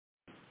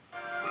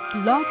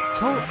Blog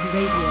Talk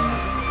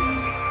Radio.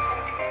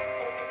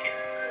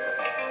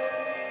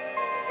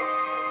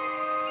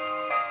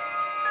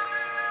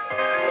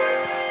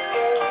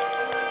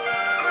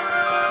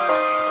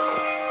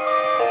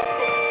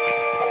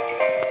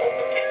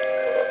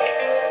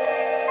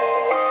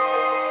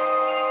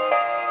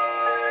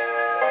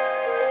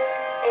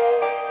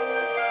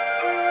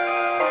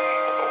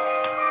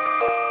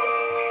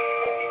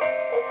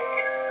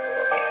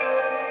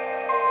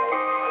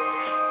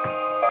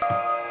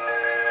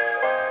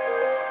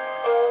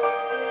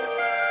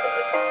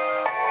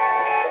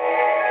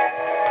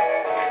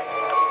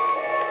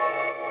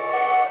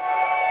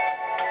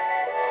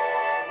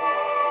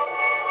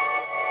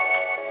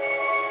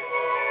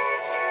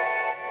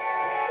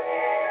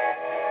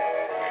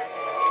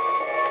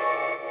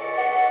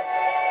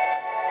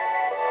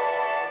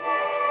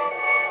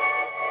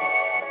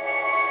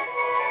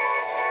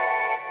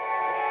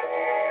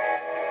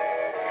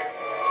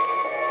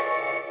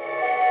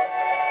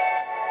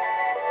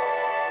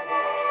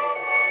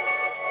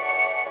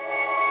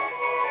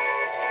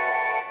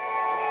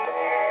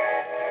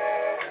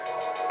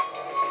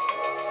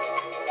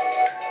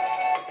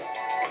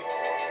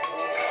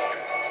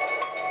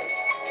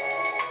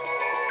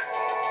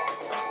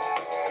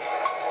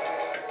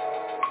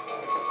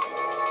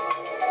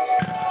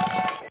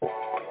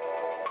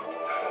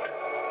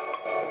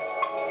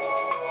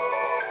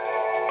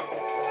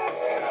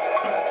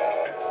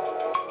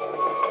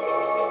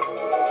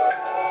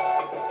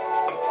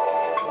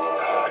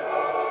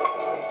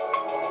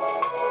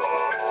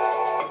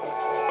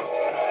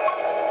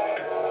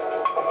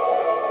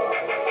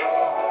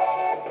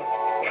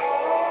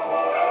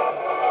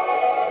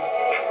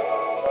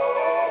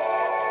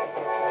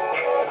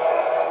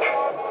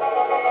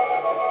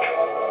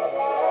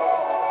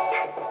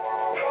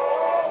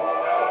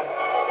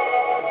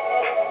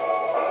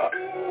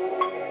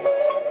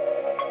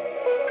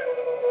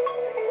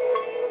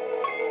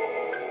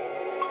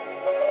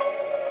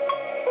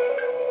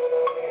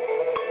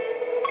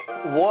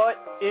 What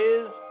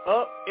is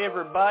up,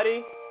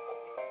 everybody?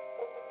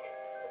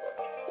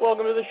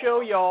 Welcome to the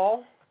show,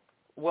 y'all.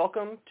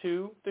 Welcome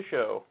to the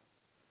show.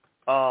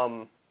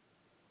 So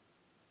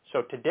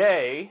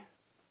today,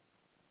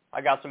 I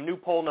got some new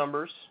poll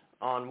numbers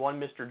on one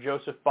Mr.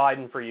 Joseph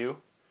Biden for you.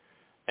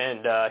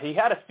 And he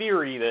had a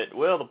theory that,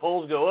 well, the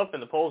polls go up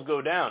and the polls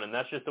go down, and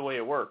that's just the way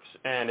it works.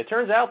 And it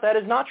turns out that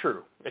is not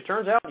true. It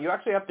turns out you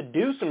actually have to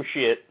do some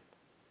shit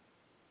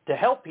to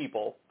help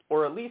people,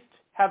 or at least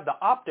have the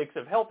optics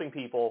of helping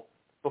people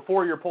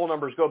before your poll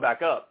numbers go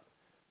back up.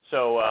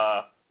 So,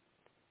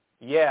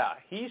 yeah,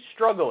 he's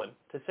struggling,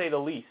 to say the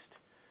least.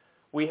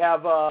 We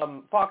have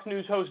Fox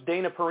News host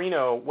Dana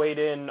Perino weighed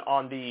in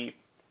on the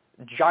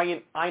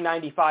giant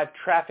I-95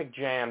 traffic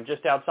jam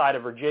just outside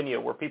of Virginia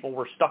where people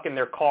were stuck in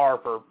their car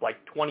for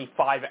like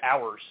 25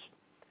 hours.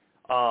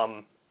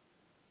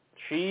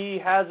 She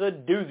has a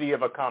doozy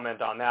of a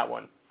comment on that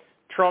one.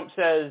 Trump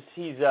says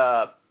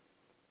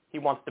he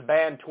wants to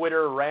ban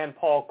Twitter. Rand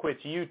Paul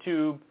quits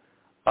YouTube.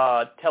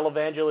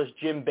 Televangelist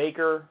Jim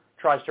Baker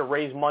tries to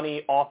raise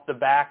money off the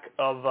back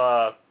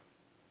of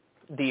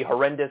the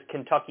horrendous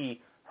Kentucky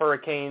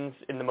hurricanes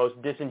in the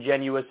most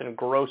disingenuous and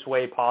gross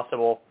way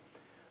possible.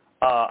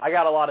 I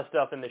got a lot of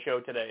stuff in the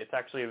show today. It's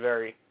actually a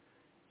very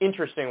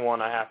interesting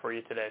one I have for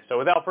you today. So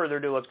without further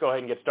ado, let's go ahead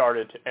and get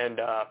started. And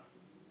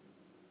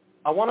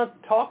I want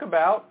to talk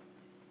about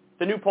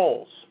the new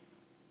polls.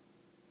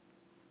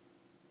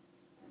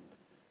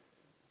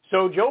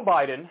 So Joe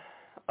Biden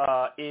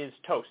is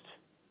toast.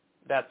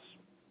 That's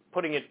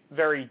putting it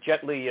very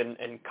gently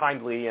and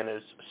kindly and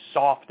as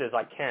soft as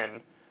I can.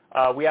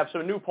 We have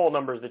some new poll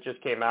numbers that just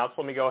came out,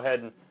 so let me go ahead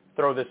and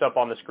throw this up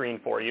on the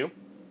screen for you.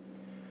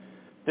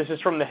 This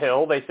is from The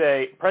Hill. They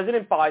say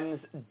President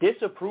Biden's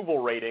disapproval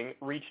rating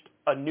reached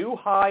a new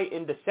high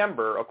in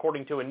December,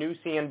 according to a new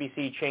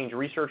CNBC Change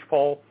Research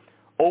poll.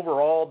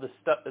 Overall,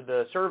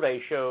 the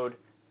survey showed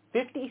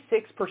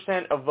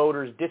 56% of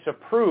voters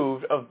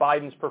disapproved of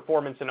Biden's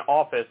performance in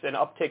office, an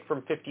uptick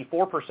from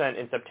 54%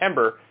 in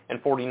September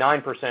and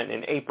 49%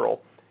 in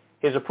April.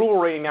 His approval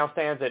rating now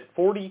stands at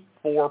 44%.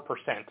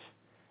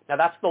 Now,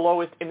 that's the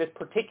lowest in this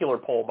particular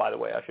poll, by the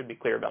way. I should be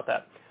clear about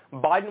that.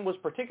 Biden was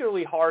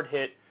particularly hard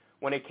hit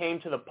when it came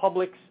to the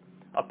public's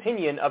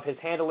opinion of his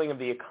handling of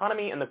the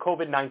economy and the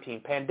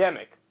COVID-19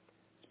 pandemic.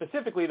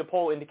 Specifically, the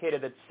poll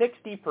indicated that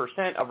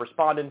 60% of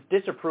respondents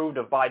disapproved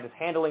of Biden's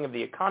handling of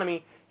the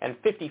economy and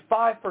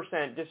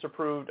 55%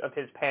 disapproved of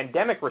his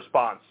pandemic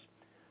response.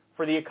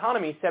 For the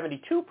economy,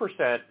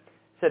 72%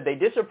 said they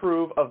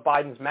disapprove of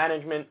Biden's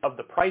management of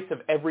the price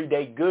of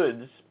everyday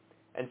goods,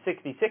 and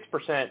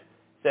 66%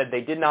 said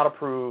they did not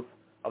approve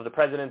of the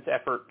president's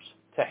efforts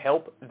to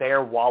help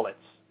their wallets.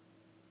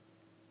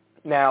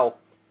 Now,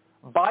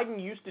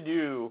 Biden used to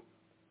do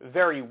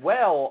very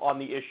well on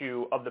the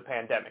issue of the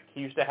pandemic.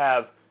 He used to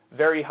have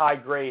very high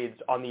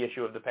grades on the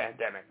issue of the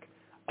pandemic.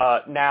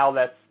 Now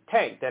that's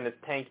tanked, and it's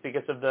tanked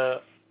because of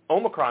the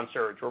Omicron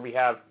surge, where we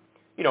have,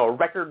 a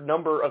record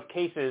number of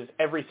cases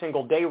every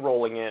single day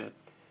rolling in.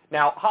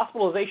 Now,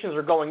 hospitalizations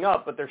are going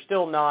up, but they're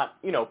still not,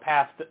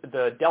 past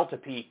the Delta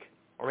peak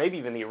or maybe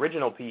even the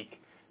original peak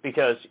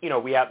because,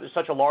 we have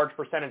such a large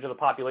percentage of the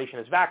population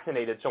is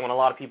vaccinated. So when a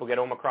lot of people get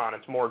Omicron,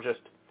 it's more just,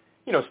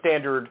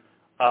 standard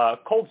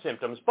cold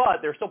symptoms. But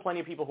there's still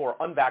plenty of people who are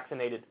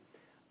unvaccinated.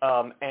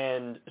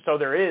 And so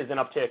there is an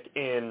uptick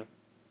in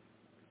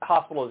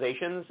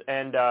hospitalizations.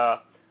 And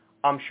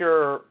I'm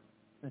sure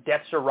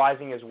deaths are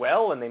rising as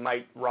well, and they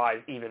might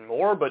rise even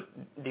more. But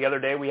the other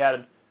day we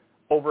had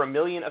over 1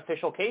 million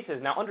official cases.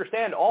 Now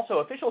understand also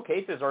official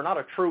cases are not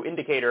a true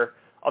indicator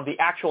of the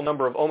actual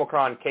number of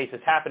Omicron cases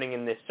happening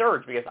in this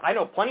surge, because I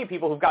know plenty of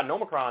people who've gotten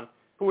Omicron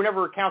who were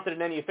never counted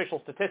in any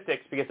official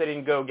statistics because they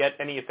didn't go get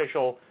any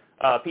official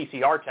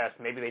PCR test.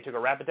 Maybe they took a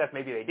rapid test,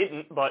 maybe they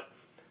didn't, but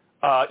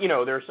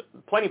there's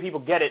plenty of people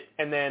get it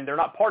and then they're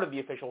not part of the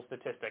official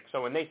statistics.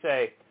 So when they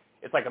say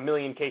it's like 1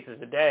 million cases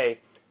a day,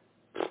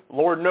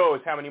 Lord knows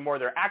how many more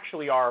there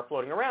actually are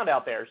floating around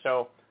out there.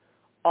 So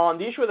on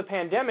the issue of the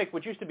pandemic,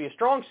 which used to be a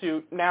strong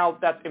suit, now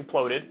that's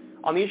imploded.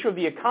 On the issue of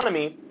the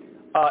economy,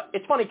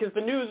 it's funny because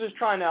the news is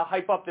trying to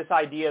hype up this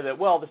idea that,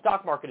 well, the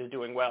stock market is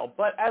doing well.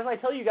 But as I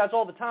tell you guys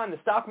all the time, the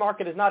stock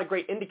market is not a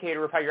great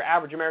indicator of how your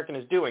average American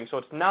is doing. So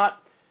it's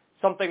not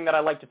something that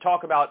I like to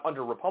talk about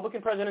under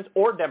Republican presidents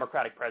or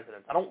Democratic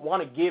presidents. I don't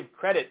want to give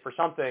credit for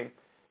something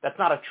that's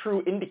not a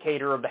true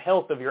indicator of the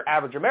health of your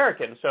average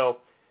American. So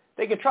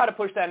they can try to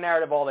push that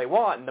narrative all they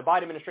want, and the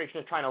Biden administration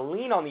is trying to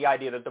lean on the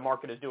idea that the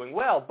market is doing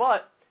well,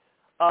 but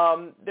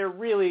that's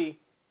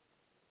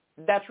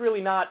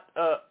really not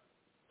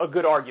a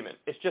good argument.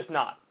 It's just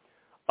not.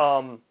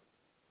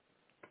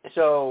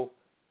 So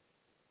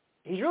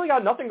he's really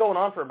got nothing going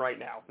on for him right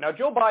now. Now,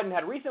 Joe Biden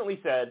had recently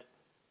said,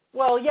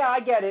 well, yeah, I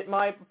get it.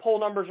 My poll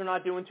numbers are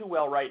not doing too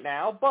well right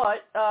now,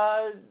 but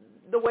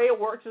the way it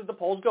works is the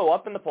polls go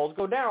up and the polls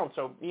go down.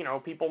 So,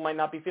 people might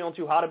not be feeling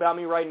too hot about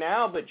me right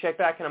now, but check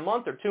back in a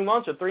month or 2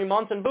 months or 3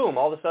 months and boom,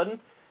 all of a sudden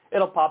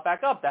it'll pop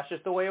back up. That's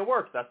just the way it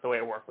works. That's the way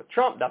it worked with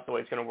Trump. That's the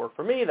way it's going to work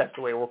for me. That's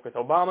the way it worked with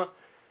Obama.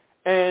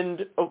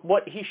 And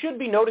what he should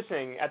be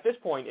noticing at this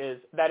point is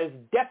that is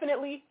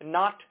definitely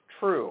not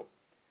true.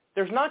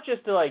 There's not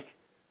just like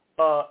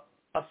a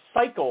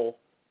cycle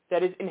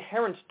that is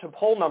inherent to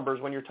poll numbers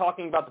when you're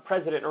talking about the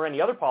president or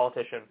any other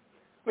politician.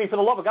 I mean, for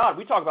the love of God,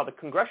 we talk about the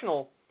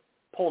congressional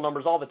poll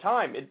numbers all the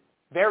time. It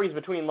varies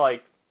between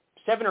like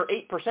 7 or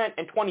 8%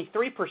 and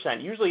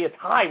 23%. Usually it's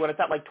high when it's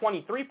at like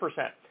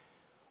 23%.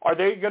 Are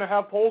they going to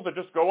have polls that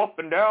just go up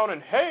and down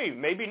and, hey,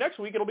 maybe next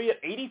week it'll be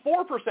at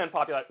 84%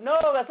 popularity? No,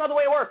 that's not the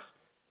way it works.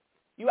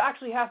 You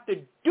actually have to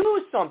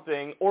do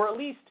something, or at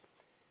least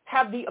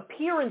have the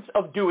appearance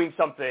of doing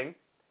something,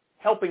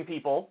 helping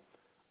people,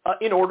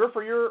 in order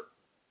for your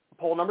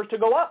poll numbers to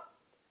go up.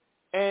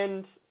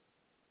 And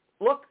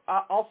look,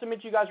 I'll submit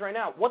to you guys right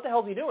now, what the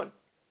hell is he doing?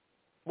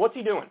 What's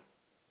he doing?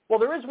 Well,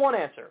 there is one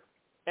answer.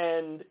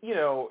 And,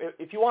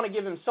 if you want to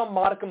give him some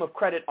modicum of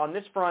credit on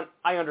this front,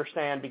 I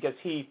understand, because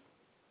he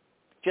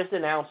just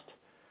announced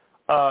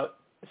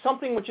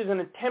something which is an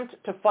attempt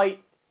to fight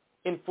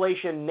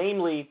inflation,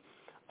 namely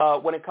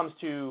when it comes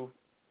to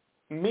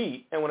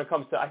meat and when it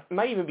comes to, it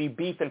might even be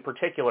beef in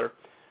particular.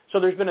 So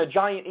there's been a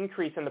giant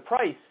increase in the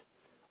price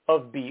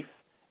of beef,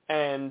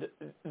 and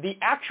the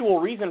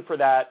actual reason for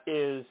that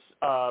is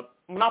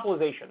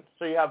monopolization.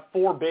 So you have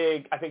 4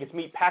 big, I think it's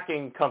meat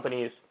packing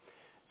companies,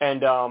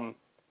 and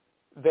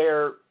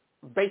they're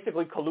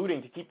basically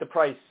colluding to keep the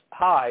price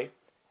high.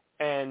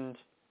 And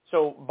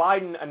so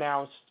Biden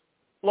announced,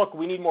 look,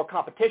 we need more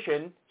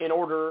competition in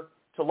order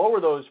to lower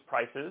those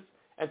prices.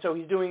 And so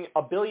he's doing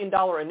a $1 billion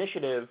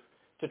initiative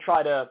to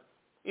try to,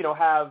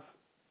 have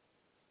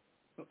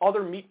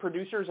other meat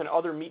producers and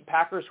other meat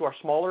packers who are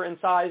smaller in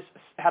size,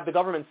 have the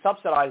government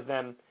subsidize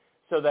them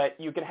so that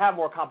you can have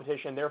more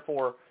competition,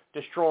 therefore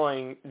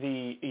destroying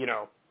the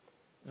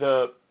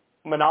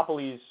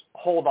monopoly's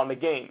hold on the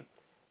game.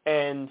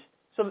 And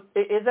so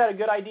is that a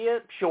good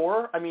idea?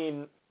 Sure. I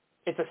mean,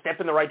 it's a step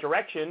in the right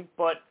direction,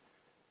 but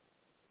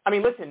I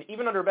mean, listen,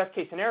 even under a best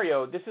case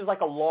scenario, this is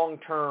like a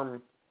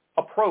long-term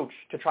approach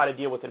to try to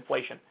deal with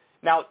inflation.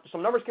 Now,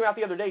 some numbers came out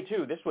the other day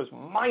too. This was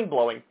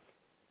mind-blowing.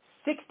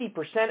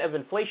 60% of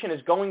inflation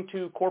is going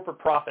to corporate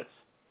profits.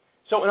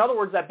 So in other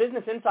words, that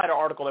Business Insider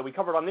article that we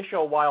covered on this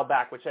show a while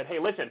back, which said, hey,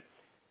 listen,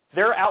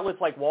 there are outlets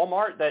like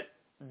Walmart that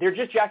they're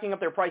just jacking up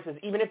their prices,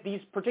 even if these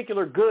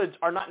particular goods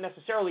are not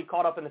necessarily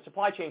caught up in the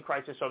supply chain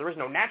crisis, so there is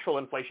no natural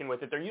inflation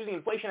with it. They're using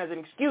inflation as an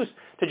excuse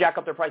to jack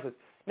up their prices.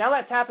 Now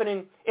that's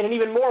happening in an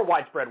even more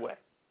widespread way.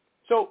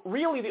 So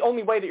really the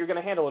only way that you're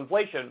going to handle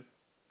inflation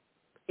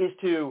is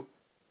to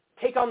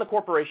take on the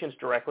corporations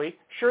directly.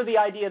 Sure, the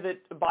idea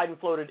that Biden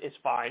floated is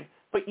fine,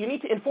 but you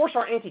need to enforce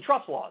our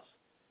antitrust laws.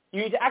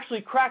 You need to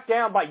actually crack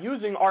down by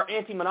using our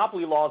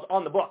anti-monopoly laws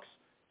on the books.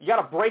 You got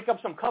to break up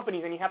some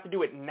companies, and you have to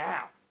do it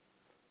now.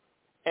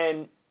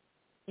 And,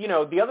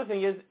 the other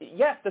thing is,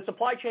 yes, the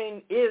supply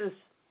chain is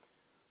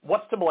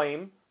what's to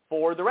blame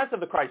for the rest of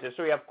the crisis.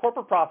 So you have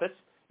corporate profits,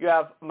 you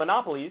have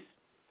monopolies,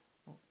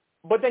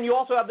 but then you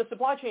also have the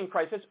supply chain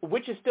crisis,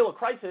 which is still a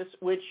crisis,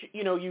 which,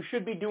 you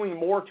should be doing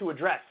more to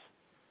address.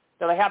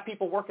 Now, they have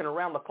people working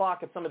around the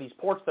clock at some of these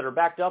ports that are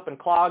backed up and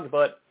clogged,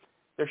 but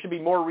there should be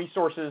more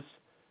resources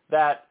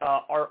that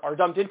are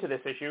dumped into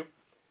this issue.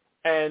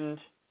 And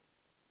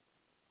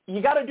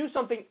you got to do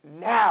something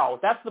now.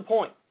 That's the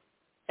point.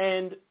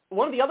 And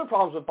one of the other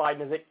problems with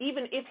Biden is that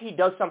even if he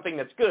does something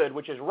that's good,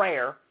 which is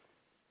rare,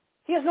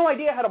 he has no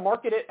idea how to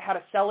market it, how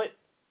to sell it.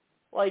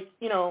 Like,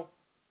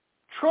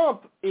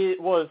 Trump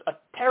was a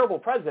terrible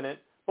president,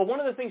 but one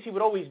of the things he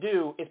would always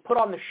do is put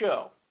on the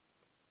show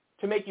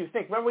to make you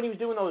think. Remember when he was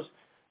doing those,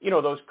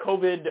 those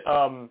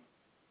COVID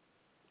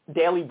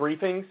daily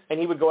briefings, and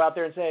he would go out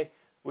there and say,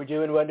 we're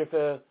doing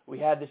wonderful, we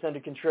had this under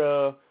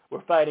control,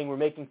 we're fighting, we're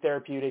making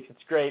therapeutics,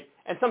 it's great.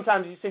 And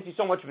sometimes, since he's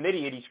so much of an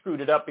idiot, he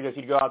screwed it up because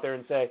he'd go out there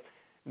and say,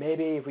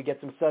 maybe if we get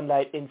some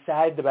sunlight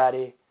inside the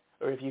body,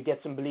 or if you get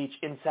some bleach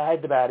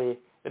inside the body,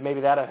 then maybe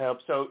that'll help.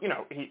 So,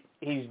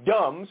 he's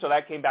dumb, so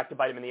that came back to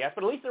bite him in the ass.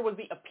 But at least there was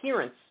the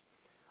appearance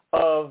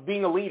of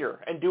being a leader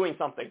and doing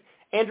something.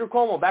 Andrew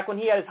Cuomo, back when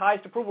he had his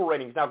highest approval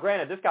ratings. Now,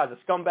 granted, this guy's a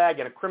scumbag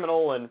and a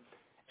criminal, and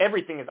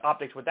everything is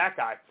optics with that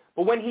guy.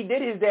 But when he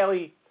did his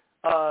daily,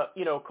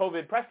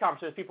 COVID press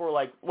conferences, people were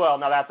like, well,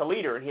 now that's a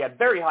leader. And he had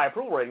very high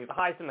approval ratings, the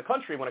highest in the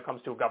country when it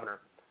comes to a governor.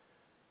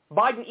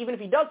 Biden, even if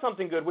he does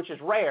something good, which is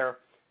rare,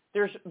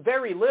 there's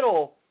very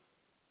little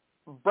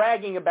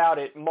bragging about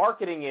it,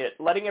 marketing it,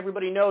 letting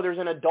everybody know there's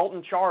an adult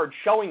in charge,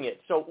 showing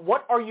it. So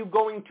what are you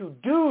going to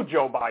do,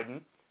 Joe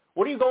Biden?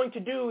 What are you going to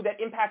do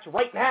that impacts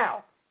right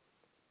now?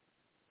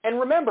 And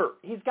remember,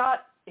 he's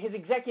got his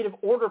executive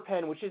order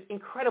pen, which is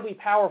incredibly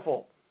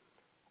powerful.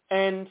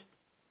 And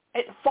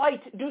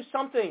fight, do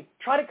something.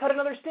 Try to cut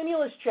another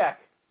stimulus check.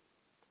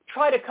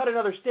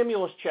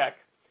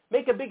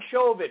 Make a big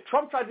show of it.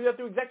 Trump tried to do that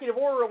through executive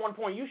order at one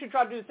point. You should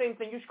try to do the same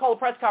thing. You should call a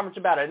press conference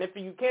about it. And if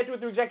you can't do it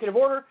through executive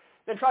order,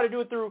 then try to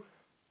do it through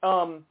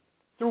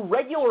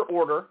regular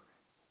order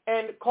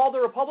and call the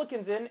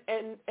Republicans in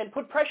and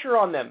put pressure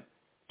on them.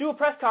 Do a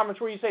press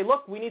conference where you say,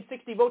 look, we need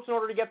 60 votes in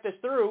order to get this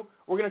through.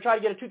 We're going to try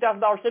to get a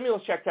 $2,000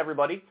 stimulus check to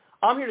everybody.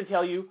 I'm here to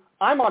tell you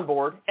I'm on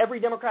board. Every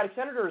Democratic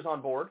senator is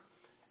on board.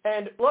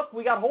 And look,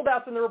 we got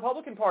holdouts in the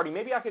Republican Party.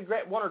 Maybe I could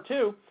get one or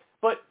two.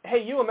 But,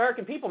 hey, you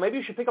American people, maybe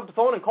you should pick up the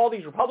phone and call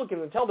these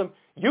Republicans and tell them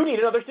you need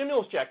another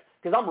stimulus check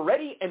because I'm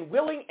ready and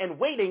willing and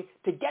waiting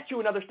to get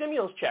you another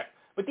stimulus check.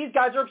 But these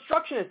guys are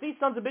obstructionists. These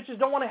sons of bitches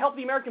don't want to help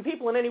the American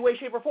people in any way,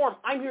 shape, or form.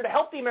 I'm here to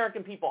help the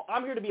American people.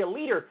 I'm here to be a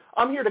leader.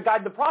 I'm here to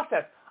guide the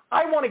process.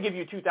 I want to give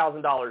you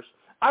 $2,000.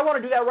 I want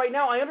to do that right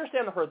now. I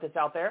understand the hurt that's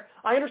out there.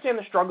 I understand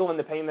the struggle and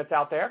the pain that's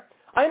out there.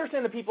 I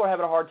understand that people are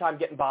having a hard time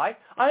getting by.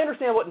 I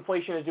understand what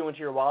inflation is doing to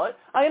your wallet.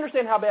 I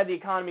understand how bad the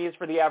economy is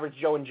for the average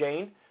Joe and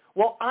Jane.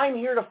 Well, I'm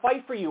here to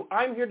fight for you.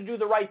 I'm here to do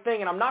the right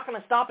thing, and I'm not going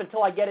to stop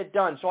until I get it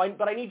done.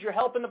 But I need your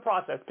help in the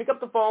process. Pick up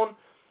the phone,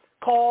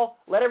 call,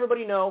 let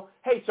everybody know,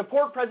 hey,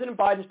 support President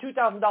Biden's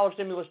 $2,000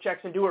 stimulus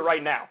checks and do it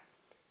right now.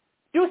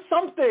 Do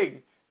something.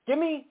 Give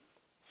me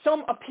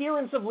some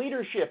appearance of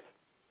leadership.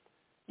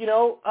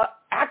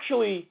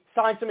 Actually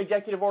sign some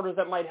executive orders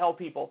that might help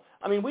people.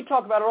 I mean, we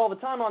talk about it all the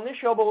time on this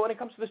show, but when it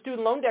comes to the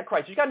student loan debt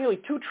crisis, you've got nearly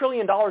 $2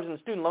 trillion in the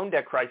student loan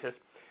debt crisis,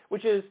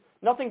 which is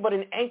nothing but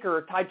an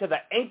anchor tied to the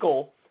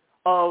ankle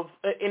of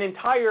an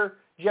entire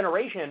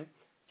generation.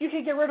 You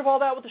can get rid of all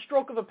that with the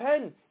stroke of a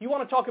pen. You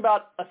want to talk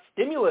about a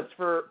stimulus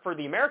for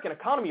the American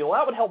economy? Well,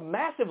 that would help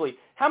massively.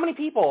 How many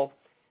people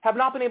have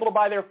not been able to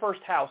buy their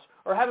first house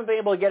or haven't been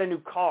able to get a new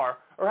car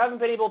or haven't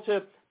been able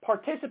to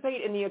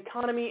participate in the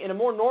economy in a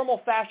more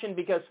normal fashion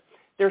because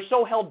they're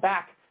so held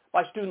back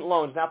by student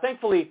loans? Now,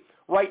 thankfully,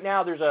 right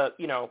now there's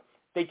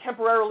they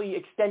temporarily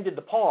extended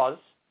the pause.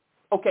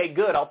 Okay,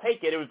 good, I'll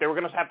take it. They were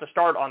going to have to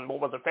start on,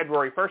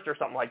 February 1st or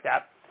something like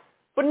that.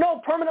 But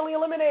no, permanently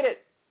eliminate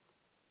it.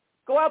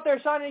 Go out there,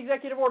 sign an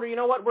executive order. You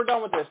know what? We're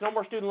done with this. No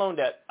more student loan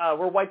debt.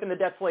 We're wiping the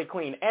debt slate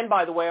clean. And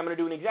by the way, I'm going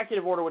to do an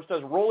executive order which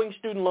does rolling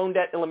student loan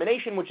debt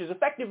elimination, which is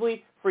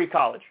effectively free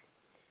college.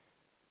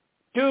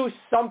 Do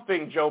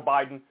something, Joe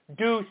Biden.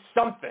 Do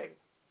something.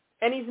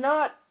 And he's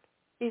not,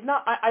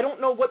 I don't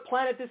know what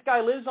planet this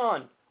guy lives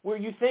on where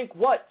you think,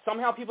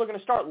 somehow people are going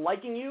to start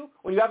liking you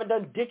when you haven't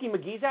done Dickie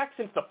McGee's act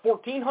since the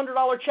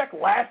 $1,400 check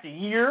last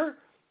year?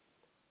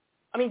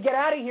 I mean, get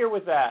out of here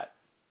with that.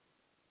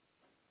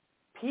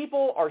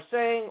 People are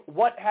saying,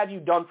 what have you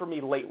done for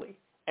me lately?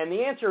 And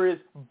the answer is,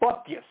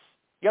 bupkis.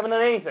 You haven't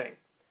done anything,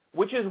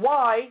 which is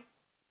why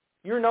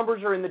your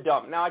numbers are in the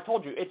dump. Now, I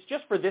told you, it's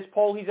just for this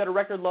poll, he's at a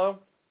record low.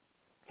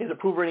 His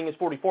approval rating is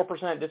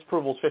 44%.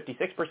 Disapproval is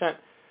 56%.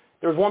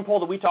 There was one poll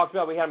that we talked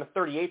about. We had him at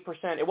 38%.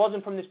 It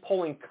wasn't from this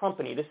polling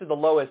company. This is the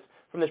lowest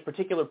from this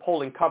particular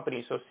polling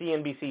company, so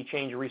CNBC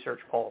Change Research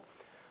poll.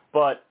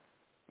 But,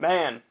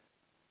 man,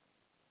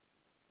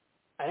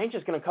 I ain't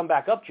just going to come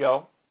back up,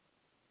 Joe.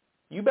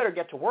 You better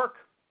get to work.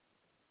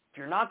 If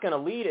you're not going to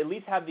lead, at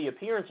least have the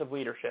appearance of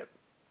leadership.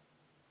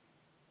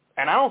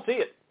 And I don't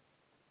see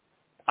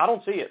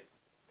it.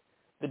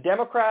 The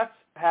Democrats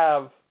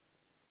have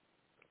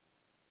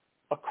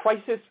a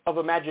crisis of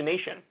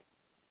imagination.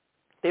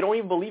 They don't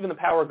even believe in the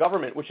power of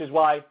government, which is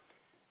why,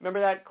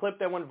 remember that clip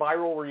that went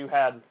viral where you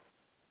had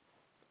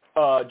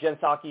Jen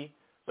Psaki?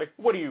 Like,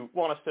 what do you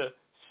want us to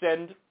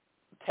send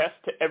tests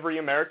to every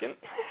American?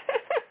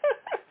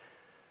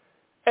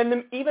 And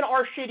then even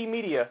our shitty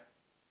media,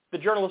 the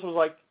journalist was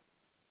like,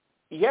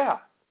 yeah,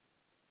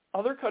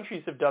 other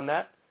countries have done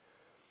that.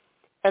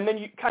 And then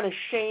you kind of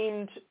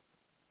shamed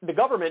the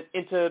government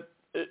into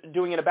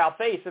doing an about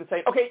face and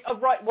saying, okay,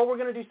 right, well, we're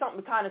going to do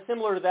something kind of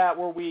similar to that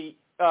where we,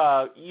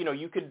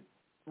 you could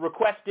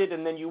request it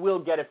and then you will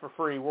get it for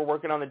free. We're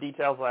working on the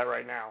details of that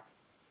right now.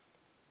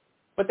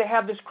 But they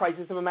have this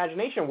crisis of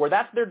imagination where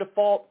that's their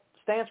default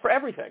stance for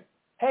everything.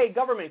 Hey,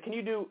 government, can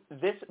you do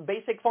this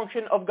basic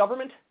function of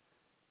government?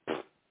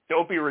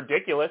 Don't be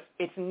ridiculous.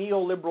 It's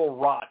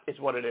neoliberal rot is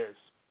what it is.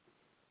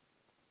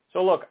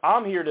 So look,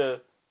 I'm here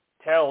to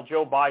tell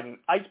Joe Biden,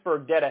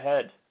 iceberg dead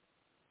ahead.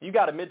 You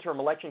got a midterm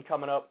election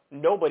coming up.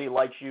 Nobody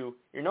likes you.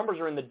 Your numbers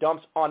are in the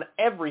dumps on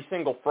every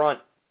single front.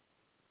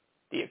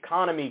 The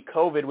economy,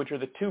 COVID, which are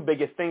the two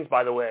biggest things,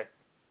 by the way.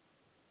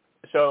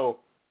 So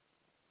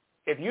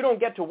if you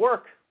don't get to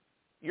work,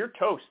 you're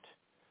toast.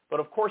 But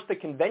of course, the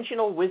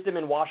conventional wisdom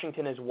in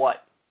Washington is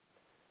what?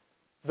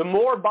 The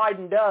more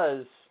Biden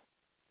does,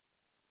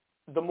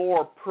 the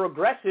more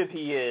progressive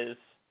he is,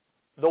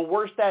 the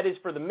worse that is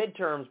for the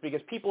midterms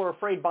because people are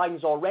afraid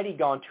Biden's already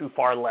gone too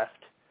far left.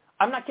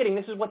 I'm not kidding.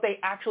 This is what they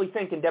actually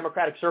think in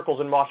Democratic circles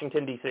in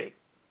Washington, D.C.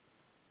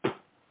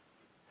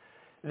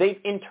 They've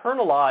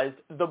internalized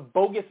the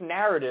bogus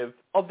narrative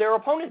of their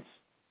opponents.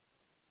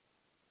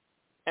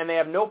 And they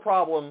have no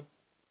problem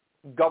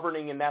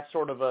governing in that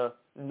sort of a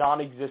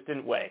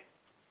non-existent way.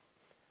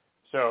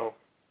 So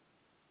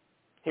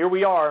here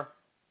we are.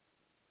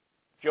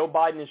 Joe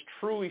Biden is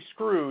truly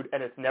screwed,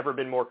 and it's never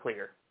been more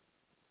clear.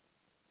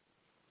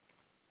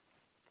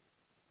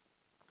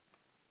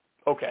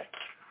 Okay.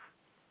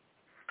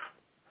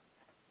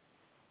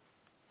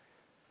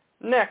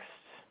 Next.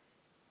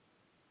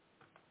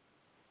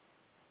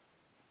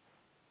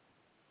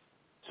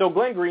 So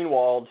Glenn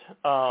Greenwald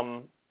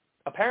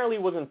apparently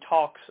was in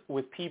talks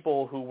with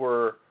people who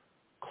were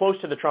close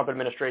to the Trump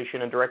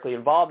administration and directly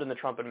involved in the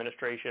Trump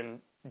administration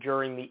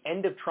during the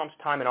end of Trump's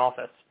time in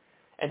office.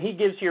 And he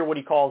gives here what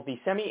he calls the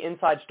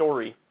semi-inside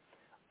story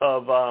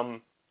of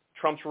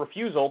Trump's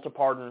refusal to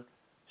pardon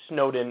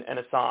Snowden and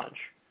Assange.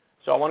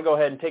 So I want to go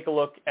ahead and take a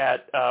look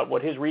at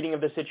what his reading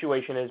of the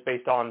situation is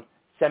based on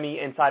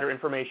semi-insider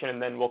information,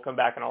 and then we'll come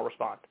back and I'll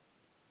respond.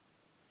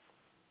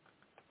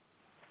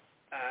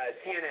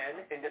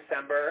 CNN in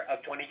December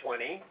of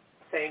 2020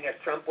 saying as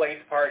Trump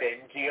waits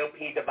pardon,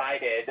 GOP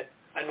divided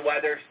on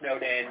whether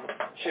Snowden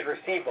should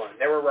receive one.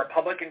 There were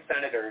Republican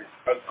senators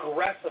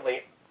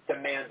aggressively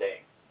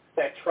demanding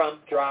that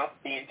Trump drop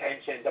the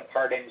intention to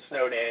pardon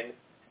Snowden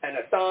and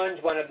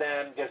Assange. One of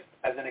them, just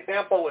as an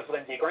example, was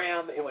Lindsey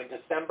Graham, who in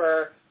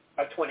December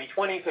of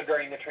 2020, so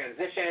during the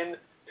transition,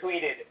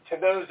 tweeted, "To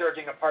those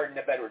urging a pardon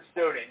of Edward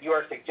Snowden, you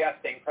are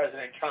suggesting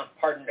President Trump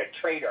pardon a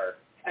traitor.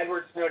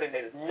 Edward Snowden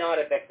is not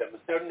a victim.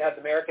 Snowden has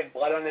American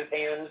blood on his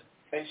hands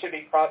and should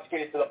be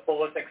prosecuted to the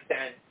fullest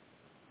extent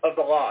of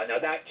the law." Now,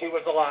 that, too,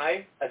 was a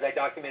lie, as I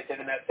documented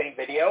in that same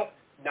video.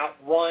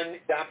 Not one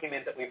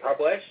document that we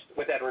published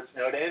with Edward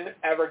Snowden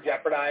ever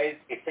jeopardized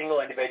a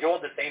single individual.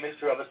 The same is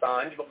true of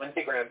Assange, but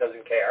Lindsey Graham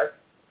doesn't care.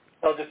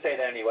 I'll just say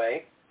that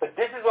anyway. But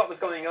this is what was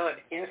going on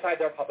inside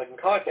the Republican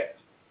caucus.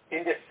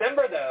 In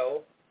December,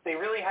 though, they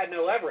really had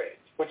no leverage,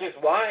 which is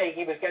why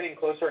he was getting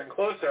closer and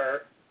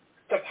closer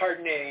to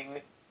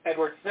pardoning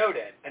Edward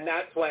Snowden. And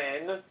that's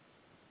when,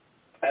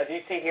 as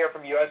you see here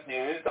from U.S.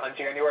 News, on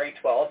January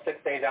 12th,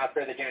 6 days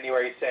after the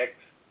January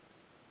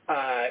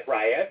 6th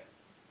riot,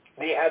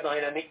 the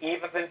headline, "On the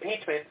eve of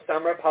impeachment,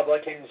 some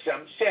Republicans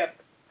jump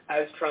ship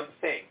as Trump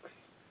sinks."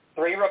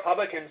 3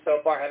 Republicans so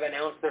far have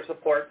announced their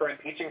support for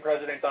impeaching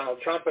President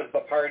Donald Trump as the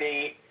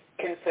party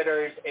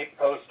considers a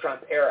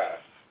post-Trump era.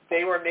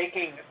 They were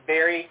making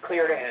very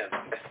clear to him,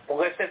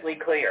 explicitly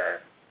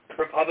clear,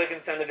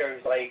 Republican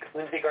senators like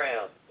Lindsey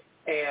Graham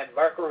and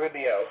Marco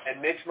Rubio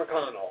and Mitch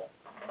McConnell,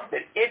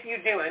 that if you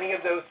do any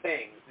of those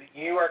things that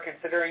you are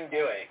considering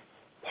doing,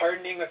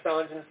 pardoning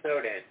Assange and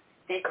Snowden,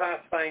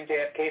 declassifying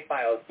JFK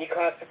files,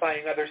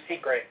 declassifying other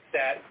secrets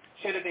that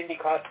should have been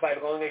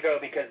declassified long ago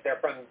because they're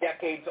from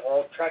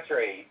decades-old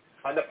treachery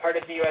on the part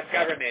of the U.S.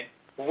 government,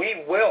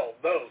 we will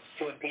vote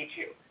to impeach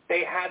you.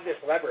 They had this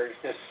leverage,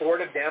 this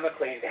sword of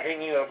Damocles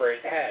hanging over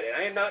his head. And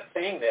I am not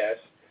saying this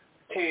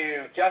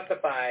to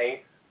justify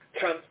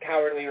Trump's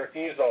cowardly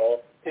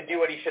refusal to do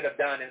what he should have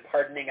done in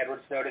pardoning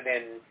Edward Snowden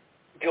and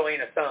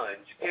Julian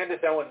Assange.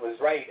 Candace Owen was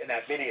right in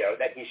that video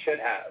that he should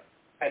have,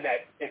 and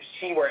that if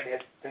she were in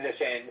his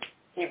position,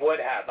 he would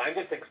have.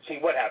 She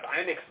would have.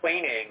 I'm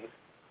explaining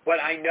what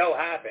I know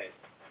happened,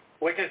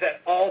 which is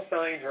that all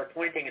signs were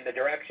pointing in the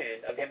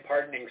direction of him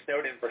pardoning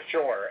Snowden for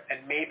sure,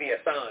 and maybe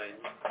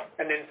Assange.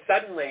 And then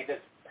suddenly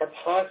this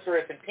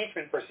preposterous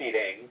impeachment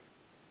proceeding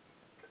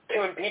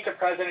to impeach a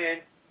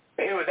president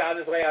who was on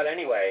his way out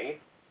anyway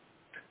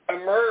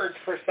emerged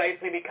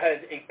precisely because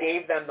it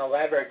gave them the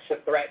leverage to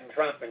threaten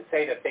Trump and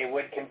say that they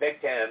would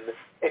convict him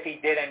if he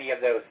did any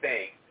of those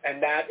things.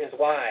 And that is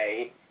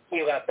why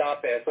he left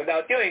office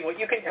without doing what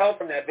you can tell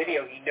from that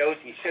video he knows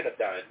he should have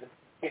done.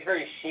 He's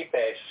very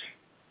sheepish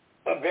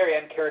very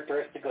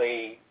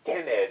uncharacteristically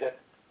timid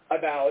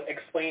about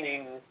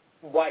explaining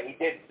why he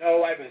didn't.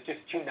 Oh, I was just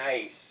too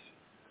nice.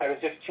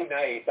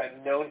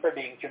 I'm known for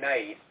being too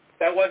nice.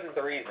 That wasn't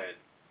the reason.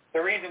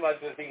 The reason was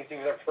because he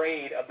was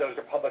afraid of those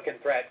Republican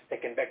threats to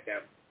convict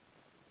him.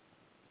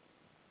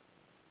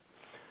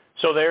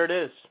 So there it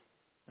is.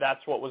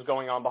 That's what was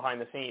going on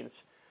behind the scenes.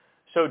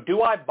 So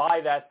do I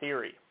buy that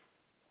theory?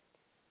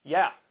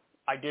 Yeah,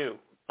 I do.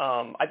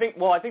 I think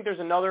there's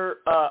another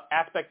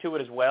aspect to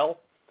it as well,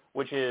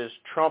 which is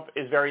Trump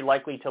is very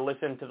likely to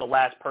listen to the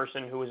last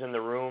person who was in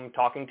the room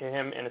talking to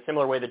him in a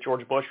similar way that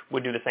George Bush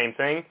would do the same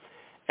thing.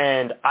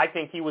 And I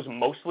think he was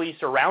mostly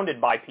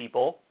surrounded by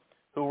people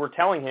who were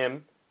telling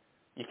him,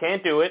 you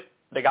can't do it.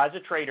 The guy's a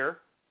traitor,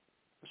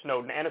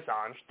 Snowden and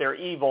Assange. They're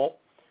evil.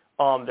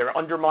 They're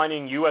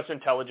undermining U.S.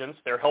 intelligence.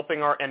 They're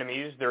helping our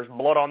enemies. There's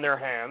blood on their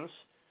hands.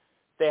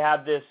 They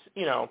have this,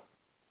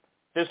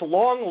 this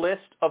long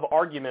list of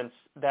arguments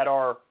that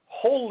are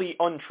wholly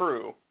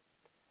untrue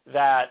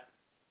that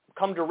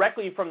come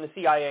directly from the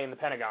CIA and the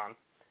Pentagon.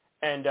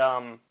 And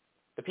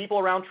the people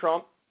around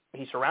Trump,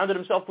 he surrounded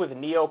himself with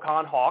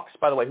neocon hawks.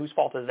 By the way, whose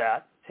fault is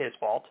that? It's his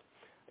fault.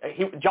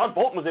 John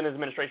Bolton was in his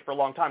administration for a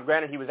long time.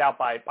 Granted, he was out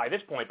by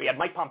this point, but he had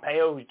Mike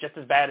Pompeo, who's just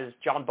as bad as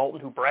John Bolton,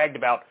 who bragged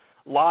about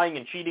lying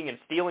and cheating and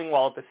stealing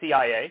while at the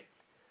CIA.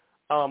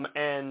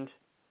 And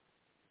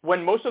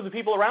when most of the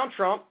people around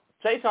Trump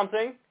say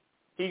something,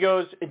 he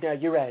goes, no,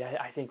 you're right,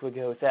 I think we'll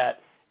go with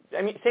that.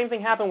 I mean, same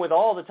thing happened with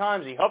all the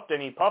times he huffed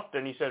and he puffed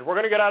and he said, we're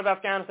going to get out of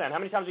Afghanistan. How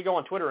many times did you go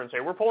on Twitter and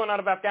say, we're pulling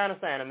out of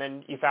Afghanistan? And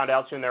then you found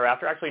out soon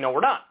thereafter, actually, no, we're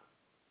not.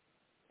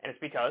 And it's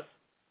because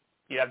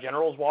you have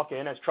generals walk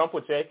in, as Trump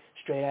would say,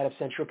 straight out of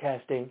central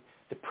casting,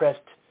 the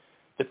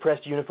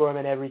pressed uniform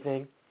and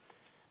everything.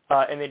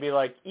 And they'd be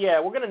like, yeah,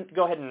 we're going to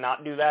go ahead and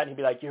not do that. And he'd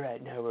be like, you're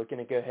right, no, we're going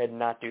to go ahead and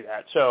not do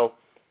that. So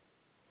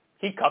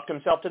he cucked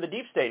himself to the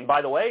deep state. And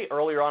by the way,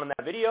 earlier on in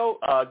that video,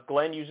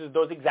 Glenn uses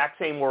those exact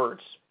same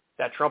words,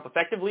 that Trump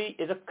effectively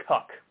is a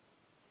cuck.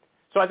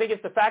 So I think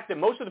it's the fact that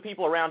most of the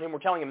people around him were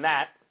telling him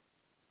that,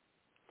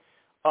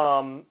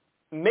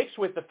 mixed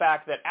with the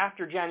fact that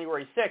after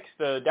January 6th,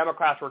 the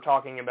Democrats were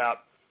talking about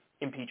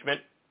impeachment,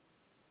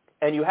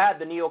 and you had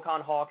the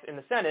neocon hawks in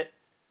the Senate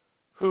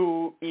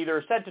who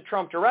either said to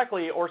Trump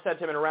directly or said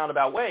to him in a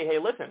roundabout way, hey,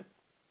 listen,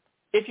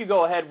 if you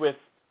go ahead with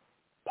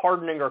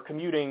pardoning or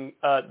commuting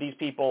these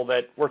people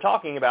that we're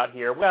talking about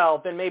here,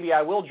 well, then maybe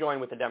I will join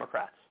with the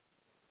Democrats,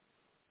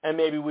 and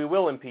maybe we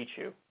will impeach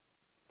you.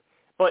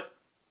 But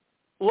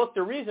look,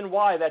 the reason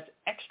why that's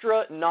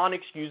extra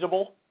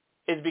non-excusable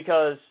is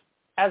because,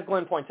 as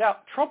Glenn points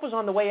out, Trump was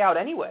on the way out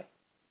anyway.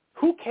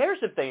 Who cares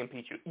if they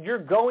impeach you? You're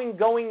going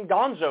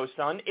gonzo,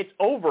 son. It's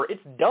over.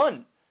 It's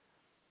done.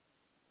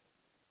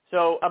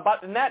 So,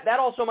 and that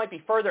also might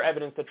be further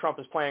evidence that Trump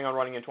is planning on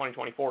running in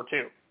 2024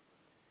 too,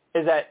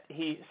 is that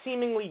he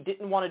seemingly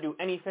didn't want to do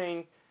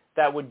anything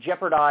that would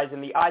jeopardize,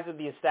 in the eyes of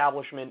the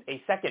establishment, a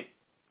second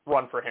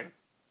run for him.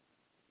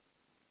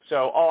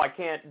 So, I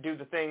can't do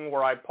the thing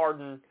where I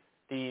pardon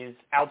these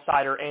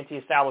outsider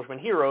anti-establishment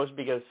heroes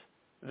because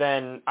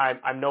then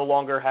I no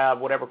longer have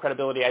whatever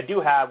credibility I do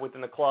have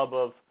within the club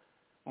of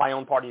my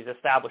own party's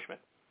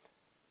establishment.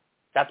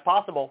 That's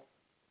possible,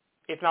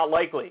 if not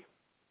likely.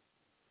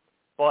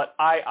 But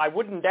I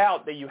wouldn't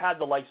doubt that you had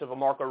the likes of a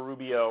Marco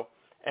Rubio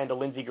and a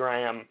Lindsey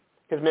Graham,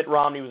 because Mitt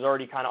Romney was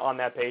already kind of on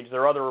that page.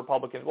 There are other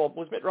Republicans. Well,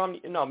 was Mitt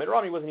Romney? No, Mitt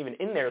Romney wasn't even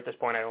in there at this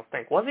point, I don't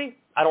think. Was he?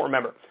 I don't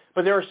remember.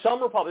 But there are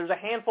some Republicans. There's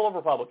a handful of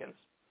Republicans,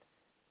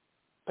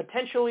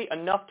 potentially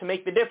enough to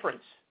make the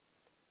difference,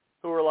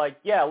 who are like,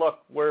 yeah, look,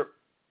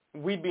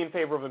 we'd be in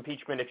favor of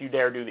impeachment if you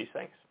dare do these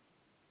things.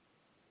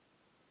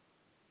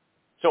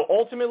 So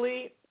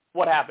ultimately,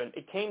 what happened?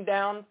 It came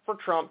down for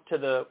Trump to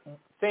the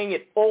thing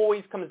it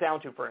always comes down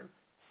to for him,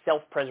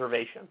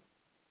 self-preservation.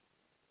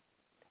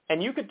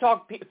 And you could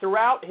talk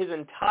throughout his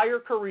entire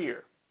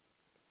career,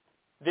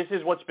 this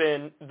is what's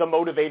been the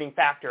motivating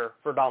factor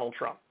for Donald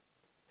Trump,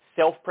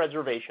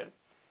 self-preservation.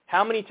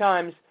 How many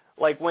times,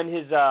 like when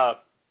his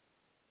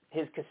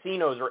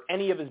casinos or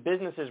any of his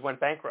businesses went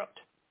bankrupt,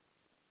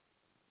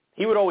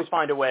 he would always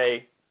find a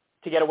way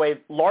to get away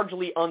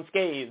largely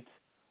unscathed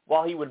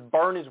while he would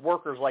burn his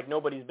workers like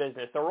nobody's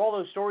business. There were all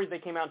those stories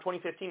that came out in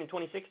 2015 and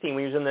 2016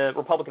 when he was in the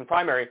Republican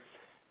primary.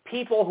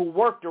 People who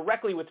worked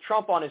directly with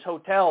Trump on his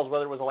hotels,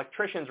 whether it was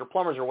electricians or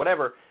plumbers or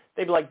whatever,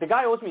 they'd be like, the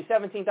guy owes me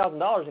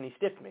 $17,000 and he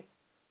stiffed me.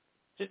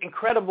 Just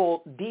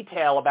incredible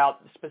detail about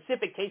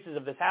specific cases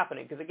of this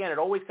happening, because again, it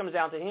always comes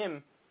down to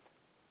him.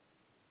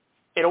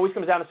 It always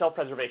comes down to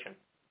self-preservation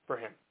for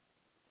him.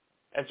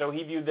 And so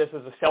he viewed this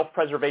as a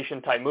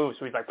self-preservation type move.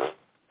 So he's like,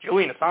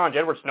 Julian Assange,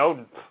 Edward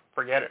Snowden,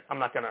 forget it. I'm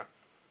not going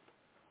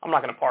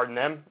to pardon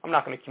them. I'm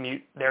not going to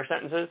commute their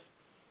sentences.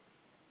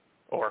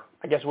 Or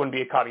I guess it wouldn't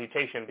be a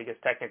commutation because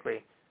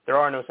technically there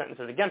are no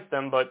sentences against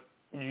them, but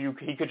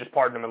he could just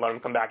pardon them and let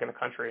them come back in the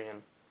country and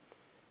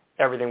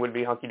everything would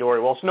be hunky-dory.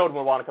 Well, Snowden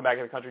would want to come back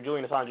in the country.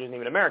 Julian Assange isn't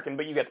even American,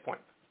 but you get the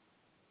point.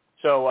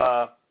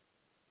 So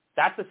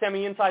that's the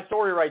semi-inside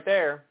story right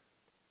there.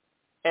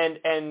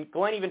 And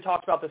Glenn even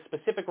talks about the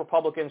specific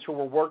Republicans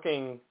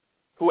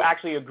who who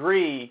actually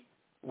agree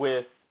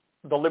with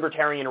the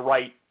libertarian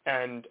right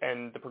and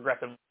the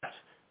progressive left,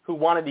 who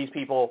wanted these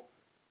people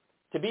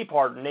to be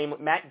pardoned.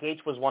 Matt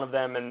Gaetz was one of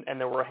them, and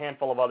there were a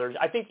handful of others.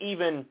 I think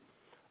even,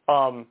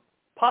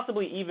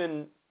 possibly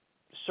even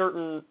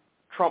certain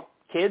Trump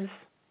kids.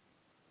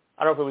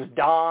 I don't know if it was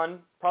Don,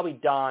 probably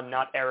Don,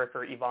 not Eric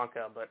or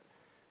Ivanka, but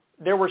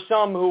there were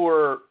some who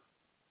were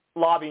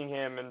lobbying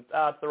him, and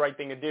it's the right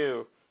thing to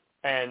do.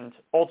 And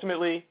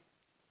ultimately,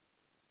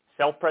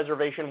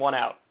 self-preservation won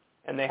out,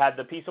 and they had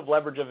the piece of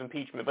leverage of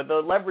impeachment. But the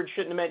leverage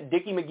shouldn't have meant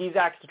Dickie McGee's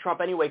axe to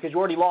Trump anyway, because you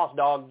already lost,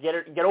 dog. Get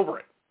over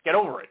it. Get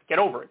over it. Get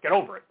over it. Get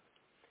over it.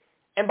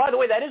 And by the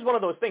way, that is one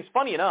of those things.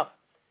 Funny enough,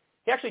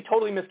 he actually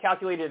totally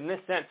miscalculated in this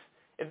sense.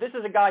 If this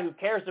is a guy who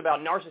cares about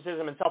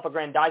narcissism and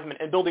self-aggrandizement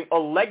and building a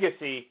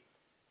legacy,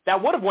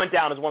 that would have went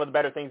down as one of the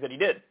better things that he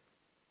did.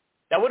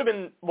 That would have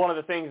been one of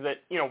the things that,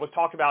 was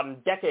talked about in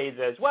decades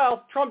as,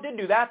 well, Trump did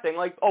do that thing,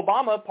 like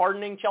Obama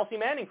pardoning Chelsea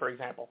Manning, for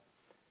example.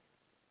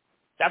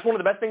 That's one of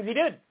the best things he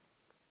did.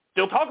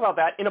 Still talk about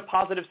that in a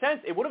positive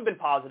sense. It would have been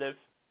positive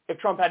if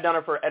Trump had done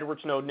it for Edward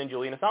Snowden and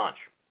Julian Assange.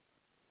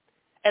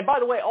 And by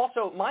the way,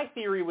 also, my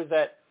theory was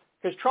that,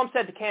 because Trump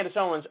said to Candace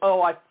Owens,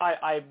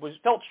 I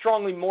felt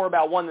strongly more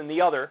about one than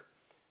the other,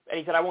 and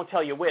he said, I won't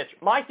tell you which.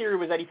 My theory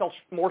was that he felt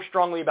more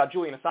strongly about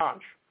Julian Assange,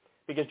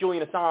 because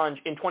Julian Assange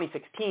in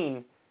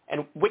 2016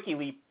 and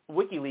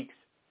WikiLeaks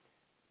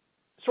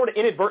sort of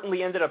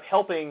inadvertently ended up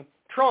helping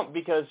Trump,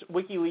 because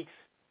WikiLeaks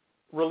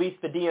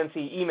released the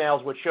DNC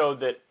emails which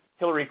showed that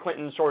Hillary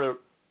Clinton sort of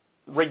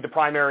rigged the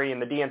primary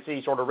and the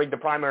DNC sort of rigged the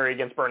primary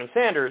against Bernie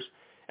Sanders.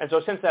 And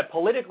so since that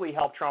politically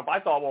helped Trump, I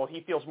thought, well,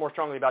 he feels more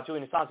strongly about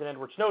Julian Assange and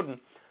Edward Snowden.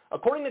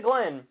 According to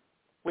Glenn,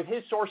 with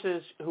his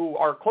sources who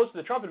are close to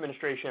the Trump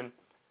administration,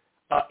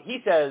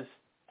 he says,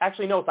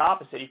 actually, no, it's the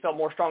opposite. He felt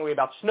more strongly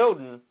about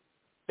Snowden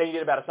than he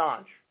did about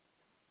Assange.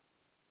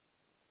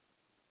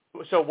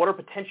 So what are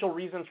potential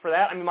reasons for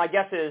that? I mean, my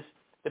guess is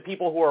the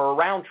people who are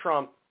around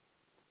Trump,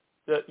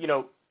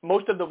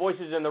 most of the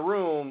voices in the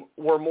room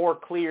were more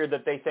clear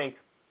that they think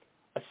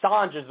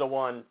Assange is the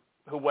one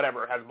who,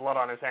 has blood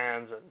on his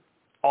hands and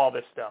all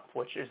this stuff,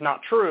 which is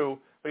not true,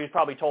 but he's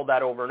probably told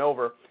that over and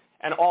over.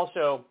 And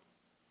also,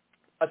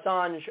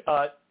 Assange,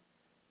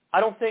 I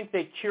don't think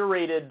they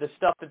curated the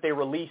stuff that they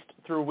released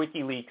through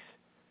WikiLeaks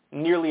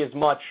nearly as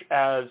much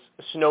as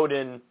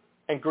Snowden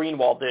and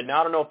Greenwald did. Now,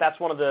 I don't know if that's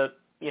one of the,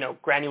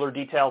 granular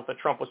details that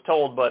Trump was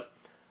told, but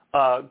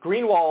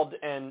Greenwald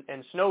and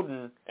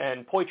Snowden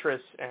and Poitras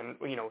and,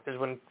 this is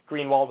when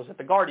Greenwald was at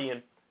The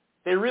Guardian,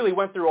 they really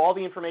went through all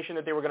the information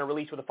that they were going to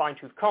release with a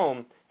fine-tooth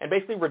comb and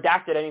basically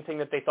redacted anything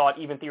that they thought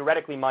even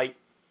theoretically might,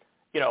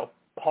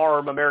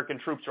 harm American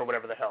troops or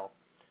whatever the hell.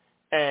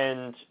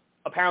 And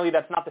apparently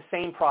that's not the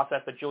same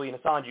process that Julian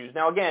Assange used.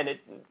 Now, again,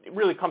 it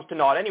really comes to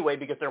naught anyway,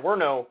 because there was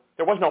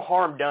no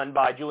harm done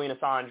by Julian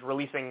Assange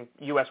releasing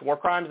U.S. war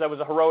crimes. That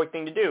was a heroic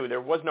thing to do. There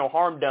was no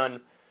harm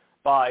done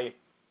by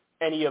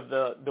any of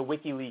the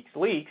WikiLeaks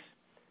leaks.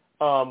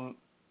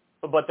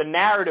 But the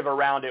narrative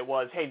around it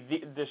was, hey,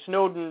 the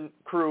Snowden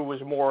crew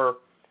was more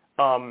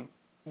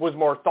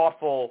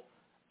thoughtful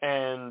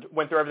and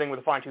went through everything with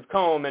a fine-tooth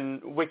comb, and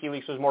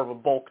WikiLeaks was more of a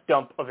bulk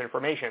dump of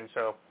information.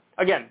 So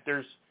again,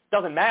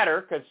 doesn't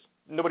matter because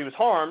nobody was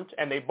harmed,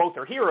 and they both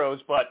are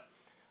heroes. But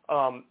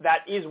that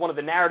is one of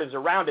the narratives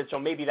around it. So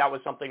maybe that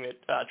was something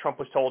that Trump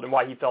was told, and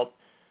why he felt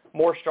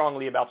more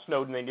strongly about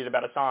Snowden than he did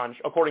about Assange,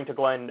 according to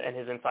Glenn and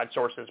his inside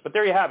sources. But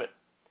there you have it.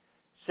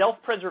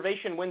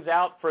 Self-preservation wins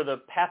out for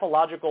the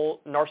pathological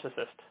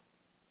narcissist.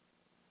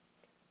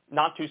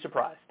 Not too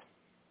surprised.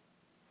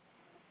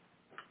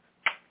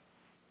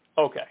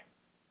 Okay.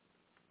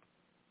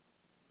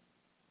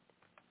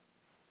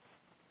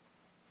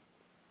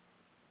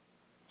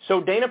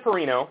 So Dana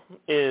Perino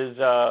is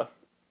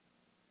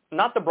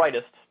not the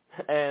brightest,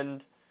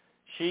 and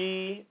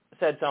she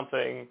said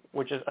something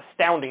which is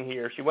astounding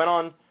here. She was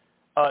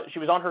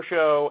on her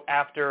show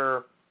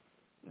after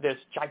this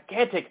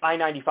gigantic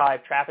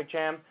I-95 traffic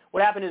jam.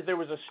 What happened is there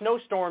was a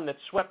snowstorm that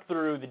swept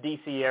through the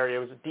D.C. area.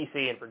 It was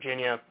D.C. and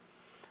Virginia.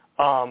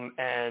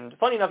 And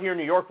funny enough, here in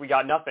New York, we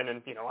got nothing.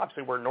 And,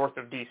 obviously we're north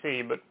of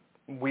D.C., but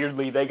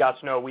weirdly, they got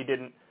snow. We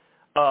didn't.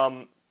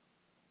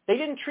 They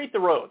didn't treat the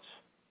roads.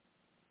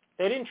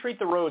 They didn't treat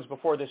the roads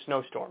before this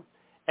snowstorm.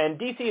 And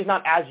D.C. is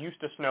not as used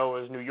to snow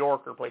as New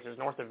York or places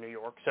north of New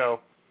York. So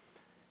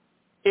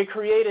it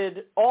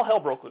created, all hell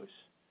broke loose,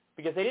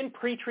 because they didn't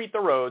pre-treat the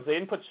roads. They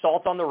didn't put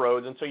salt on the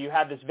roads, and so you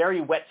had this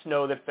very wet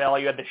snow that fell.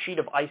 You had the sheet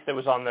of ice that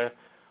was on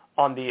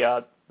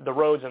the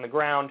roads and the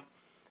ground,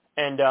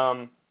 and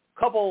a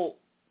couple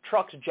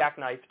trucks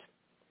jackknifed,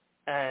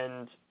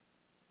 and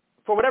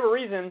for whatever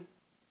reason,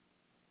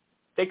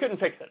 they couldn't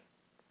fix it.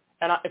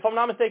 And if I'm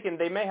not mistaken,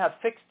 they may have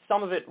fixed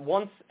some of it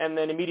once, and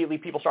then immediately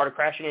people started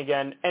crashing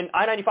again, and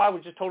I-95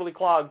 was just totally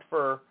clogged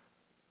for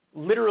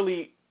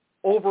literally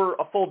over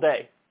a full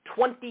day,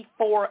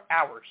 24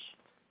 hours.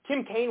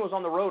 Tim Kaine was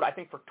on the road, I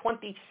think, for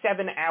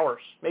 27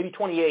 hours, maybe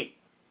 28.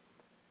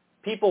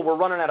 People were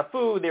running out of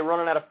food. They were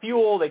running out of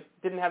fuel. They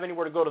didn't have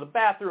anywhere to go to the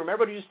bathroom.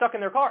 Everybody was just stuck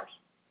in their cars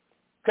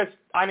because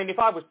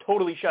I-95 was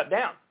totally shut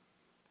down.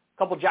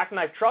 couple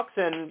jackknife trucks,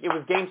 and it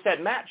was game,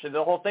 set, match.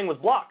 The whole thing was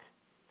blocked.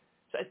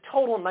 It's a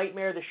total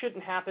nightmare. This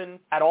shouldn't happen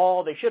at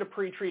all. They should have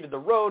pre-treated the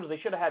roads. They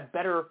should have had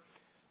better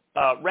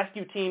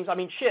rescue teams. I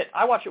mean, shit,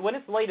 I watch it when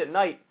it's late at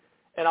night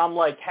and I'm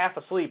like half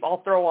asleep.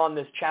 I'll throw on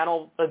this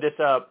channel, this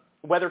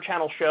Weather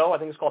Channel show. I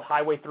think it's called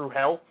Highway Through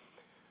Hell,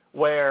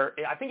 where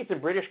I think it's in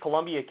British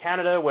Columbia,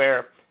 Canada,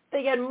 where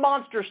they get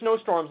monster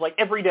snowstorms like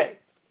every day.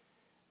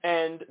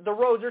 And the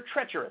roads are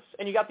treacherous.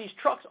 And you got these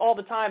trucks all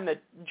the time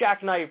that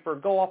jackknife or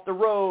go off the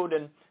road,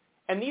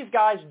 and these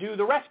guys do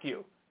the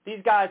rescue.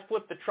 These guys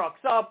flip the trucks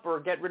up or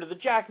get rid of the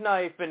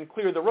jackknife and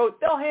clear the road.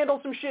 They'll handle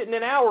some shit in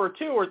an hour or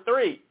two or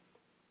three.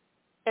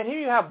 And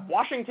here you have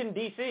Washington,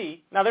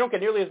 D.C. Now, they don't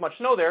get nearly as much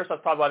snow there, so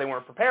that's probably why they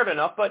weren't prepared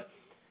enough. But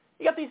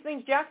you got these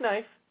things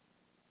jackknife,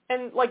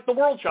 and, like, the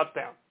world shuts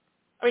down.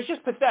 I mean, it's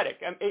just pathetic.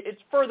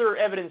 It's further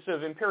evidence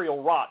of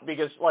imperial rot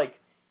because, like,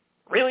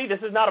 really, this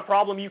is not a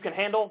problem you can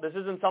handle? This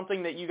isn't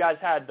something that you guys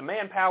had the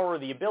manpower or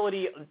the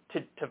ability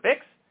to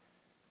fix?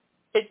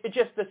 It's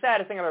just the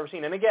saddest thing I've ever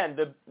seen. And, again,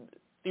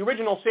 the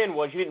original sin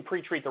was you didn't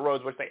pre-treat the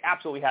roads, which they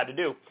absolutely had to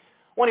do.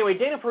 Well, anyway,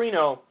 Dana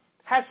Perino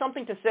has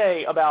something to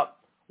say about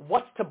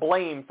what's to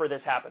blame for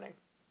this happening.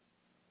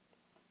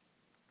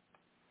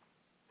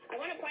 I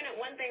want to point out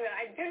one thing that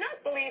I do not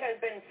believe has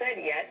been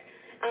said yet.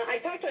 I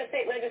talked to a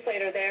state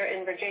legislator there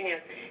in Virginia,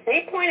 and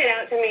he pointed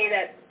out to me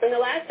that in the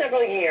last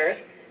several years,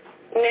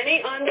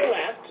 many on the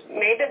left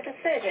made the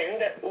decision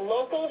that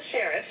local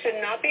sheriffs should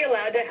not be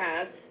allowed to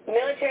have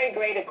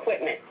military-grade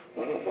equipment,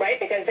 right?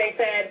 Because they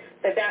said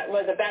that that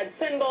was a bad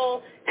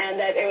symbol and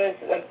that it was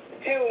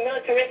too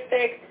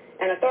militaristic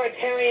and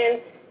authoritarian.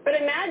 But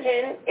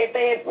imagine if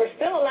they were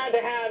still allowed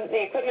to have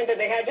the equipment that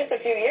they had just a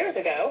few years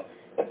ago,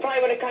 it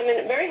probably would have come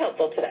in very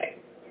helpful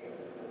today.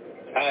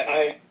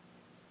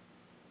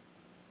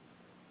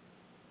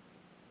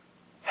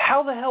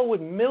 How the hell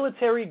would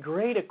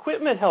military-grade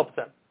equipment help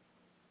them?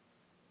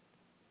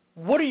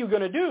 What are you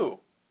going to do?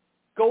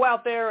 Go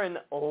out there and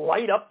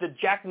light up the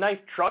jackknife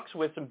trucks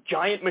with some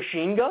giant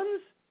machine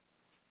guns?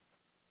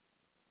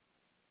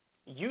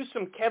 Use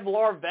some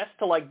Kevlar vests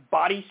to, like,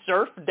 body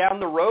surf down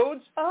the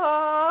roads?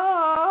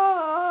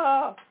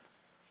 Ah!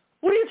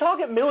 What are you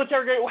talking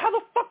military grade? How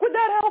the fuck would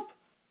that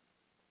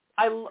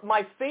help?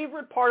 My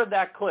favorite part of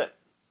that clip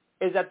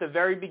is at the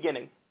very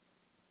beginning.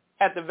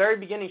 At the very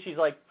beginning, she's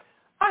like,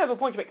 I have a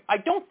point to make. I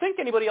don't think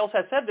anybody else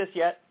has said this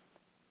yet.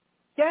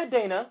 Yeah,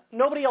 Dana,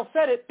 nobody else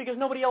said it because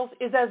nobody else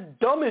is as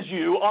dumb as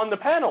you on the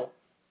panel.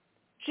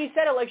 She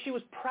said it like she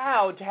was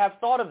proud to have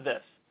thought of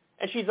this,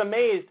 and she's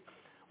amazed.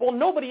 Well,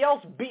 nobody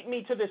else beat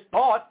me to this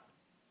thought.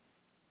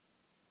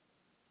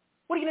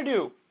 What are you going to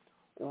do?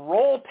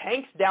 Roll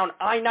tanks down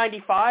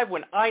I-95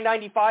 when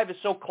I-95 is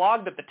so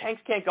clogged that the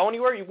tanks can't go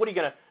anywhere? What are you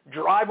going to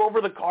drive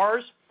over the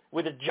cars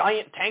with the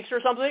giant tanks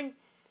or something?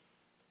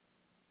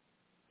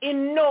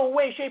 In no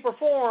way, shape, or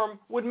form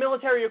would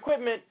military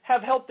equipment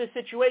have helped this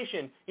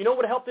situation. You know what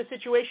would have helped this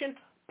situation?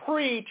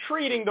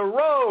 Pre-treating the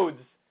roads.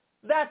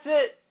 That's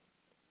it.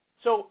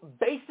 So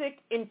basic,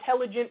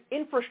 intelligent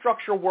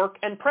infrastructure work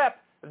and prep,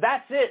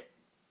 that's it.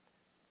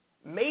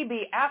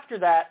 Maybe after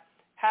that,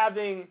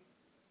 having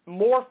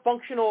more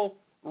functional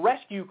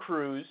rescue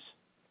crews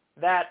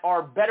that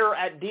are better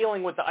at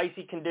dealing with the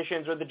icy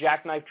conditions or the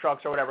jackknife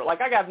trucks or whatever.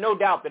 Like, I have no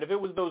doubt that if it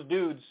was those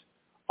dudes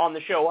on the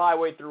show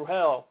Highway Through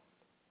Hell,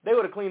 they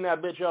would have cleaned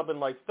that bitch up in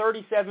like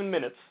 37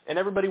 minutes, and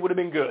everybody would have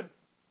been good.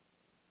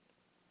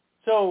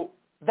 So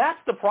that's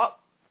the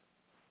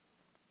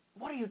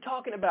What are you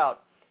talking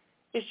about?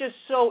 It's just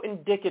so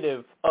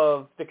indicative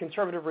of the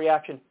conservative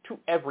reaction to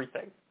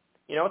everything.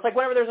 You know, it's like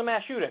whenever there's a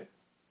mass shooting,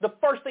 the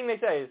first thing they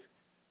say is,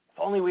 if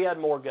only we had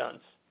more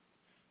guns.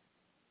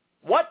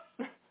 What?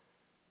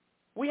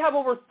 We have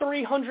over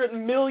 300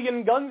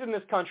 million guns in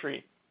this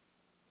country.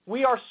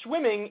 We are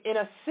swimming in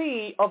a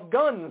sea of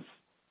guns.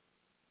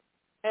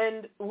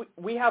 And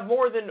we have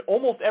more than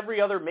almost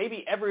every other,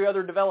 maybe every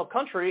other developed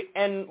country.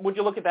 And would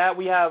you look at that,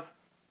 we have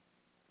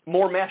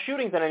more mass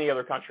shootings than any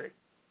other country.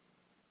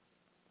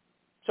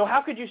 So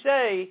how could you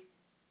say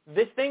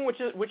this thing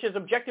which is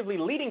objectively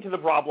leading to the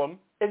problem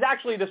is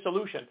actually the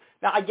solution?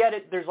 Now, I get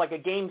it. There's like a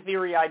game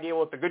theory idea.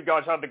 Well, if the good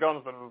guys had the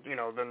guns, then, you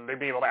know, then they'd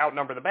be able to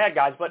outnumber the bad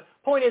guys. But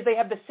point is, they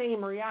have the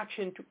same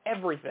reaction to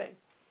everything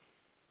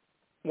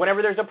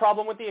whenever there's a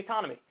problem with the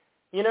economy.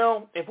 You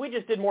know, if we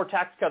just did more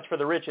tax cuts for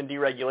the rich and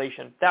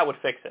deregulation, that would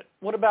fix it.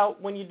 What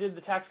about when you did the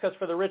tax cuts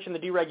for the rich and the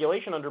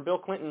deregulation under Bill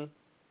Clinton?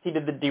 He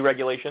did the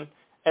deregulation.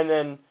 And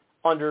then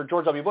under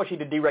George W. Bush, he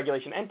did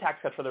deregulation and tax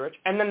cuts for the rich.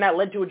 And then that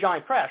led to a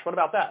giant crash. What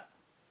about that?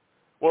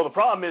 Well, the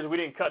problem is we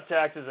didn't cut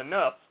taxes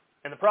enough.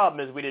 And the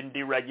problem is we didn't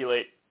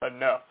deregulate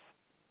enough.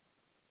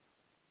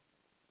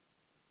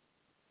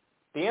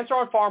 The answer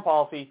on foreign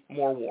policy,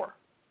 more war.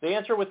 The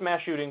answer with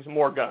mass shootings,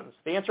 more guns.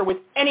 The answer with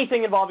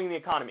anything involving the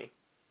economy,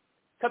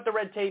 cut the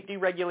red tape,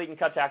 deregulate, and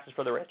cut taxes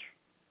for the rich.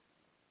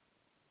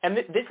 And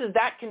this is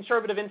that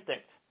conservative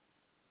instinct.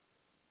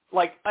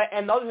 Like,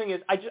 and the other thing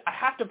is, I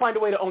have to find a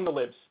way to own the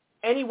libs.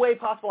 Any way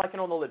possible I can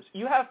own the libs.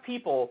 You have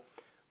people,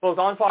 both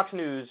on Fox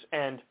News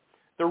and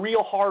the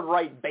real hard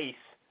right base,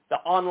 the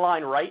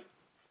online right,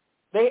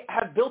 They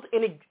have built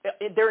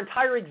their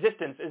entire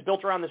existence is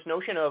built around this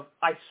notion of,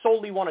 I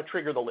solely want to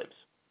trigger the libs.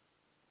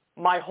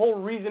 My whole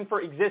reason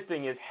for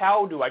existing is,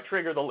 how do I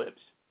trigger the libs?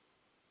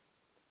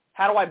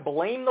 How do I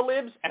blame the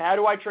libs, and how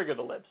do I trigger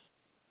the libs?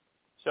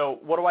 So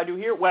what do I do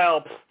here?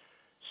 Well,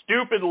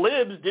 stupid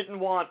libs didn't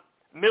want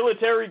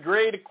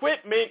military-grade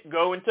equipment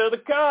going to the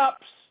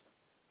cops.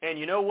 And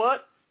you know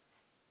what?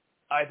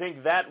 I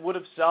think that would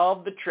have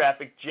solved the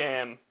traffic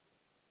jam.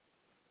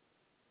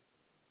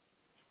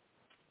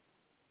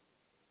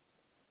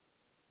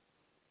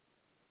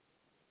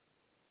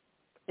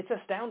 It's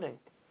astounding.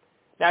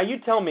 Now, you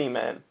tell me,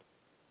 man.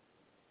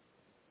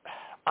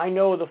 I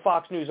know the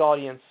Fox News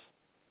audience,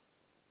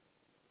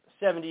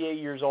 78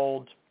 years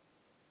old,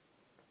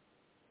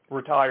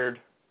 retired,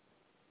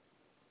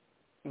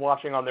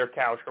 watching on their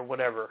couch or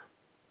whatever.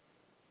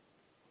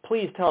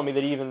 Please tell me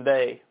that even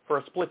they, for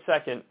a split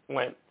second,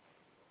 went,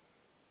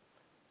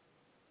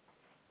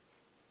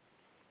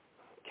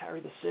 carry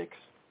the 6.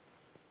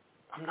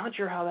 I'm not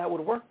sure how that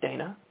would work,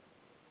 Dana.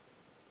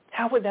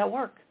 How would that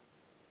work?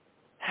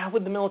 How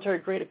would the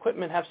military-grade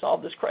equipment have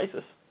solved this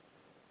crisis?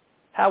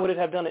 How would it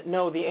have done it?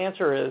 No, the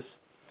answer is,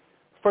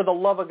 for the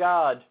love of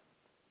God,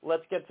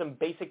 let's get some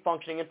basic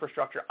functioning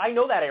infrastructure. I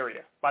know that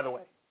area, by the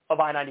way, of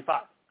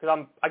I-95,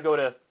 because I go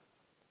to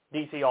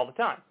D.C. all the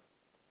time.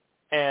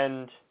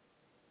 And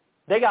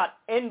they got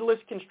endless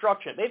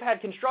construction. They've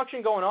had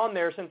construction going on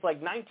there since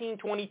like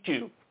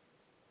 1922.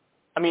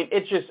 I mean,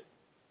 it's just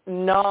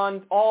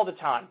all the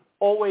time.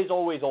 Always,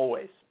 always,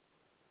 always.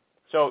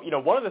 So,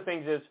 one of the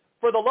things is,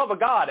 for the love of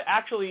God,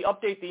 actually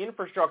update the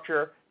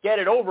infrastructure, get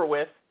it over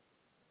with,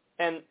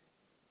 and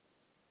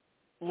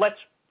let's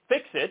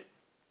fix it.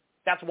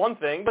 That's one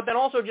thing. But then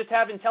also just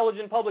have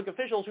intelligent public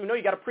officials who know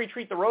you got to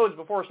pre-treat the roads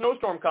before a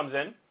snowstorm comes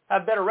in,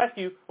 have better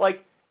rescue.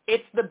 Like,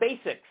 it's the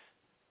basics.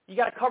 You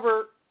got to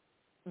cover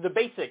the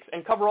basics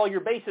and cover all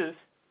your bases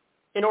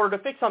in order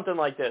to fix something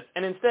like this.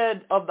 And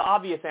instead of the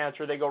obvious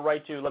answer, they go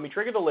right to, let me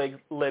trigger the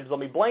libs, let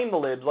me blame the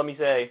libs, let me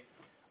say,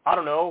 I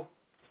don't know,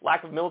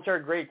 lack of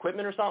military-grade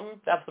equipment or something?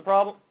 That's the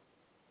problem?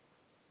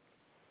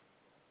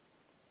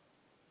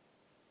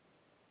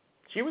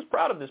 She was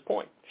proud of this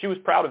point. She was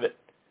proud of it.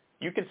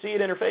 You could see it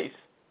in her face.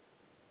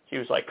 She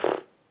was like,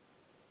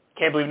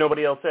 can't believe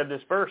nobody else said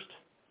this first,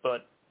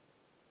 but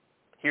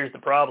here's the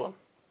problem.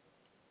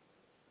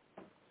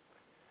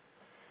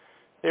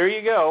 There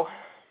you go.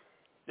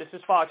 This is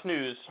Fox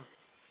News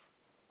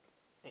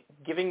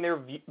giving their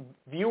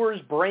viewers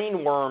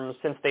brain worms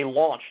since they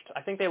launched.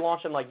 I think they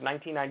launched in like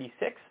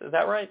 1996. Is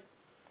that right?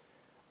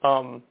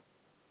 The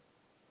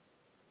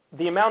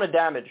amount of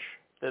damage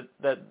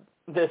that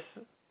this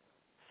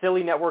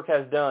silly network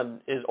has done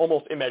is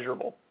almost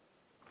immeasurable.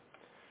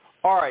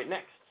 All right,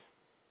 next.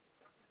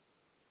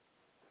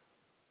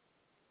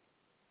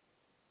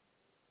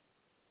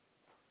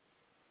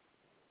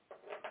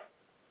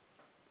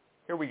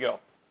 Here we go.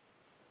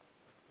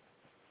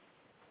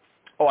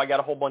 Oh, I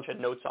got a whole bunch of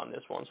notes on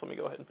this one, so let me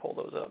go ahead and pull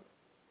those up.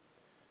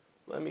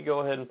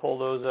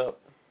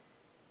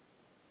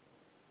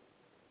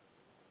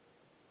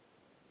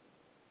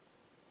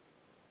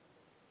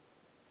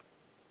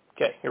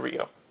 Okay, here we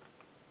go.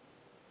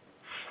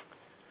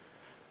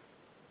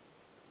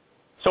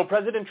 So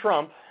President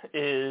Trump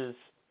is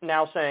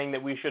now saying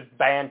that we should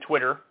ban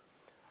Twitter,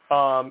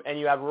 and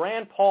you have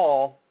Rand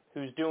Paul,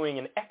 who's doing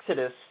an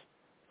exodus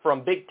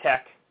from big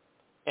tech,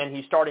 and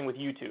he's starting with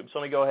YouTube. So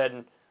let me go ahead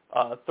and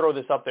throw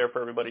this up there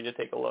for everybody to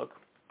take a look.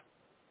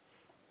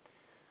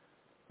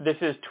 This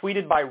is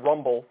tweeted by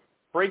Rumble.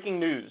 Breaking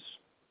news.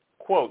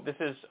 Quote, this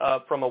is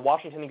from a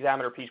Washington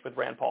Examiner piece with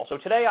Rand Paul. So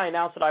today I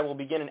announced that I will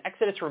begin an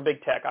exodus from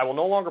big tech. I will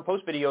no longer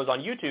post videos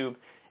on YouTube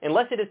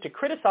unless it is to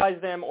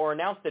criticize them or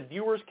announce that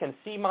viewers can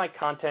see my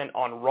content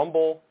on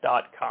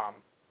rumble.com.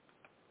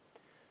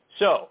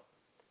 So,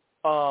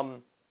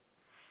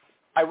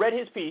 I read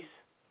his piece,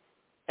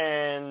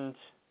 and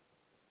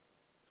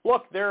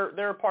look, there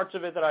are parts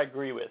of it that I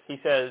agree with. He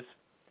says,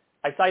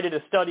 I cited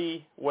a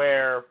study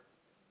where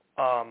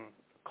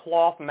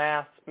cloth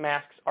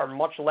masks are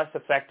much less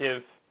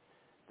effective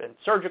than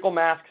surgical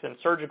masks, and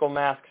surgical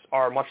masks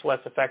are much less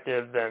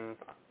effective than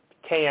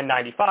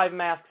KN95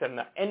 masks, and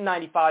the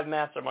N95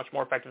 masks are much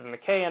more effective than the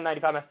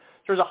KN95 masks.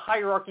 There's a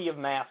hierarchy of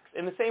masks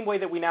in the same way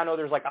that we now know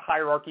there's like a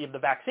hierarchy of the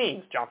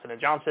vaccines, Johnson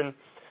 & Johnson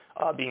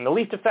being the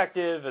least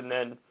effective, and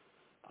then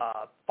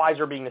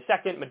Pfizer being the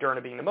second,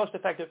 Moderna being the most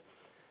effective.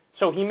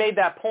 So he made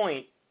that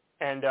point,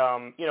 and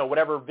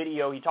whatever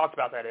video he talked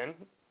about that in,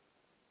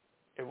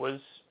 it was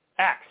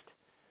axed.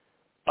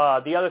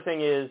 The other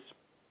thing is,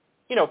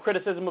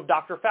 criticism of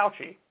Dr.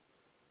 Fauci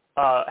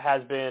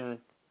has been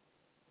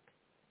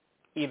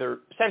either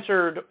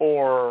censored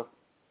or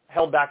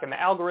held back in the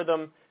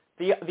algorithm.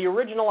 The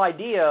original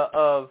idea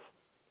of,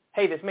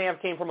 hey, this may have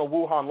came from a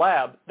Wuhan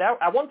lab, that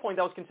at one point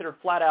that was considered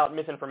flat-out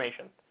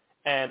misinformation.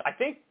 And I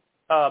think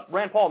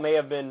Rand Paul may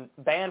have been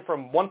banned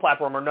from one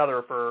platform or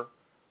another for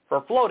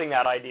floating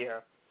that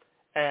idea.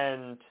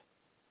 And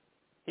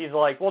he's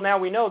like, well, now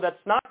we know that's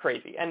not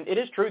crazy. And it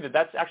is true that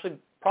that's actually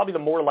probably the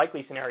more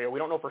likely scenario. We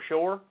don't know for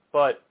sure,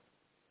 but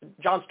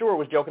Jon Stewart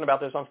was joking about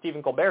this on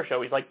Stephen Colbert's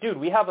show. He's like, dude,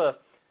 we have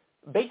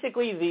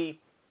basically the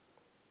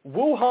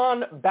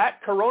Wuhan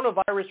Bat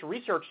Coronavirus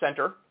Research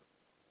Center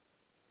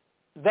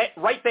that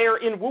right there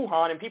in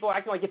Wuhan, and people are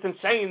acting like it's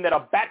insane that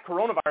a bat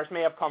coronavirus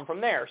may have come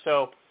from there.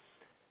 So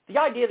the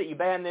idea that you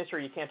ban this or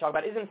you can't talk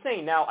about it is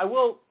insane. Now, I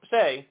will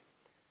say,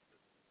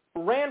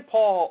 Rand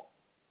Paul,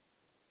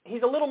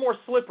 he's a little more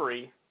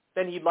slippery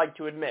than he'd like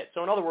to admit.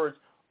 So in other words,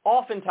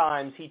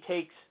 oftentimes he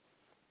takes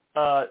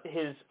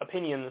his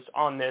opinions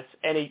on this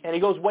and he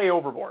goes way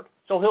overboard.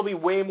 So he'll be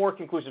way more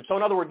conclusive. So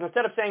in other words,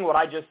 instead of saying what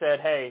I just said,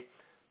 hey,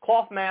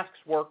 cloth masks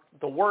work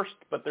the worst,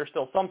 but there's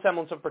still some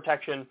semblance of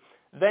protection,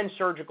 then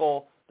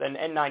surgical, then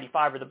N95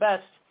 are the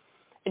best,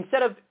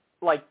 instead of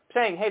like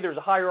saying, hey, there's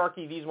a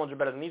hierarchy, these ones are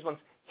better than these ones,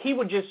 he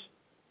would just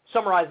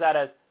summarize that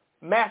as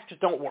masks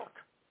don't work.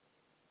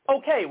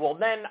 Okay, well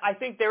then I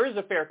think there is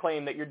a fair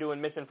claim that you're doing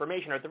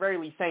misinformation, or at the very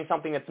least saying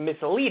something that's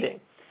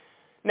misleading.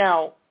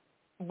 Now,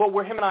 but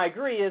where him and I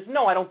agree is,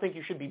 no, I don't think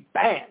you should be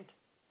banned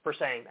for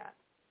saying that.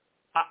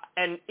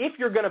 And if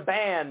you're going to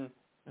ban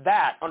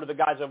that under the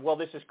guise of, well,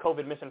 this is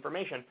COVID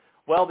misinformation,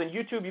 well, then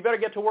YouTube, you better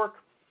get to work,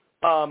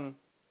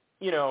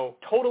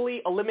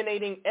 totally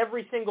eliminating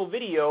every single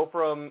video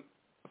from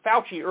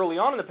Fauci early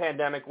on in the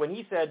pandemic when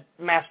he said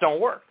masks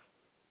don't work.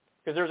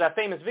 Because there's that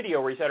famous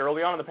video where he said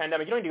early on in the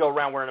pandemic, you don't need to go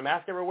around wearing a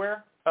mask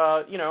everywhere.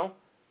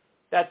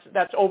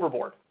 That's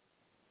overboard.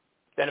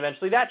 Then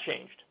eventually that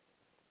changed.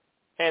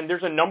 And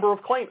there's a number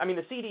of claims. I mean,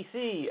 the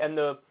CDC and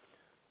the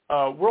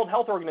World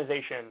Health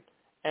Organization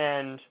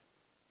and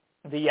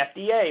the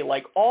FDA,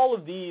 like all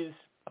of these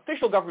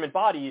official government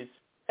bodies,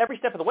 every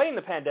step of the way in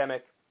the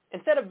pandemic,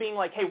 instead of being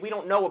like, hey, we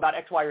don't know about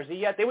X, Y, or Z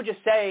yet, they would just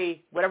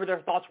say whatever their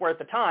thoughts were at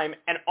the time,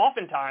 and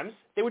oftentimes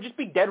they would just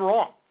be dead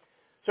wrong.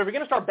 So if you're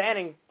going to start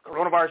banning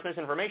coronavirus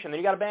misinformation, then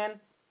you got to ban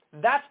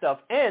that stuff.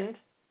 And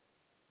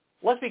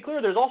let's be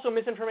clear, there's also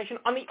misinformation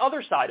on the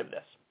other side of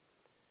this.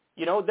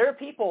 There are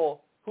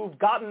people who've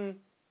gotten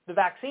the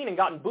vaccine and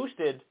gotten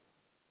boosted,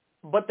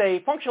 but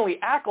they functionally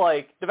act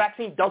like the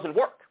vaccine doesn't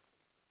work.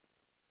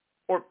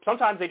 Or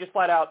sometimes they just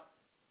flat out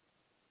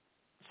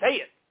say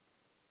it.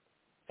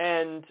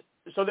 And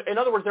so in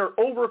other words, they're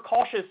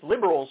overcautious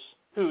liberals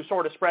who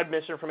sort of spread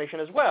misinformation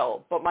as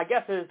well. But my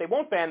guess is they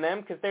won't ban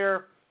them because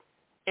they're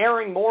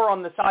erring more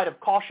on the side of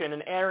caution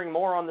and erring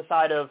more on the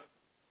side of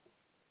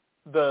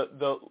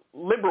the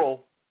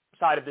liberal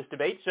side of this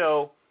debate.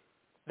 So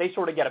they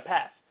sort of get a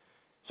pass.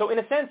 So in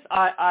a sense,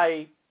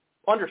 I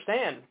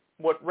understand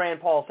what Rand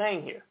Paul is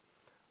saying here.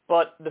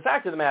 But the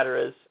fact of the matter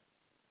is,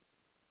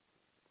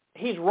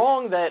 he's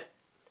wrong that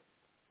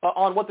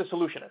on what the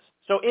solution is.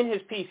 So in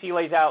his piece, he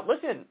lays out,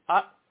 listen,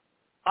 I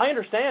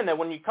understand that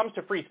when it comes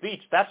to free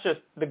speech, that's just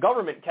the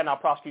government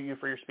cannot prosecute you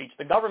for your speech.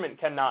 The government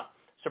cannot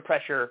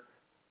suppress your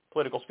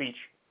political speech.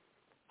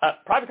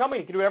 Private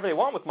companies can do whatever they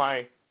want with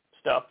my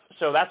stuff,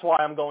 so that's why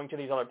I'm going to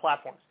these other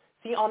platforms.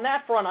 See, on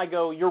that front, I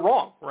go, you're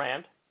wrong,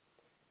 Rand,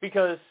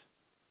 because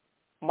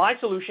my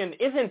solution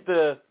isn't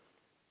the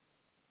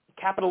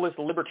capitalist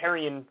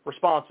libertarian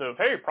response of,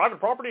 hey, private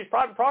property is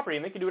private property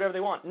and they can do whatever they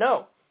want.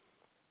 No.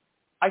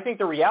 I think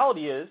the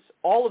reality is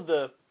all of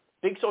the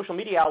big social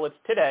media outlets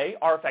today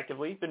are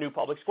effectively the new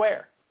public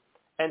square.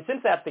 And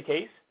since that's the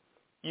case,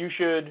 you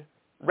should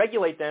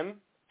regulate them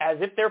as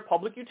if they're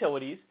public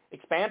utilities,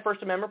 expand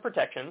First Amendment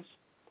protections,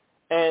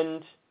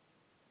 and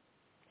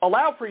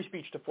allow free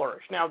speech to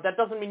flourish. Now, that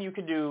doesn't mean you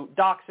can do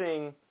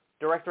doxing,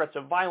 direct threats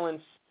of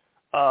violence,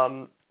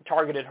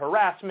 targeted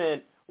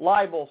harassment,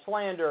 libel,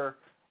 slander.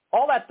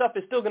 All that stuff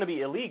is still going to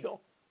be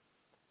illegal.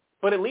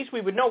 But at least we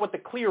would know what the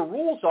clear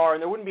rules are,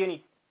 and there wouldn't be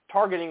any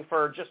targeting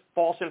for just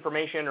false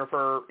information or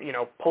for,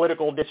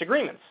 political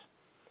disagreements.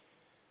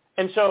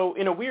 And so,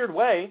 in a weird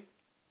way,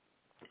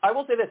 I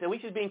will say this, at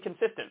least he's being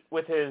consistent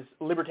with his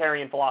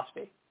libertarian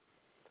philosophy,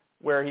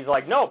 where he's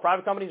like, no,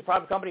 private company is a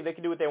private company, they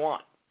can do what they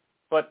want.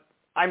 But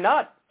I'm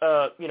not,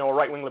 a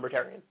right-wing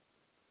libertarian.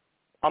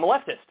 I'm a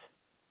leftist.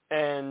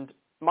 And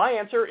my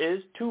answer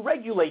is to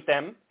regulate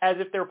them as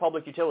if they're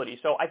public utilities.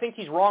 So I think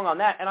he's wrong on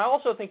that. And I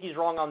also think he's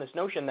wrong on this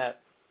notion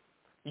that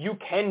you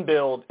can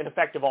build an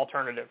effective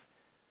alternative.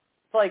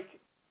 It's like,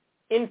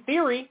 in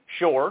theory,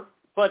 sure,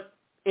 but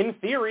in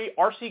theory,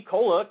 RC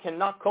Cola can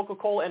knock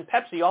Coca-Cola and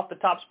Pepsi off the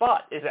top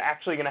spot. Is it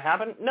actually going to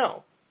happen?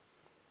 No.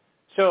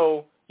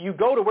 So you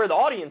go to where the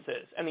audience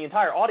is, and the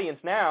entire audience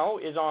now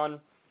is on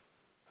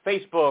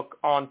Facebook,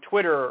 on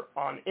Twitter,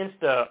 on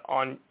Insta,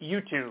 on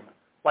YouTube.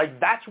 Like,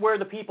 that's where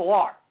the people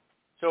are.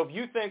 So if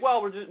you think,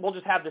 well, we'll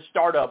just have this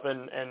startup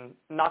and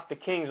knock the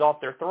kings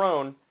off their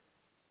throne,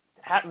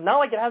 not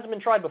like it hasn't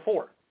been tried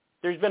before.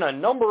 There's been a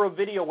number of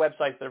video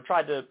websites that have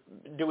tried to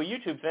do a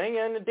YouTube thing,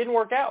 and it didn't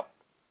work out.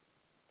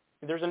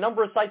 There's a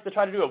number of sites that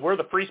try to do it. We're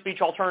the free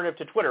speech alternative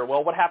to Twitter.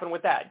 Well, what happened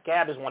with that?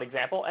 Gab is one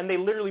example, and they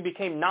literally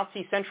became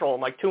Nazi Central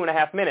in like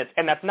 2.5 minutes,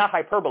 and that's not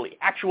hyperbole.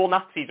 Actual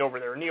Nazis over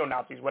there,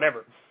 neo-Nazis,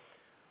 whatever.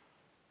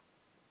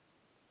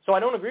 So I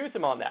don't agree with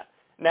him on that.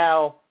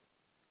 Now,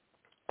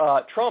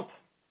 Trump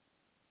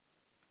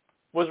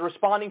was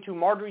responding to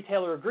Marjorie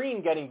Taylor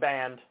Greene getting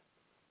banned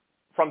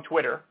from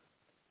Twitter,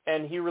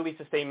 and he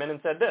released a statement and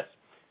said this.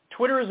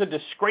 Twitter is a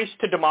disgrace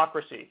to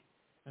democracy.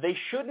 They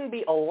shouldn't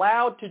be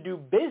allowed to do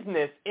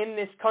business in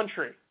this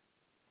country.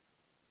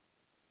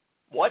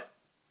 What?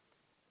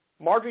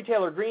 Marjorie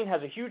Taylor Greene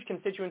has a huge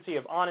constituency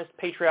of honest,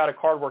 patriotic,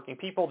 hardworking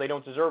people. They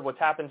don't deserve what's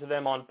happened to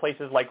them on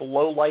places like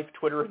low-life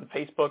Twitter and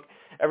Facebook.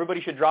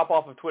 Everybody should drop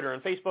off of Twitter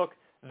and Facebook.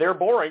 They're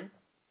boring,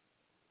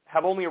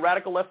 have only a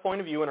radical left point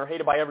of view, and are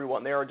hated by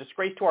everyone. They are a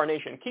disgrace to our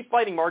nation. Keep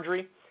fighting,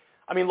 Marjorie.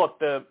 I mean, look,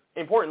 the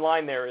important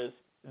line there is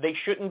they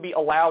shouldn't be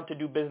allowed to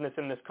do business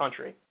in this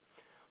country.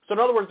 So in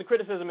other words, the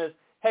criticism is,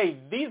 hey,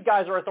 these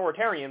guys are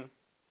authoritarian,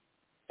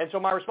 and so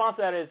my response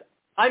to that is,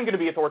 I'm going to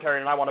be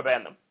authoritarian and I want to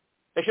ban them.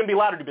 They shouldn't be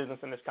allowed to do business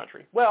in this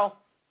country. Well,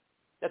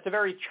 that's a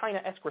very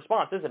China-esque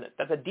response, isn't it?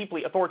 That's a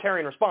deeply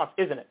authoritarian response,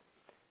 isn't it?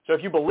 So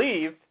if you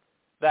believe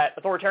that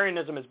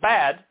authoritarianism is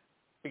bad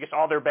because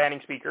they're banning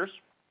speakers,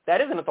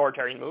 that is an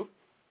authoritarian move.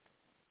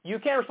 You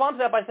can't respond to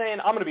that by saying,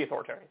 I'm going to be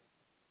authoritarian.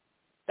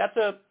 That's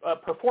a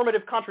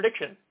performative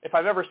contradiction, if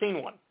I've ever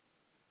seen one.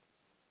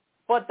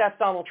 But that's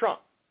Donald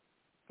Trump.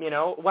 You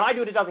know, when I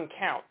do it, it doesn't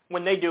count.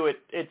 When they do it,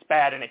 it's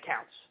bad and it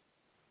counts.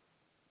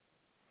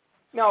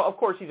 Now, of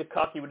course, he's a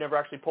cuck. He would never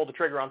actually pull the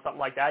trigger on something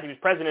like that. He was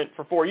president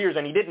for 4 years,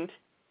 and he didn't.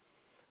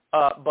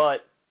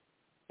 But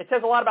it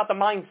says a lot about the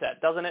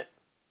mindset, doesn't it?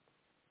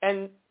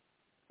 And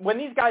when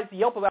these guys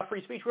yelp about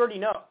free speech, we already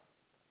know.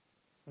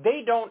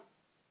 They don't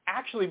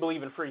actually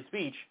believe in free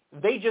speech.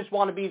 They just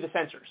want to be the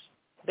censors.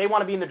 They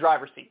want to be in the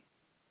driver's seat.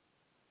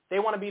 They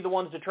want to be the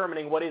ones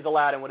determining what is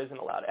allowed and what isn't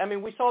allowed. I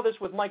mean, we saw this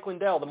with Mike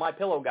Lindell, the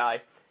MyPillow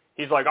guy.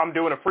 He's like, I'm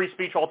doing a free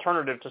speech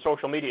alternative to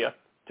social media,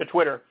 to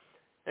Twitter.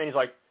 And he's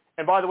like,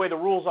 and by the way, the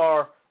rules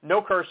are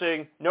no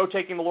cursing, no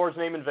taking the Lord's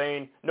name in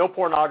vain, no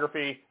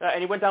pornography.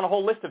 And he went down a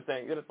whole list of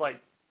things. And it's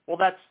like, well,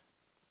 that's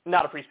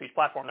not a free speech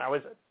platform now,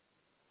 is it?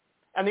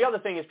 And the other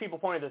thing is, people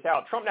pointed this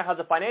out, Trump now has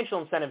a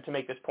financial incentive to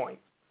make this point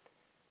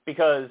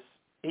because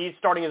he's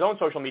starting his own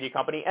social media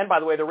company. And by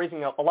the way, they're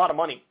raising a lot of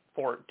money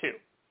for it too.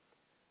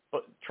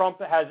 But Trump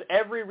has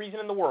every reason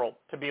in the world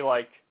to be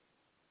like,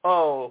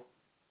 oh,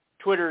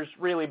 Twitter's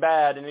really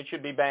bad and it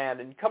should be banned.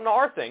 And come to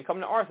our thing. Come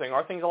to our thing.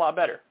 Our thing's a lot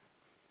better.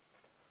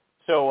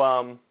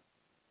 So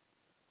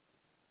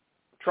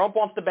Trump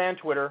wants to ban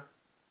Twitter.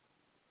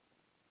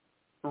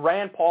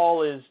 Rand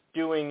Paul is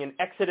doing an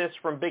exodus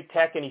from big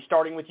tech, and he's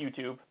starting with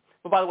YouTube.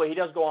 But by the way, he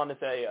does go on to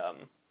say,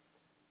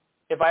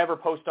 if I ever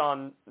post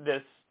on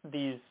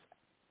these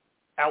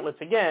outlets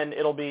again,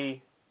 it'll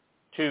be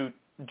to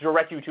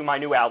direct you to my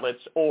new outlets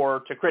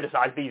or to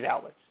criticize these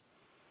outlets,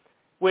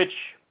 which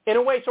in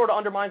a way sort of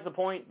undermines the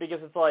point, because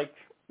it's like,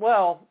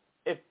 well,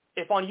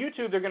 if on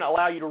YouTube they're going to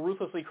allow you to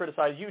ruthlessly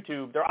criticize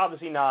YouTube, they're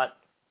obviously not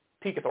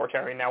peak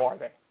authoritarian now, are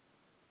they?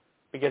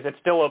 Because it's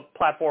still a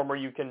platform where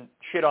you can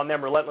shit on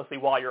them relentlessly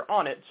while you're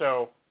on it,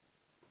 so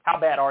how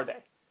bad are they?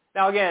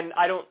 Now again,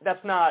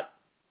 that's not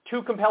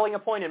too compelling a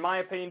point in my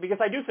opinion, because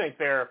I do think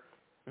they're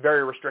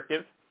very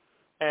restrictive.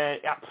 And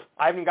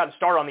I haven't gotten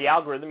started on the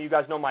algorithm. You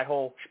guys know my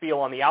whole spiel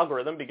on the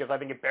algorithm, because I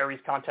think it buries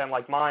content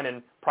like mine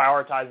and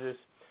prioritizes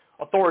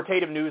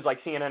authoritative news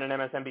like CNN and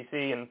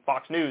MSNBC and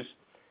Fox News,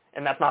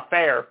 and that's not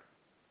fair.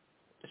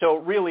 So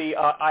really,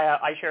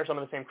 I share some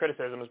of the same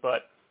criticisms,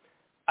 but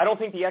I don't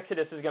think the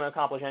exodus is going to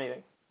accomplish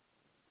anything.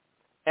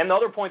 And the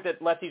other point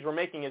that lefties were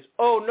making is,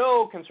 oh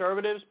no,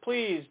 conservatives,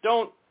 please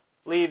don't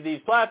leave these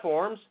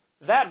platforms.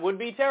 That would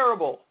be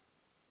terrible.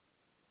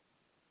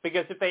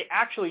 Because if they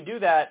actually do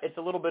that, it's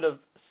a little bit of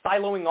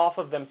siloing off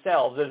of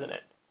themselves, isn't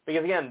it?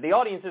 Because again, the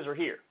audiences are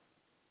here.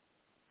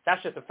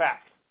 That's just a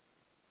fact.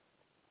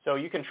 So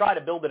you can try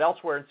to build it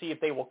elsewhere and see if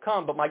they will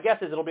come, but my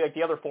guess is it'll be like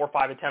the other 4 or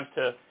 5 attempts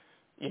to,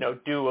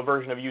 do a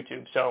version of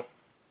YouTube. So,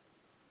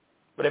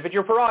 but if it's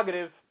your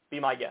prerogative,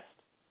 be my guest.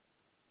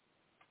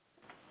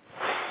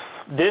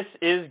 This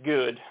is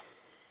good.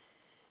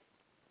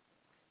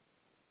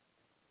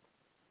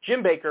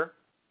 Jim Baker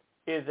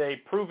is a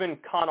proven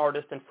con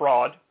artist and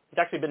fraud. He's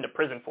actually been to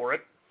prison for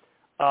it.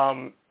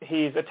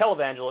 He's a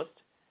televangelist,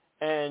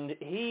 and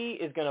he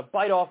is going to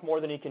bite off more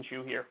than he can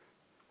chew here.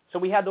 So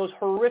we had those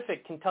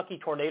horrific Kentucky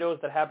tornadoes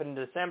that happened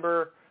in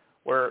December,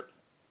 where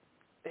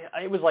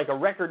it was like a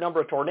record number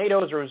of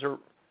tornadoes, or it was a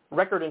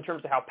record in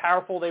terms of how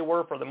powerful they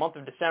were for the month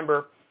of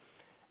December.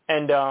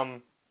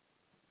 And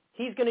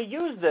he's going to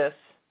use this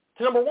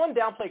to, number one,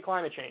 downplay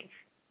climate change.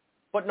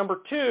 But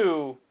number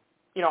two,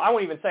 I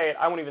won't even say it.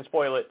 I won't even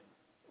spoil it.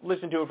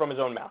 Listen to it from his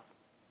own mouth.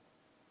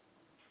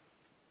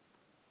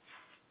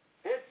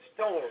 This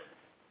storm,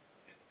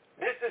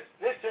 this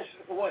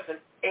wasn't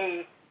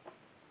a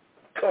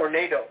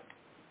tornado.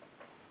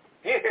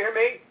 You hear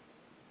me?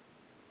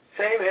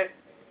 Same it.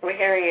 We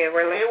hear you.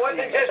 We're listening. It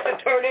wasn't just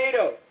a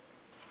tornado.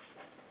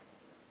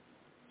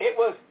 It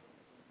was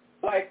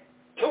like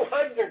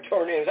 200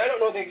 tornadoes. I don't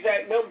know the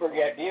exact number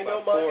yet. Do you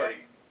know,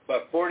 Mike?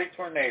 About 40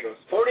 tornadoes.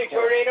 40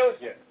 tornadoes?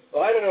 Yes.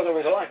 Well, I don't know. There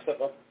was lots of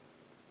them.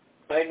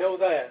 I know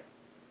that.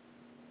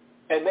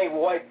 And they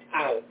wiped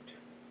out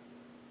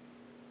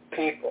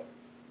people.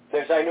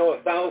 I know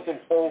 1,000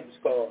 homes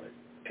gone.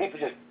 People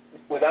just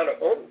without a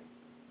home.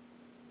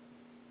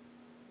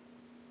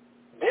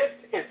 This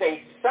is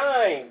a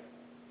sign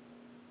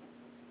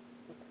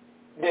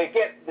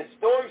The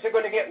storms are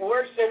going to get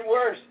worse and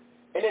worse.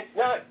 And it's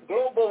not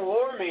global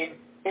warming,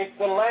 it's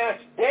the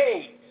last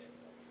days.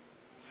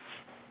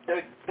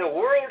 The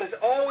world is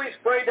always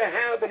going to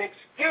have an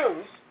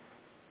excuse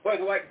for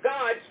what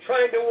God's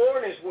trying to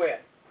warn us with.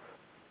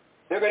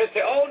 They're going to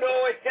say, oh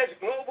no, it's just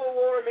global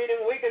warming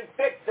and we can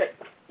fix it.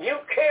 You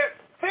can't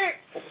fix.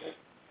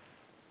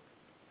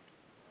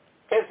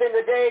 It's in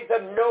the days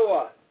of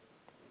Noah.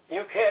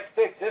 You can't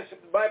fix this.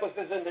 The Bible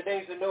says in the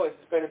days of Noah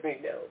it's going to be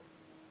now.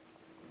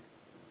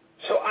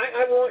 So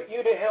I want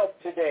you to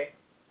help today.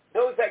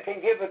 Those that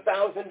can give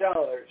 $1,000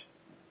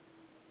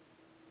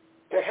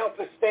 to help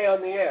us stay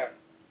on the air.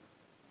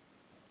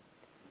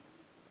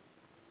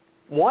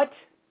 What?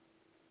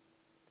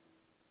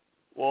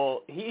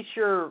 Well, he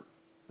sure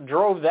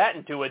drove that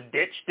into a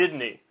ditch, didn't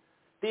he?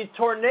 These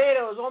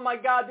tornadoes, oh my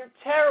God, they're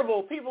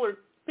terrible. People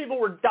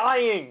were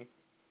dying.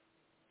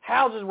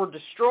 Houses were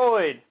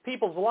destroyed.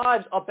 People's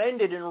lives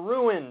upended and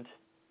ruined.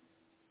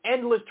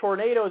 Endless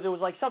tornadoes. It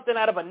was like something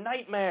out of a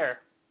nightmare.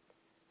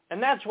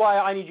 And that's why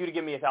I need you to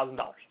give me $1,000.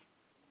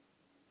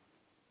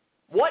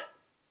 What?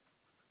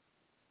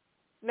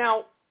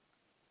 Now,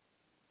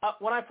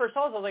 when I first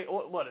saw this, I was like,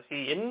 what, is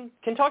he in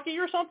Kentucky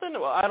or something?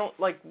 I don't,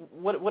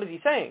 what is he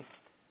saying?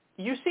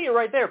 You see it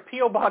right there,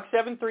 P.O. Box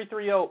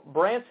 7330,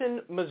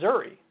 Branson,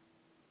 Missouri.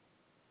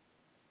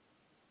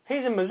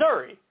 He's in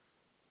Missouri.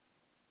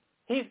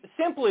 He's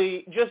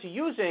simply just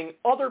using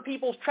other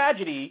people's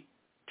tragedy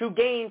to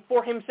gain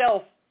for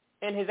himself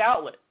and his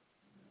outlet.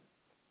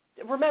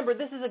 Remember,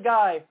 this is a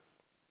guy,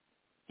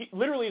 he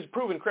literally is a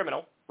proven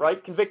criminal,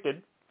 right,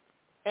 convicted.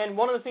 And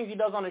one of the things he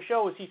does on his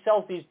show is he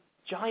sells these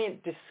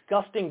giant,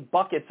 disgusting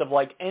buckets of,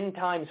 end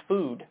times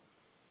food.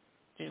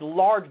 These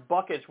large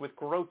buckets with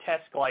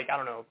grotesque,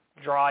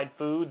 dried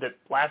food that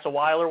lasts a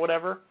while or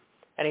whatever.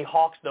 And he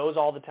hawks those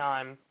all the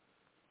time.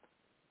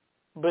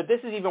 But this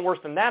is even worse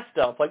than that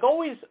stuff.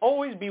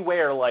 Always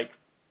beware,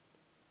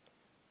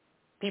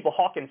 people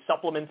hawking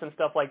supplements and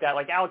stuff like that.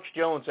 Like Alex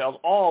Jones sells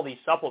all these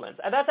supplements.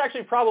 And that's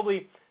actually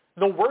probably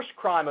the worst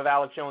crime of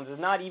Alex Jones is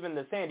not even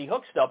the Sandy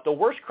Hook stuff. The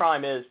worst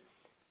crime is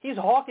he's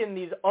hawking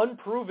these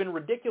unproven,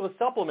 ridiculous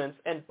supplements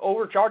and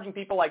overcharging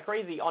people like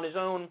crazy on his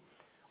own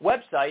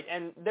website.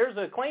 And there's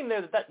a claim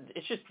there that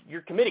it's just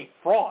you're committing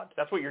fraud.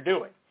 That's what you're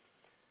doing.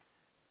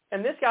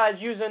 And this guy's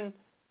using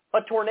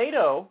a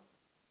tornado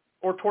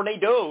or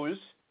tornadoes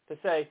to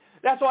say,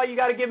 that's why you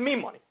got to give me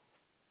money.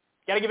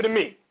 You got to give it to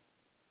me.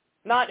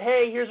 Not,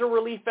 hey, here's a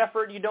relief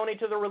effort. You donate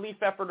to the relief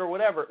effort or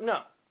whatever.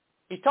 No.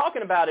 He's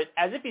talking about it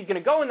as if he's going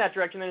to go in that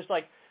direction. And it's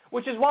like,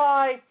 which is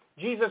why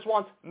Jesus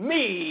wants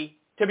me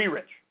to be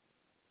rich.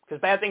 Because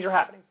bad things are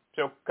happening.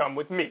 So come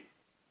with me.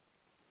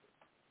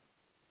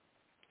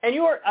 And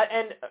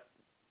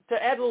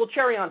to add a little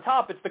cherry on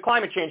top, it's the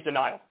climate change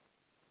denial.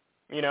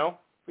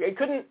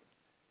 It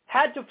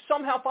had to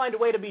somehow find a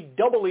way to be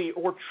doubly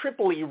or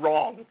triply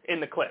wrong in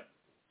the clip.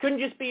 Couldn't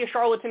just be a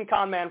charlatan,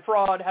 con man,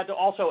 fraud. Had to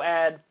also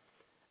add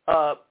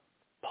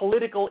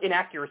political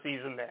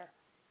inaccuracies in there.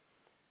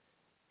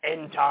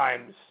 End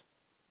times.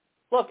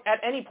 Look, at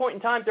any point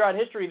in time throughout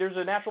history, there's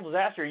a natural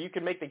disaster. You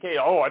can make the case,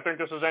 I think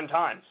this is end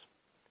times.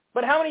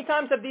 But how many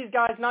times have these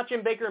guys, not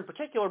Jim Bakker in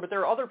particular, but there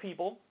are other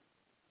people.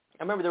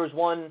 I remember there was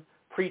one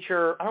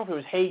preacher, I don't know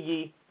if it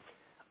was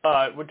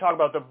Hagee, would talk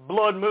about the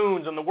blood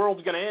moons and the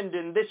world's going to end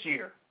in this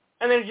year.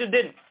 And then it just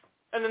didn't.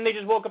 And then they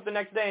just woke up the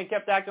next day and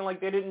kept acting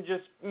like they didn't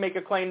just make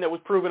a claim that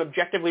was proven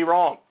objectively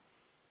wrong.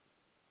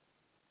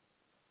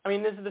 I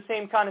mean, this is the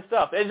same kind of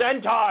stuff. It's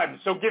end times,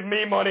 so give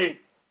me money.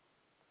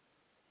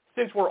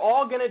 Since we're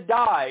all going to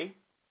die,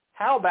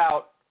 how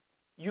about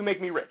you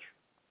make me rich?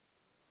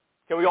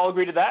 Can we all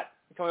agree to that?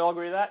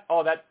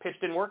 Oh, that pitch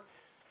didn't work?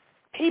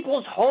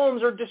 People's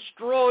homes are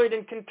destroyed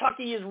and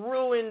Kentucky is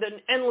ruined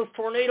and endless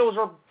tornadoes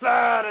are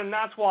bad and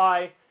that's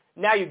why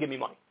now you give me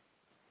money.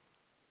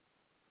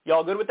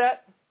 Y'all good with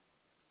that?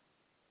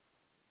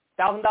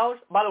 $1,000?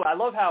 By the way, I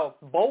love how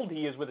bold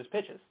he is with his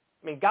pitches.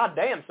 I mean,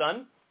 goddamn,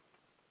 son.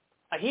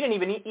 He didn't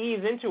even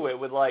ease into it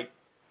with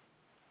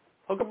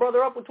hook a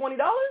brother up with $20?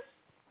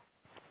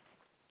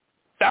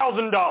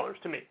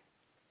 $1,000 to me.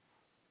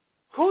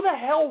 Who the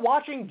hell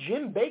watching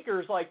Jim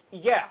Bakker's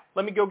yeah,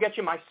 let me go get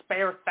you my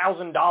spare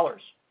 $1,000?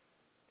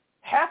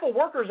 Half of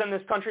workers in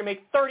this country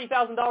make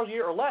 $30,000 a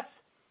year or less.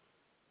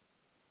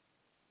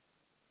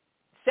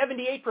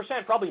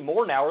 78%, probably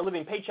more now, are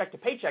living paycheck to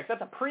paycheck.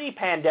 That's a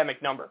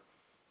pre-pandemic number.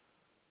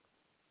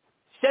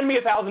 Send me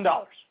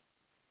 $1,000.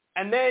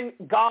 And then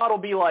God will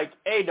be like,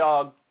 hey,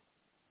 dog,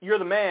 you're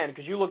the man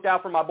because you looked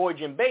out for my boy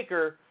Jim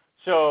Bakker,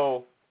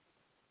 so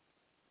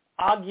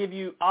I'll give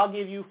you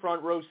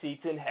front row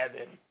seats in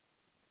heaven.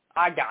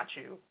 I got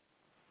you.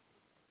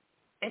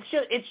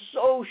 It's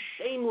so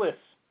shameless.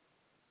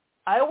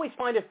 I always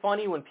find it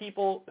funny when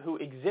people who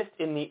exist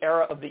in the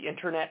era of the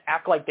internet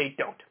act like they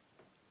don't.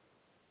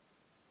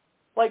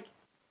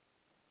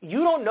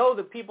 You don't know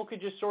that people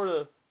could just sort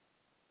of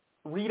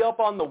read up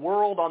on the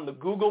world on the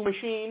Google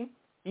machine.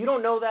 You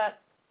don't know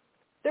that.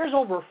 There's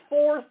over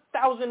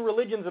 4,000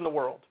 religions in the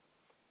world.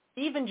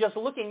 Even just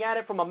looking at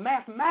it from a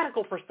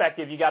mathematical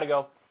perspective, you got to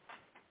go,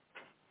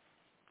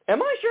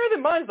 Am I sure that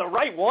mine's the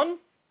right one?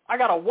 I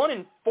got a 1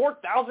 in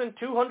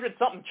 4,200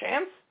 something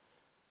chance?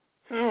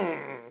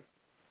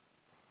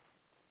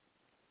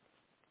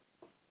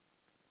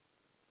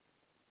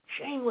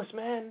 Shameless,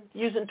 man.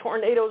 Using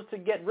tornadoes to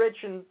get rich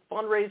and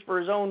fundraise for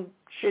his own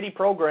shitty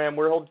program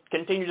where he'll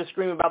continue to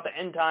scream about the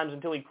end times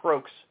until he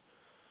croaks.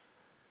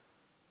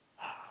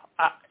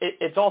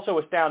 It's also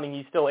astounding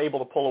he's still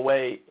able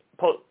to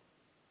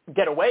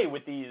get away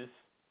with these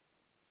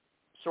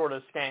sort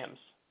of scams.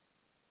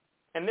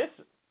 And this,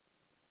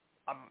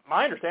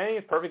 my understanding,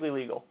 is perfectly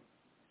legal.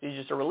 He's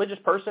just a religious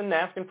person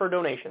asking for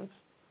donations.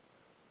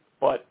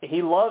 But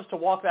he loves to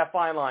walk that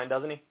fine line,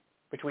 doesn't he?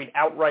 Between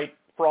outright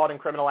fraud and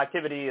criminal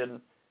activity and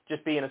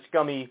just being a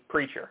scummy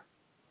preacher.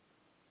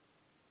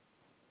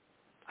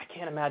 I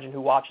can't imagine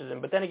who watches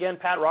him. But then again,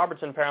 Pat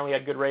Robertson apparently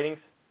had good ratings.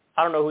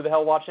 I don't know who the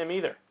hell watched him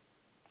either.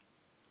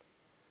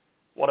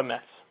 What a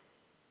mess.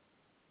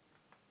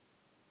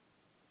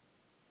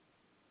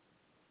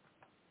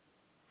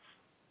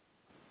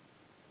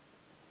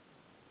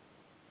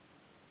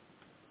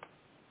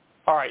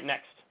 All right,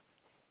 next.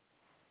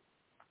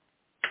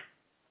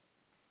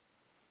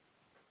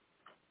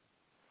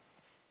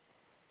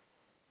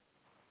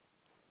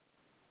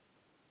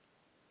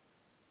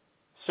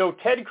 So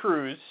Ted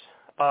Cruz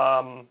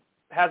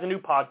has a new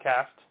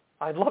podcast.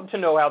 I'd love to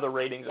know how the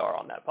ratings are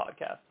on that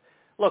podcast.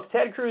 Look,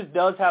 Ted Cruz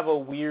does have a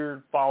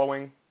weird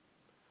following.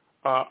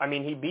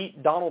 He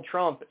beat Donald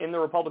Trump in the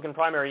Republican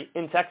primary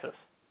in Texas.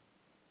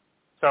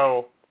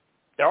 So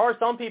there are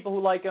some people who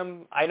like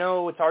him. I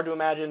know it's hard to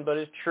imagine, but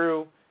it's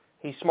true.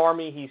 He's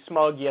smarmy. He's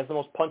smug. He has the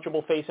most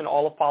punchable face in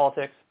all of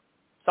politics.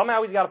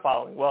 Somehow he's got a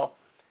following. Well,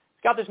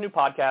 he's got this new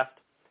podcast,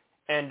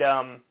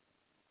 and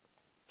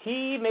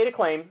he made a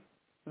claim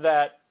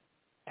that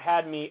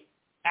had me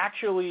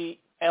actually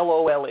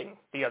LOLing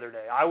the other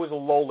day. I was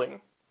lolling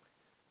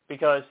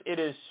because it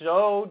is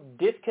so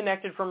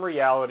disconnected from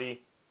reality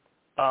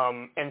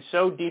and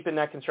so deep in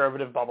that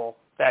conservative bubble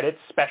that it's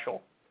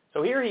special.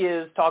 So here he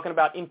is talking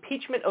about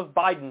impeachment of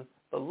Biden,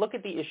 but look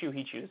at the issue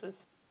he chooses.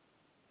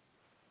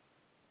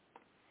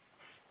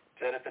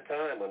 Said at the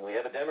time, when we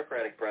have a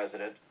Democratic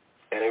president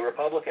and a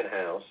Republican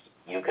House,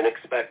 you can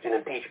expect an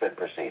impeachment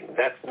proceeding.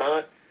 That's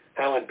not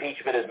how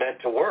impeachment is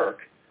meant to work,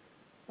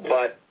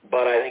 but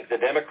I think the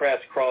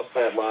Democrats cross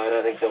that line.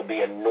 I think there'll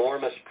be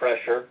enormous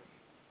pressure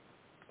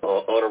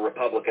on a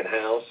Republican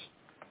House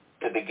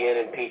to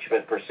begin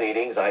impeachment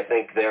proceedings. I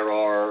think there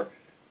are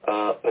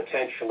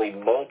potentially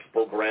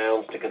multiple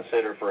grounds to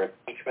consider for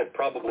impeachment.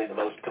 Probably the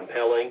most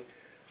compelling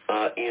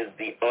is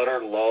the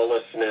utter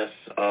lawlessness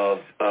of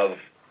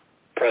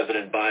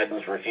President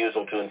Biden's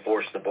refusal to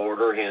enforce the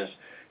border, his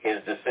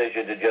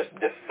decision to just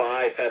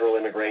defy federal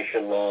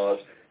immigration laws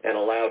and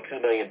allow 2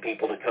 million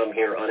people to come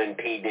here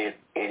unimpeded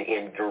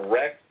in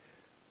direct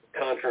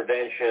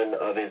contravention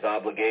of his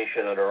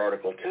obligation under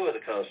Article 2 of the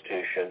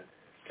Constitution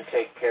to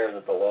take care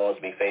that the laws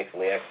be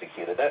faithfully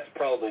executed. That's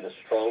probably the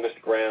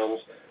strongest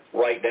grounds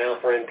right now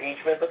for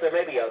impeachment, but there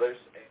may be others.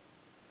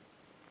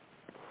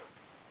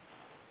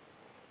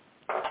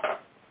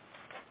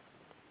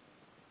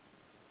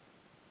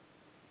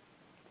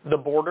 The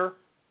border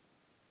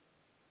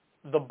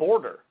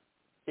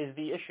is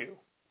the issue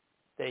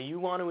that you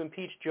want to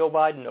impeach Joe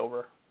Biden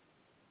over.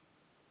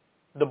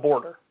 The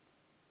border.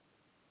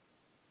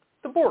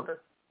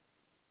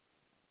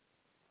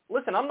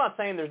 Listen, I'm not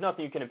saying there's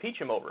nothing you can impeach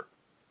him over.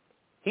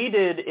 He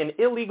did an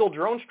illegal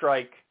drone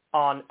strike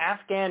on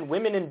Afghan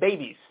women and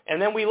babies.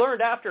 And then we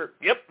learned after,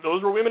 yep,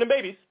 those were women and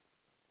babies.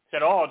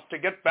 Said, it's to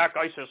get back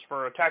ISIS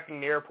for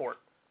attacking the airport.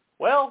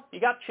 Well, you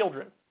got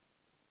children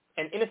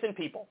and innocent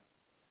people.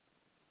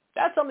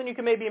 That's something you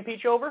can maybe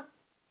impeach over?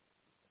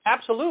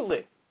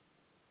 Absolutely.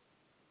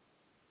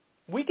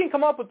 We can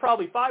come up with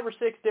probably 5 or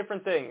 6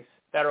 different things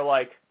that are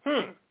like,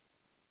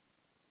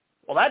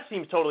 well, that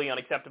seems totally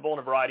unacceptable in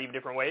a variety of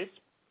different ways.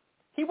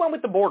 He went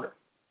with the border.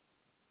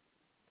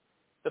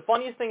 The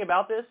funniest thing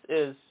about this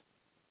is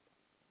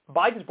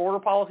Biden's border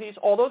policies,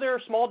 although there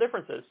are small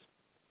differences,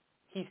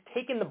 he's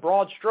taken the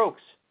broad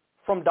strokes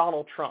from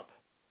Donald Trump.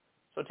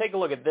 So take a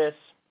look at this.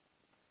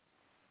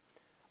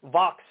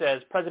 Vox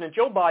says, President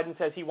Joe Biden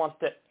says he wants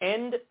to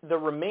end the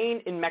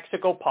Remain in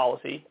Mexico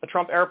policy, a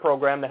Trump-era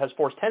program that has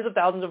forced tens of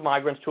thousands of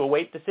migrants to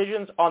await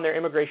decisions on their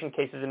immigration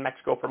cases in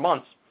Mexico for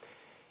months.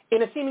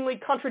 In a seemingly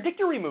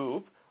contradictory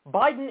move,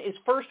 Biden is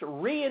first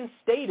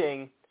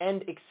reinstating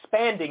and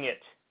expanding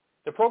it.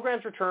 The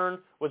program's return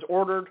was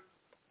ordered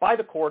by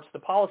the courts. The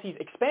policy's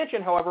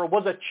expansion, however,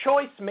 was a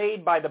choice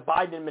made by the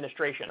Biden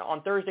administration.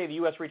 On Thursday, the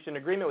U.S. reached an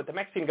agreement with the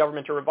Mexican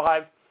government to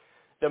revive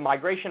the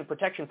Migration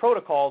Protection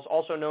Protocols,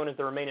 also known as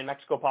the Remain in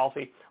Mexico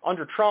policy.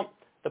 Under Trump,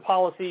 the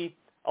policy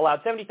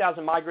allowed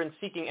 70,000 migrants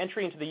seeking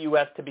entry into the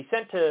U.S. to be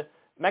sent to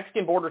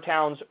Mexican border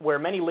towns where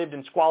many lived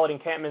in squalid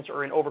encampments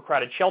or in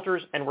overcrowded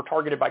shelters and were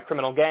targeted by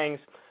criminal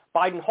gangs.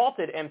 Biden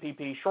halted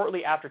MPP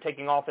shortly after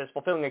taking office,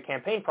 fulfilling a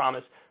campaign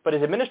promise, but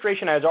his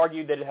administration has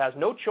argued that it has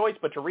no choice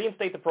but to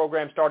reinstate the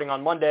program starting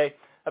on Monday.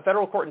 A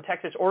federal court in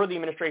Texas ordered the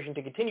administration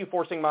to continue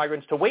forcing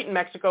migrants to wait in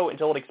Mexico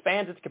until it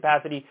expands its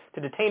capacity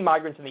to detain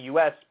migrants in the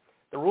U.S.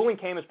 The ruling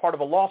came as part of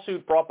a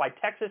lawsuit brought by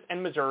Texas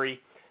and Missouri.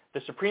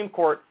 The Supreme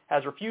Court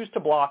has refused to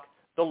block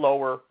the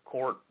lower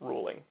court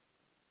ruling.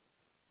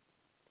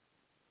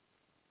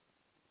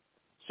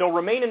 So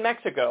remain in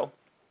Mexico.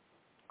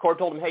 Court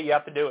told him, hey, you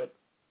have to do it.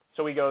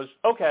 So he goes,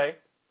 okay,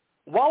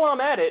 while I'm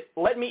at it,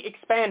 let me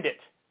expand it.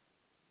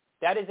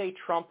 That is a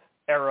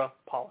Trump-era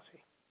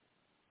policy.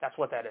 That's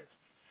what that is.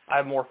 I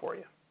have more for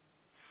you.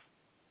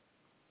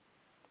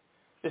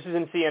 This is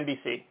in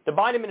CNBC. The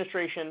Biden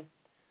administration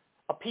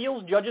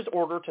appeals judge's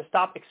order to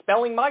stop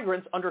expelling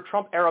migrants under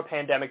Trump-era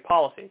pandemic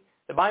policy.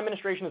 The Biden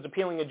administration is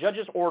appealing a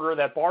judge's order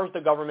that bars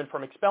the government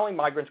from expelling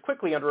migrants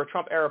quickly under a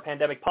Trump-era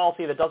pandemic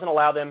policy that doesn't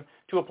allow them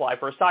to apply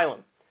for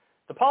asylum.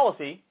 The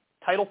policy,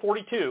 Title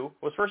 42,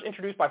 was first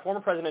introduced by former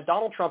President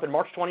Donald Trump in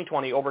March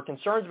 2020 over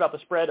concerns about the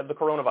spread of the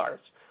coronavirus.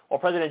 While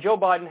President Joe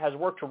Biden has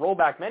worked to roll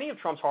back many of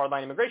Trump's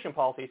hardline immigration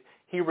policies,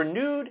 he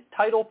renewed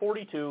Title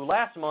 42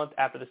 last month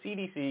after the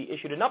CDC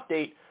issued an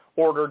update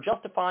order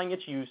justifying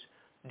its use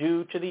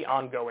due to the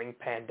ongoing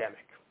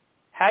pandemic.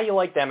 How you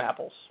like them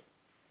apples?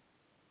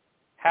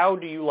 How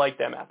do you like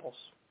them apples?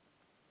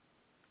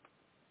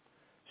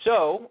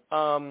 So,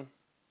 I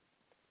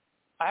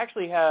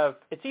actually have,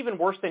 it's even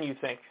worse than you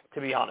think,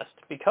 to be honest,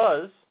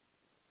 because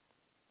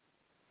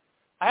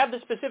I have the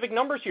specific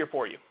numbers here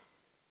for you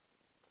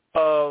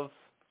of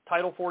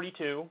Title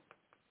 42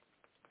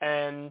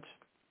 and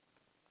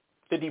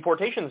the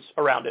deportations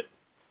around it.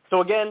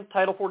 So again,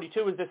 Title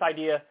 42 is this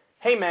idea,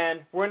 hey man,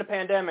 we're in a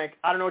pandemic,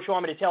 I don't know what you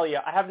want me to tell you,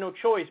 I have no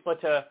choice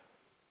but to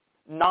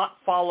not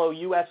follow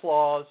U.S.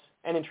 laws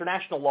and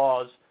international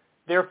laws,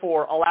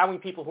 therefore allowing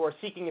people who are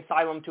seeking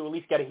asylum to at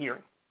least get a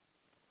hearing.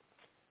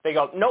 They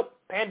go, nope,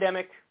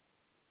 pandemic,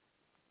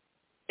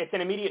 it's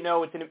an immediate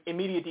no, it's an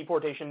immediate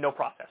deportation, no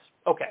process.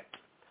 Okay.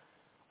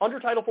 Under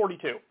Title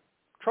 42,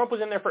 Trump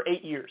was in there for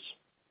 8 years.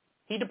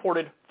 He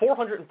deported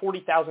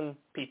 440,000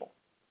 people.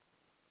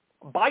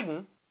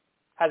 Biden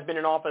has been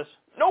in office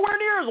nowhere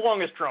near as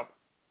long as Trump.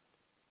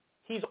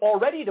 He's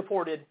already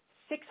deported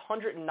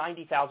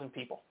 690,000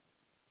 people.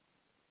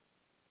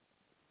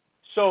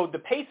 So the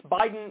pace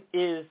Biden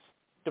is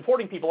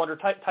deporting people under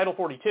Title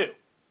 42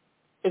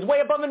 is way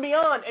above and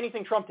beyond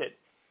anything Trump did.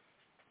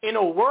 In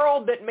a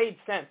world that made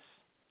sense,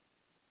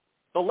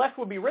 the left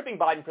would be ripping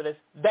Biden for this.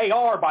 They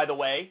are, by the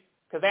way,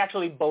 because they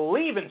actually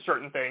believe in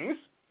certain things.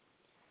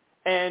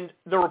 And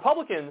the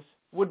Republicans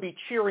would be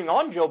cheering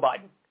on Joe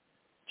Biden.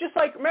 Just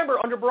like, remember,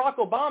 under Barack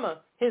Obama,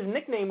 his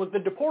nickname was the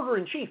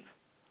Deporter-in-Chief.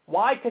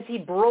 Why? Because he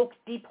broke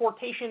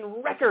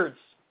deportation records.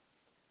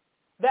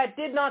 That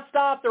did not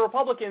stop the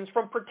Republicans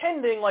from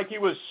pretending like he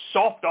was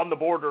soft on the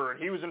border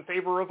and he was in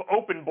favor of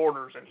open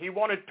borders and he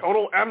wanted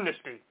total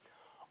amnesty.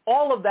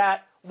 All of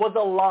that was a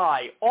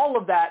lie. All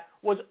of that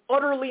was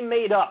utterly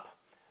made up.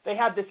 They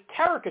have this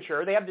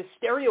caricature, they have this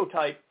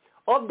stereotype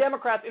of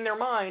Democrats in their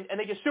mind, and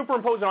they just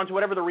superimpose it onto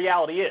whatever the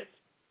reality is.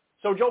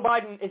 So Joe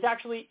Biden is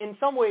actually, in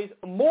some ways,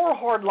 more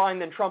hardline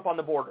than Trump on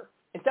the border.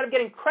 Instead of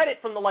getting credit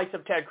from the likes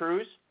of Ted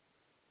Cruz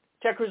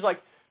is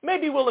like,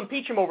 maybe we'll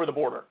impeach him over the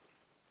border.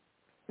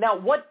 Now,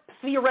 what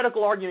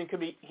theoretical argument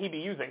could he be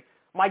using?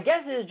 My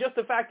guess is just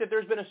the fact that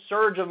there's been a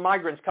surge of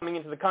migrants coming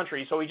into the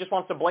country, so he just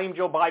wants to blame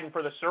Joe Biden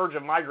for the surge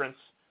of migrants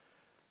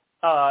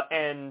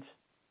and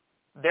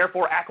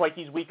therefore act like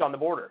he's weak on the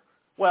border.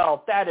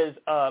 Well, that is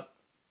a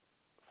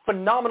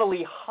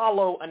phenomenally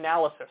hollow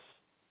analysis.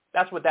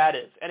 That's what that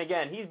is. And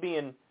again, he's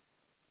being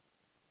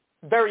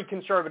very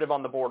conservative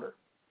on the border.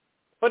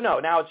 But no,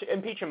 now it's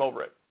impeach him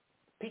over it.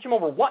 Impeach him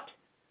over what?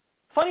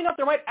 Funny enough,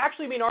 there might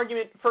actually be an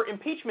argument for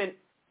impeachment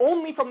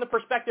only from the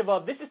perspective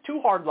of this is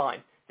too hardline.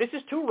 This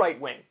is too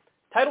right-wing.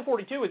 Title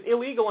 42 is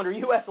illegal under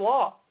U.S.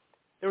 law.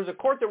 There was a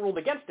court that ruled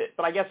against it,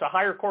 but I guess a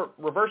higher court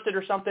reversed it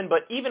or something.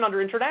 But even under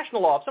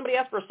international law, if somebody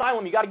asks for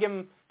asylum, you got to give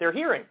them their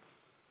hearing.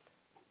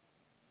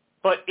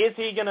 But is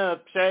he going to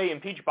say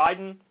impeach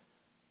Biden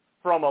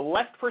from a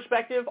left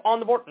perspective on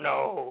the board?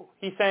 No.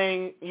 He's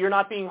saying you're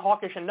not being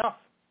hawkish enough.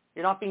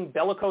 You're not being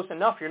bellicose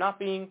enough. You're not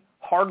being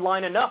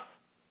hardline enough.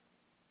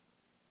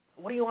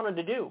 What do you want him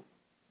to do?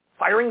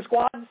 Firing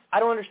squads? I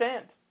don't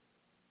understand.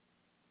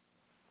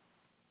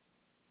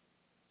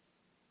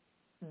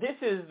 This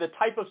is the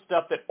type of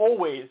stuff that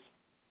always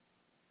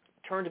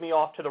turned me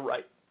off to the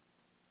right.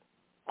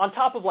 On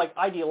top of like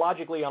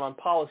ideologically and on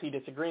policy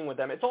disagreeing with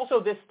them, it's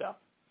also this stuff.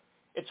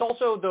 It's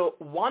also the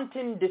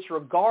wanton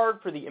disregard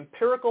for the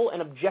empirical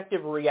and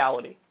objective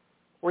reality,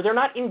 where they're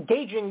not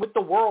engaging with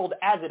the world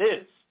as it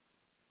is.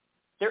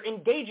 They're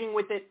engaging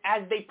with it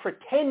as they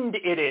pretend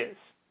it is.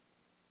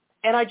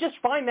 And I just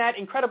find that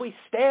incredibly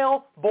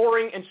stale,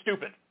 boring, and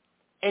stupid.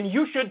 And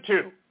you should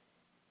too.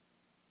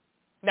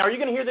 Now, are you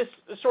going to hear this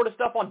sort of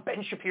stuff on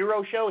Ben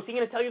Shapiro's show? Is he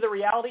going to tell you the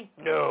reality?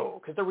 No,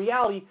 because the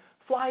reality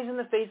flies in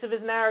the face of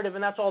his narrative,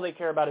 and that's all they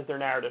care about is their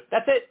narrative.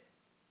 That's it.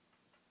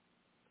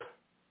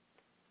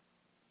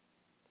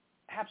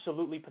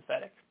 Absolutely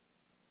pathetic.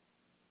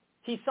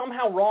 He's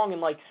somehow wrong in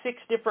like 6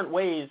 different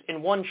ways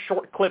in one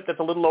short clip that's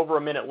a little over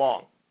a minute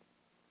long.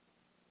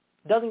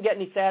 Doesn't get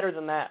any sadder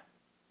than that.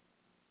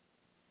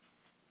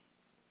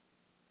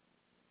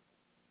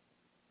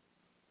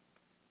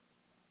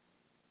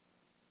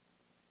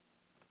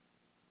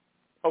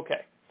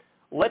 Okay,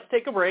 let's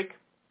take a break.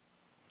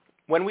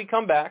 When we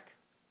come back,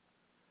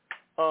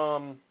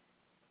 Trump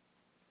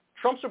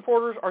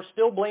supporters are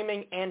still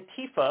blaming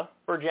Antifa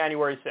for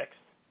January 6th.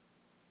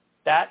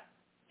 That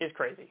is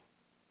crazy.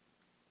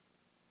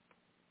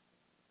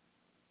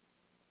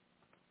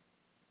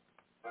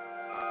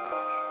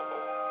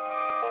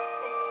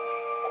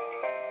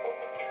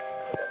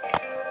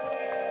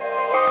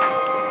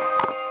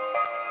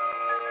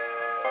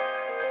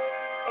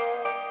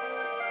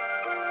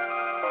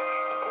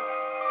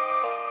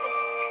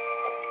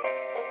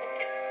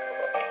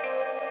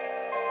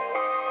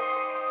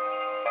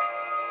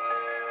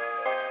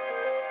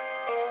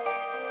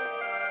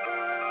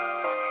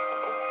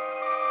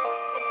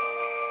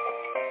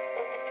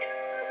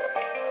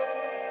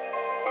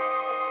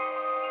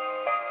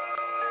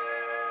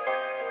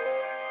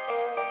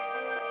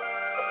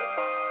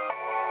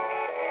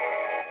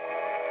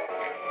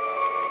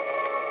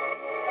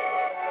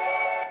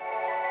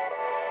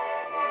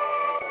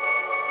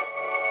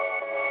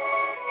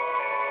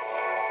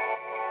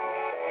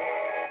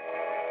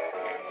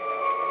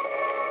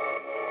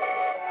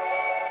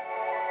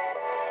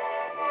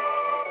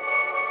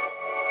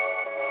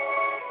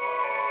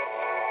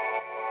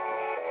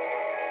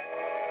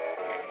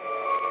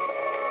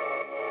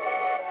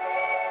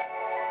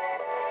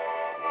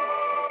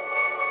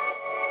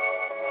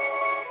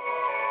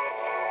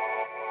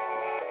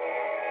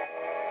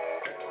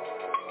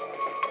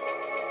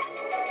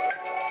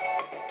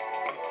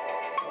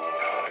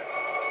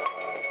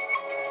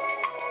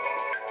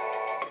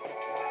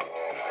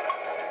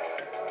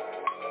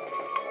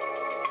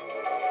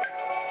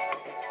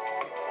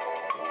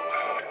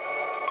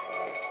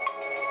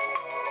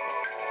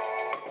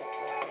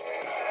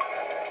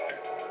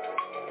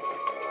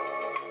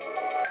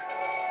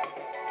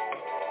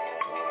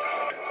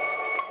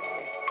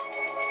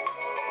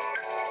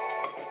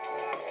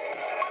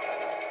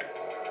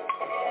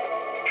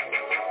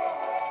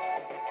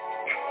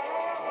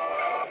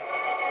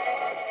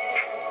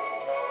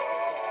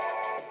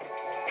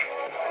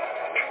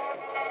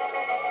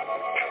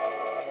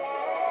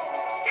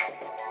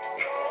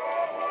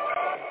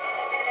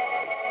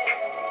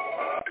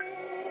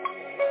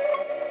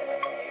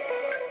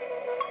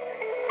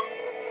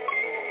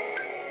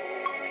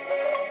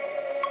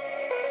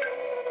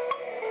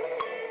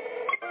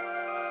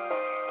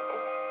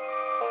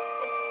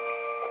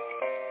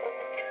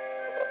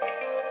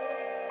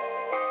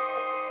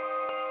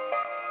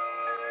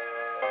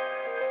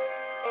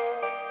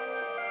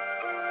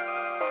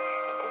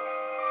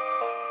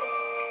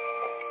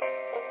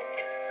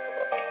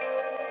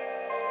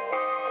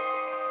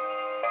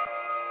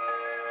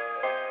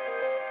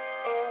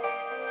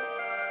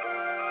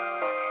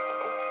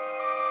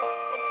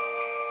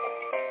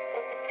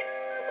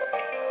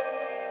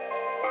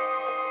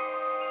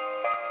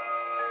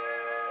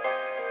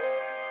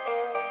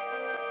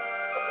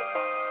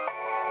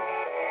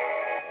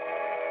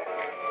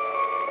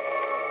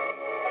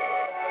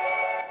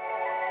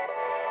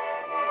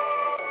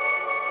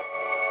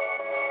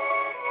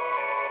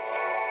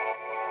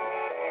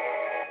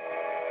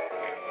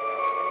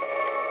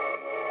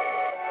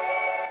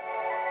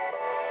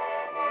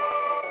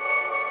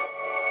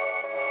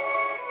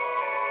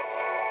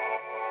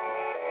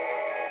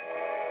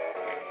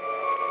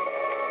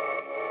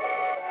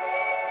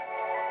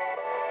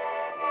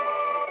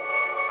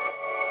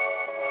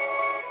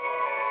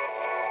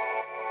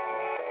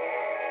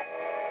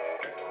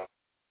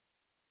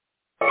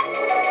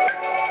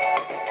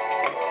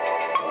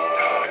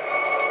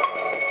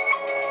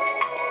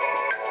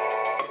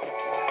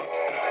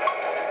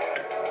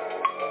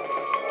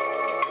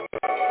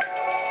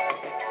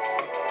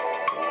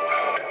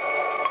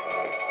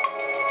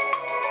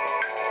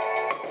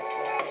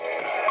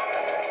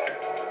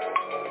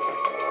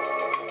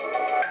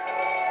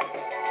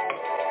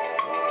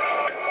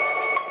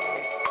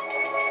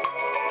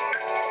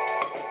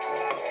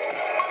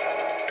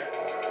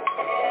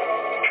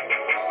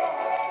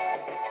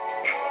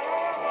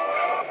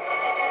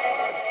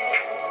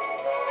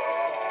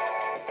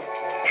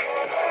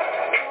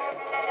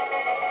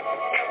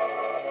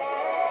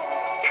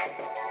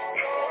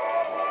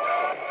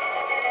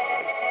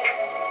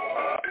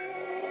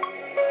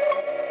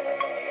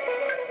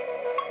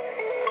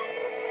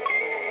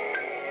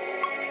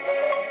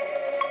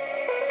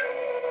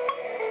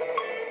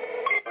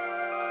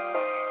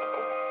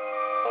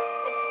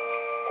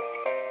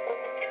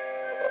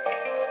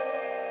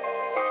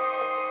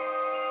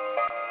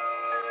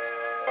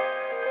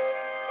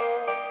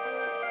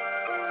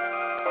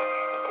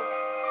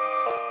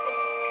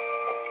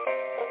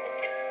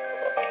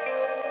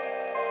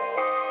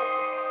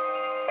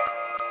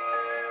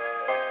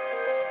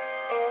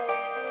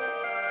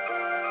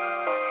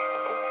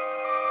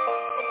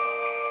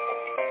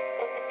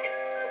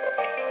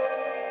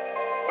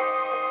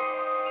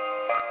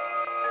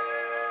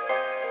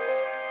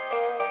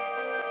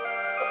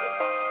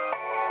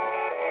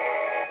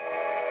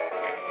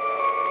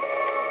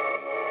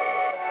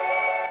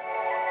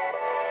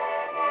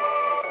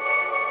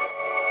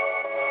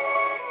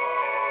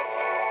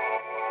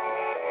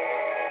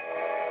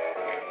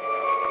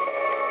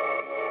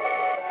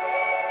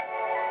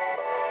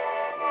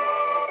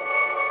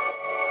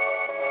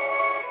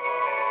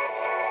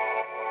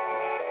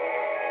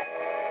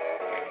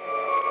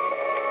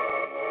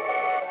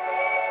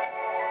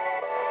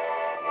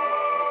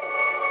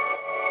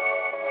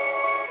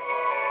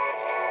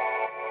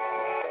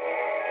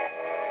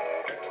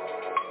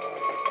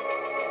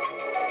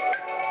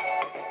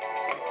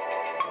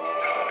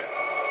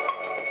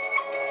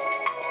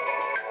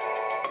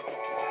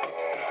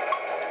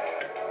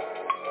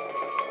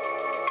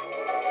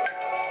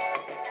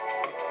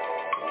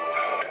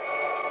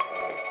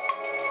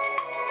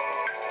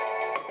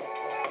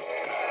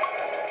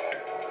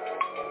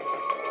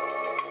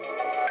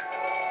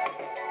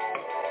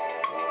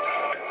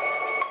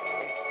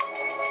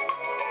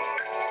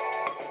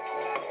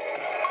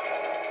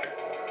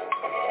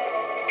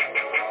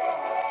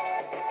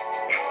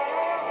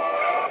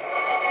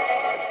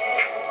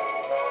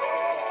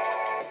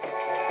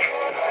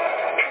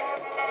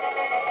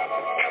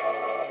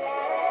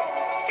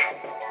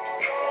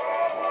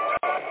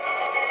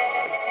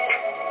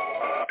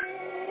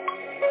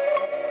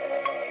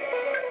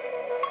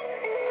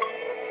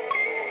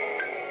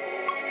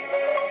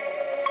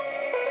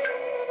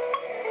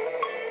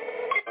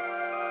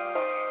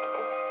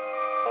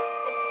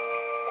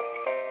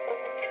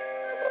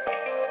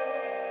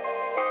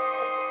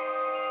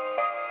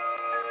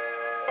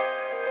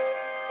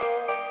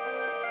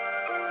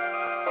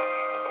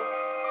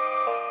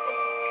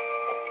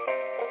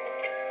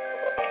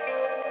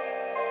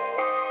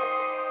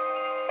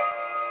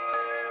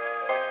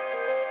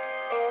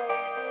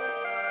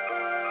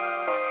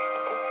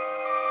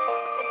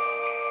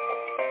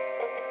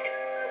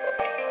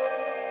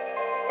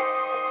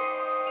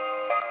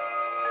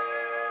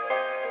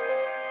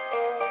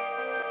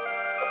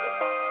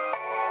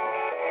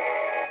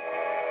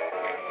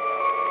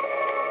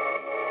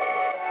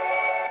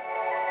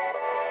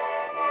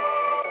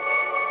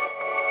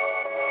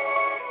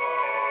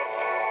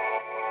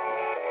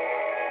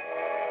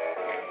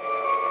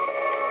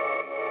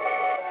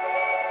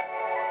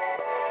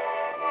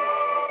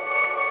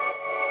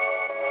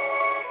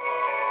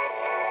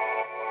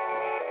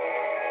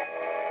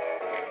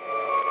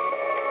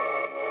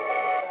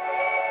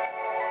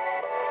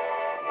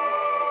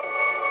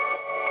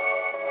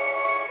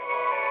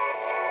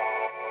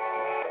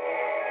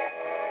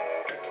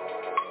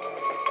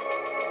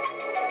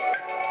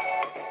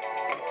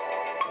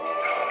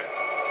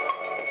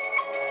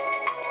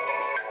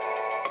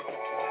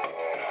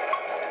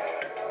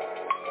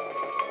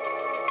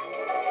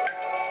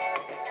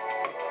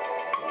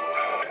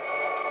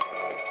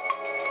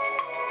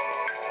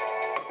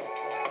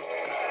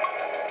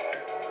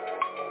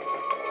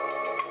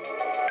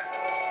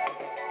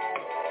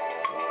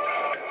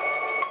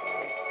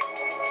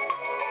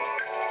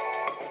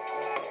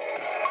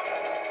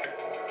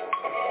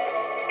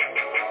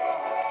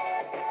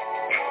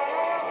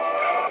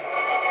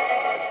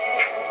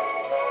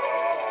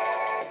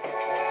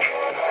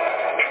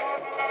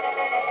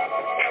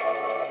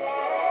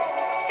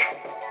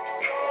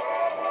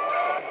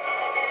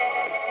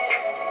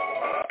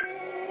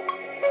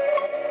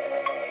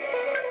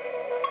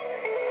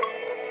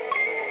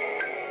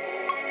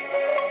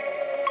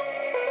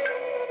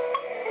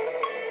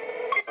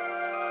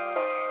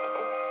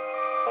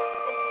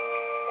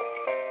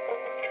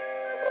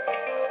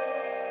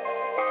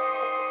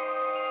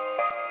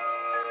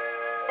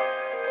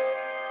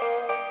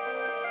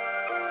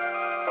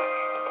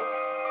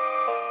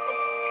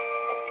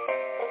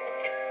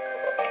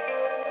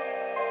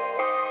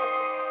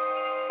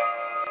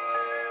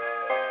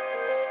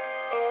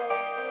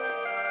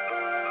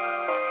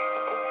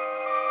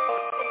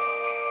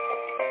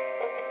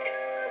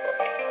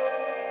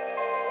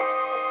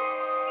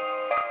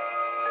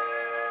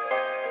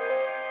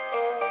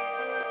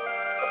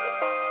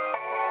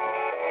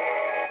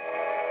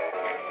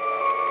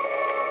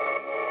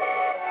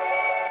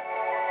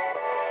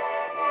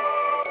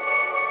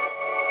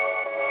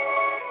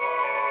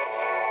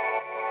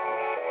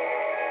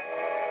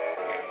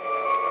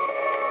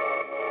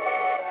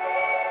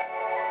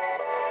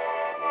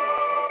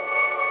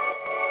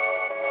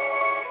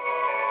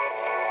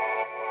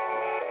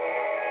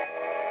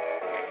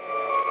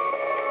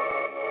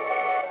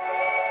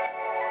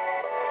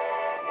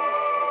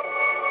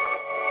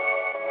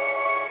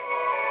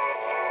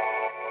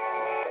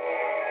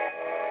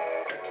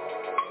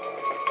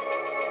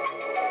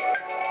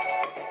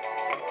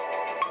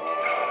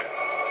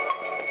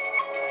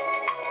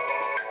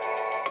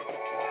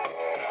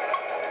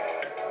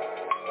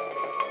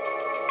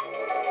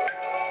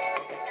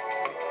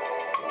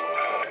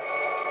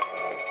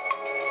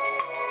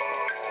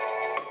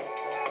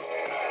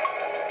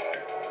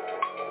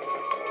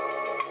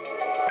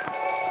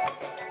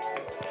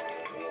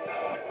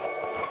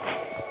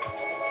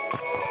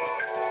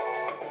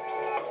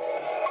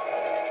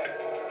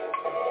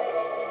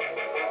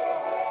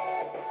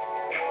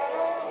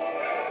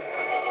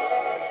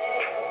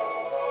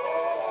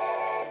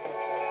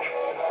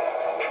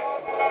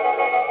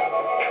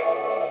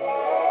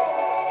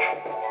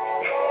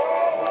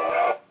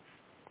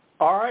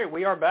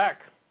 we are back.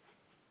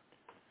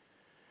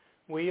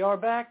 We are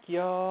back,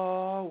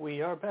 y'all.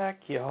 We are back,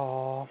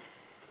 y'all.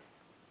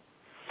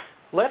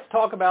 Let's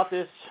talk about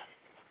this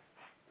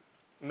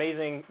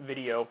amazing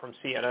video from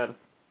CNN.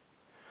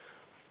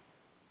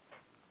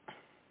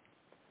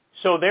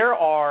 So there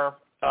are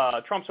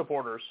Trump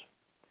supporters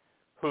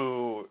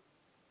who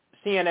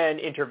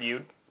CNN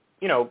interviewed,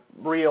 you know,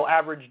 real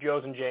average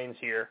Joes and Janes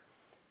here,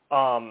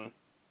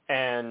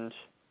 and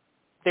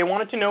they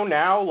wanted to know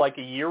now, like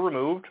a year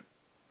removed,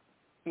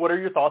 what are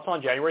your thoughts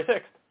on January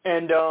 6th?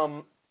 And,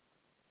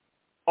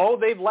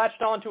 they've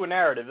latched onto a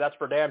narrative, that's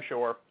for damn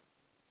sure.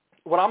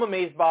 What I'm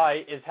amazed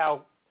by is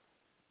how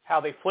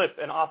they flip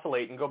and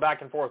oscillate and go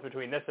back and forth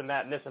between this and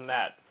that and this and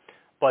that.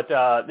 But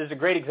there's a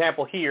great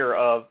example here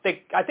of,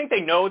 I think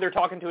they know they're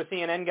talking to a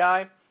CNN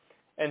guy,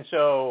 and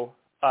so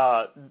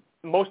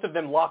most of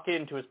them lock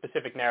into a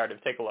specific narrative.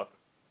 Take a look.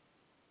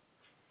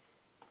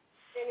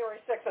 January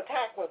 6th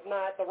attack was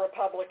not the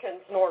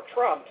Republicans nor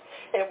Trump.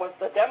 It was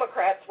the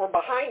Democrats were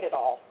behind it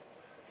all.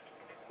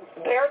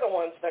 They're the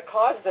ones that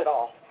caused it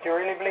all. Do you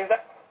really believe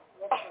that?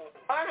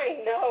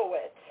 I know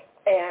it.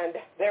 And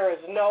there is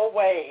no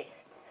way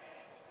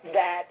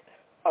that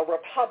a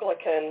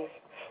Republican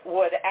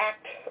would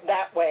act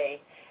that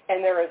way.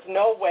 And there is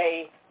no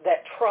way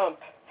that Trump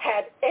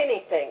had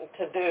anything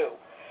to do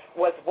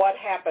with what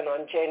happened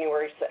on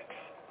January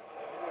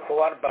 6th. Well,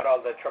 what about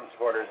all the Trump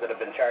supporters that have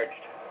been charged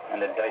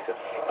and indicted?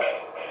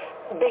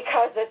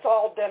 Because it's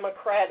all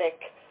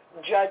Democratic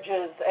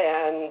judges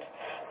and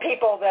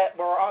people that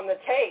were on the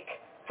take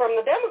from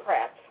the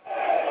Democrats.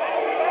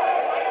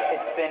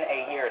 It's been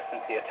a year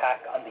since the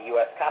attack on the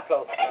U.S.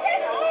 Capitol.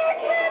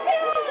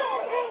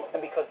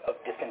 And because of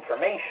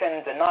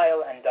disinformation,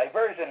 denial, and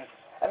diversion,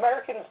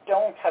 Americans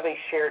don't have a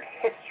shared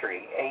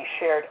history, a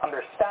shared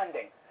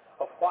understanding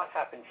of what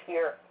happened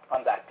here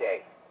on that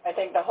day. I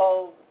think the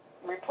whole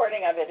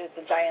reporting of it is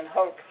a giant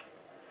hoax.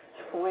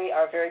 We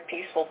are very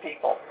peaceful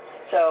people.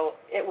 So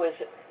it was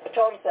a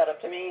total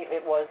setup. To me,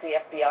 it was the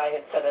FBI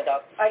had set it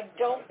up. I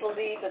don't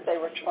believe that they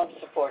were Trump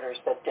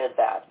supporters that did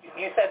that.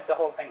 You said the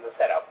whole thing was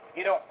set up.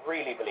 You don't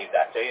really believe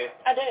that, do you?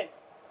 I do.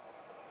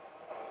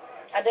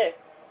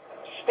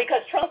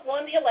 Because Trump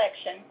won the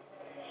election.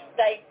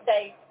 They've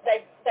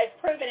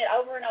proven it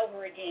over and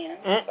over again.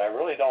 I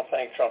really don't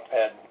think Trump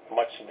had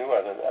much to do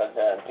with it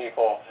than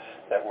people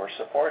that were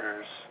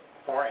supporters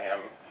for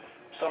him.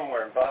 Some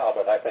were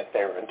involved, but I think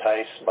they were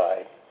enticed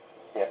by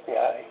the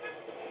FBI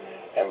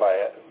and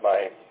by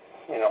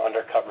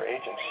undercover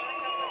agents.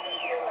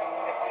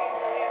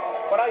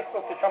 When I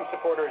spoke to Trump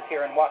supporters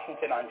here in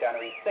Washington on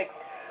January 6th,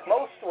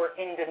 most were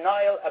in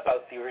denial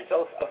about the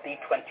results of the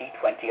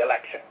 2020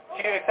 election.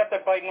 Do you accept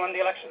that Biden won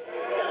the election?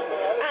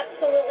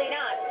 Absolutely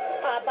not.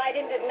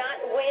 Biden did not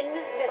win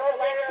this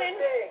election.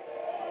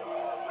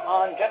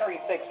 On January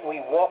 6th,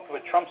 we walked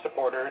with Trump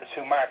supporters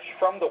who marched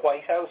from the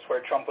White House, where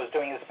Trump was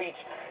doing his speech,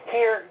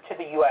 here to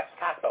the U.S.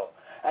 Capitol.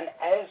 And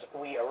as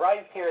we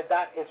arrived here,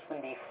 that is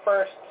when the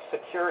first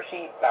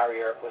security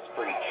barrier was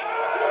breached.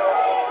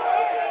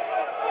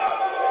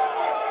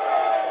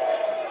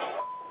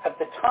 At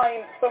the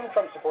time, some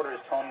Trump supporters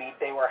told me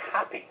they were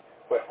happy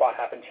with what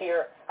happened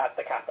here at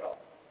the Capitol.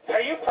 Are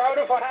you proud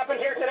of what happened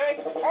here today?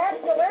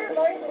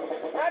 Absolutely.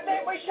 I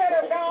think we should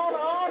have gone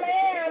on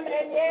in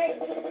and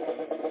yanked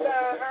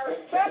our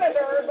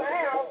senators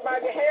out by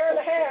the hair of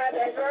the head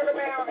and thrown them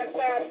out and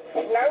said,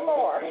 no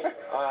more.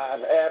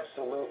 I'm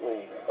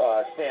absolutely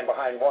stand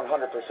behind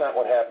 100%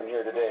 what happened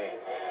here today.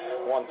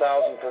 1,000%.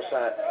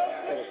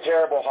 It was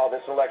terrible how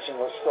this election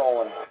was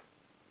stolen.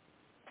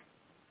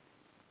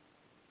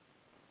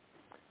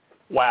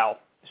 Wow.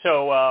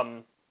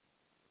 So,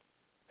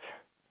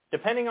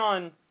 depending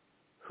on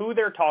who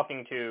they're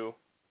talking to,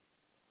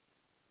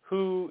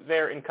 who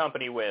they're in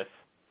company with,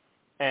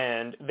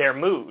 and their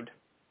mood,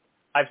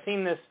 I've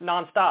seen this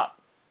nonstop.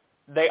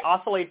 They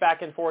oscillate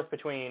back and forth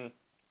between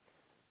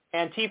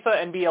Antifa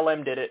and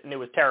BLM did it and it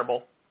was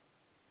terrible,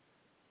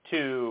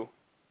 to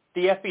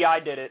the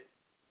FBI did it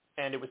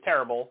and it was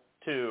terrible,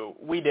 to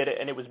we did it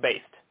and it was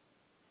based.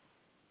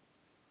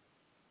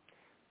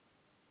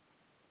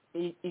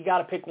 You got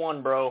to pick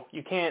one, bro.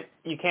 You can't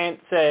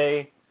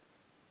say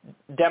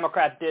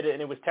Democrats did it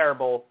and it was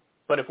terrible,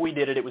 but if we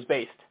did it, it was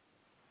based.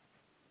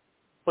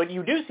 But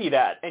you do see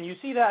that, and you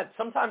see that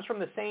sometimes from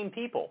the same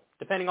people,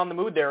 depending on the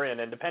mood they're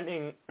in and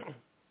depending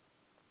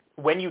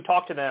when you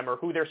talk to them or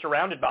who they're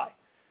surrounded by.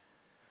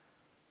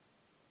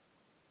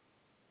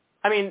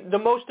 I mean, the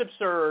most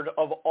absurd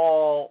of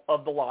all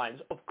of the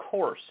lines, of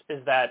course,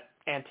 is that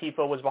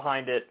Antifa was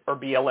behind it or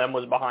BLM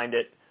was behind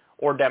it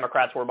or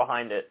Democrats were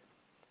behind it.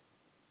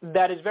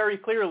 That is very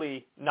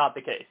clearly not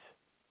the case.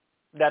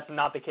 That's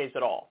not the case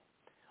at all.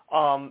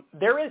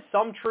 There is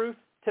some truth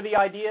to the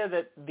idea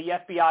that the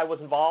FBI was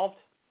involved.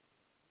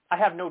 I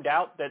have no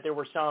doubt that there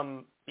were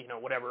some,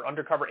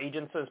 undercover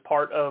agents as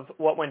part of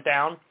what went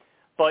down.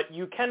 But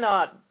you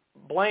cannot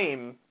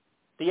blame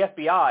the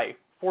FBI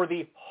for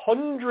the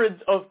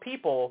hundreds of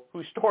people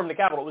who stormed the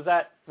Capitol.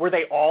 Were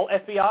they all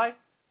FBI?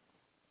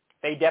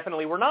 They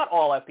definitely were not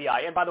all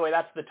FBI. And by the way,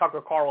 that's the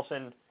Tucker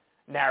Carlson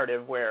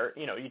narrative where,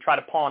 you try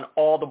to pawn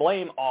all the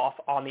blame off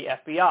on the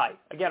FBI.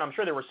 Again, I'm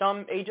sure there were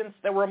some agents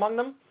that were among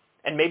them,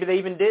 and maybe they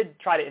even did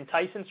try to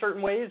entice in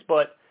certain ways,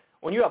 but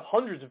when you have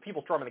hundreds of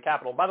people storming the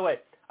Capitol, by the way,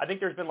 I think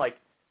there's been like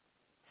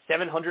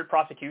 700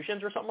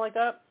 prosecutions or something like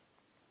that.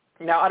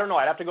 Now, I don't know.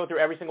 I'd have to go through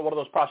every single one of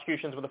those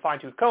prosecutions with a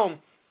fine-tooth comb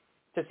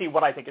to see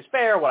what I think is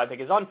fair, what I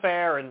think is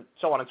unfair, and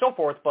so on and so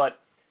forth, but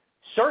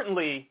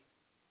certainly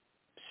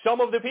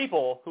some of the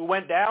people who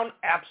went down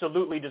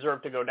absolutely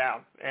deserve to go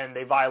down, and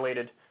they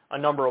violated a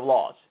number of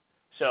laws.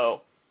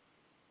 So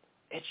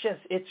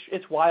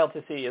it's wild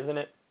to see, isn't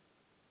it?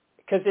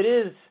 Because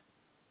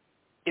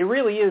it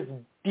really is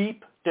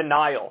deep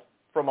denial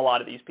from a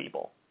lot of these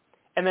people.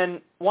 And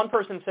then one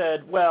person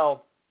said,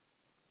 well,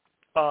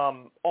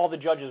 all the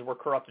judges were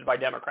corrupted by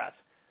Democrats.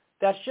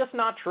 That's just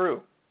not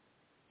true.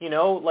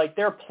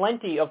 There are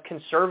plenty of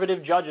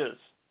conservative judges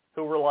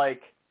who were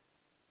like,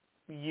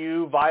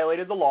 you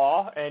violated the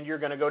law and you're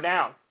going to go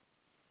down.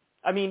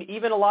 I mean,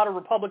 even a lot of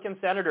Republican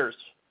senators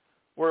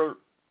were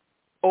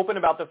open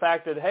about the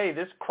fact that, hey,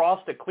 this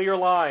crossed a clear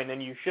line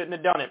and you shouldn't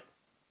have done it.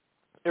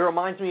 It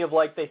reminds me of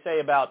like they say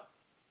about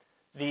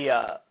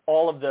the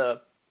all of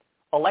the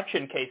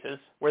election cases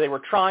where they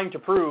were trying to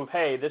prove,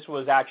 hey, this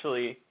was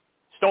actually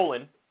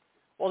stolen.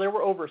 Well, there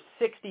were over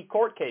 60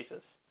 court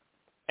cases,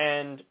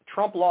 and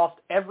Trump lost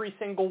every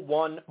single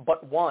one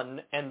but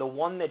one, and the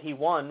one that he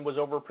won was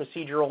over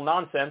procedural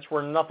nonsense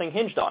where nothing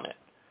hinged on it.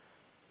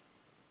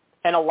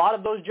 And a lot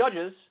of those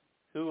judges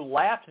who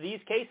laughed these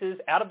cases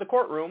out of the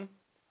courtroom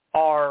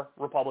are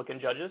Republican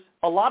judges.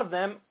 A lot of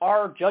them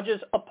are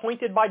judges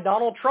appointed by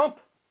Donald Trump.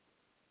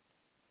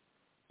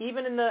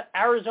 Even in the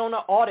Arizona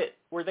audit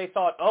where they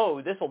thought,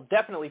 oh, this will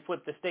definitely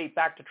flip the state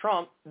back to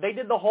Trump, they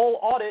did the whole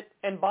audit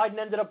and Biden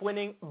ended up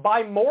winning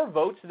by more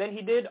votes than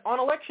he did on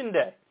Election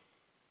Day.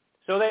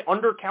 So they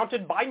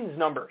undercounted Biden's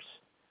numbers.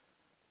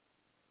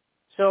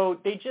 So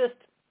they just,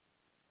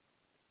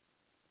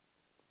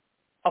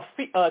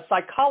 a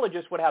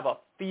psychologist would have a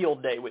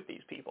field day with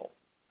these people,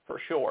 for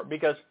sure,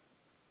 because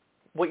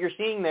what you're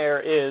seeing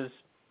there is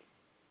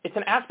it's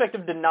an aspect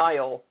of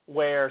denial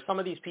where some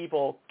of these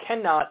people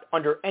cannot,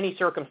 under any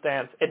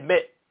circumstance,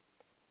 admit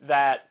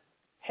that,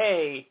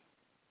 hey,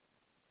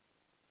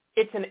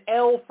 it's an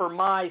L for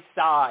my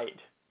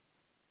side.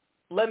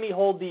 Let me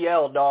hold the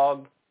L,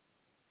 dog.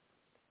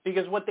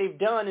 Because what they've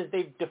done is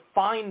they've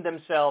defined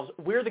themselves.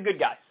 We're the good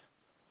guys.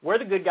 We're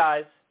the good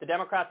guys. The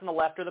Democrats on the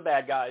left are the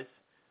bad guys.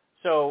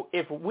 So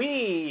if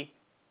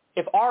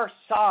our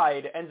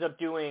side ends up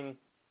doing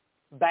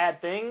bad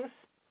things,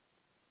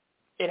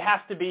 it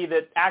has to be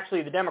that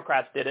actually the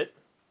Democrats did it,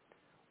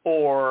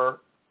 or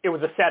it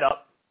was a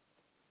setup.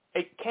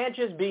 It can't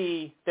just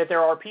be that there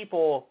are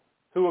people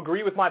who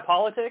agree with my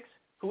politics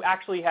who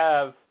actually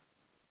have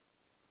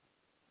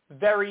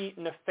very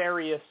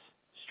nefarious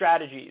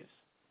strategies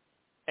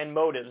and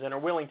motives and are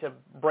willing to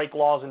break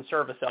laws in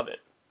service of it.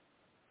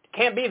 It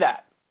can't be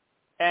that.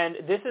 And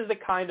this is the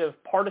kind of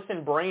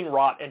partisan brain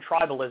rot and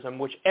tribalism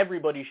which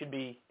everybody should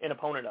be an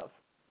opponent of.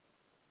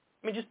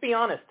 I mean, just be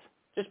honest.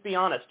 Just be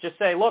honest. Just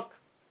say, look,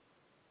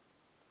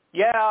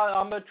 yeah,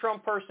 I'm a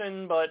Trump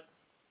person, but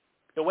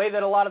the way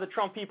that a lot of the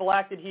Trump people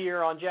acted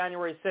here on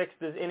January 6th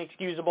is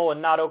inexcusable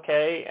and not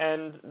okay.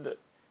 And,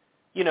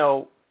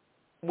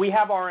 we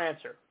have our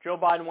answer. Joe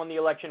Biden won the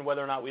election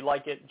whether or not we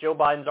like it. Joe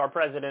Biden's our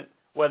president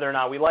whether or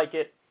not we like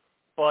it.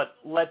 But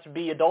let's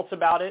be adults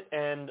about it,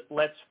 and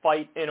let's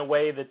fight in a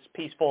way that's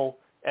peaceful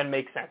and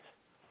makes sense.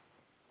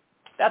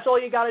 That's all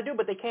you got to do,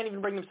 but they can't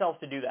even bring themselves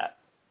to do that.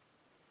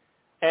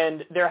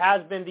 And there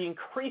has been the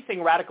increasing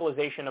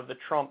radicalization of the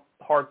Trump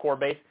hardcore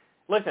base.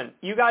 Listen,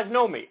 you guys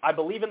know me. I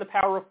believe in the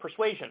power of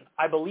persuasion.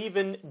 I believe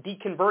in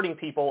deconverting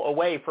people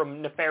away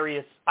from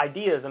nefarious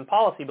ideas and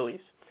policy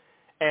beliefs.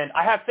 And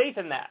I have faith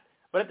in that.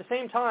 But at the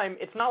same time,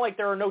 it's not like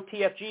there are no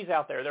TFGs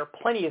out there. There are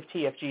plenty of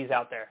TFGs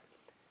out there.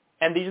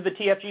 And these are the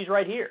TFGs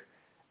right here.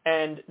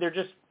 And they're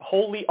just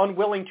wholly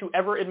unwilling to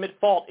ever admit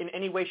fault in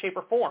any way, shape,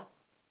 or form.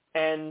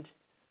 And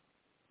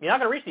you're not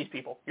going to reach these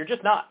people. You're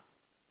just not.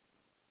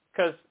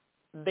 Because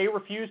they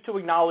refuse to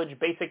acknowledge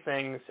basic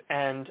things.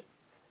 And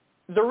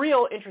the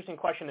real interesting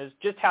question is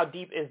just how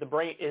deep is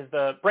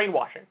the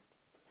brainwashing.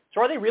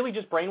 So are they really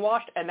just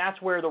brainwashed? And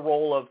that's where the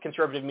role of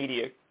conservative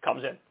media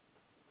comes in.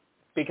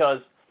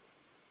 Because,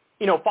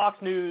 Fox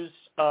News,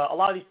 a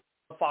lot of these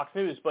Fox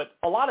News, but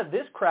a lot of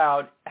this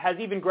crowd has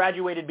even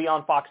graduated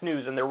beyond Fox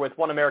News, and they're with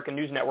One American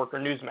News Network or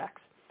Newsmax.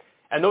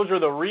 And those are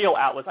the real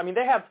outlets. I mean,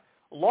 they have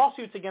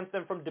lawsuits against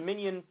them from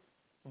Dominion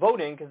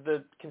Voting because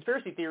the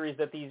conspiracy theories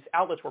that these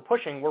outlets were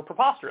pushing were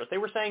preposterous. They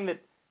were saying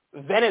that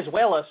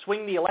Venezuela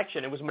swung the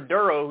election. It was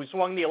Maduro who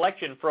swung the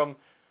election from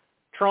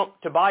Trump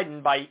to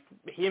Biden by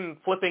him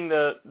flipping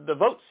the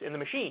votes in the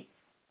machine.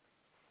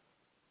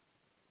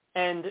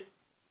 And,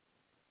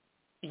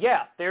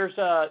 yeah, there's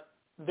a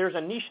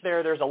niche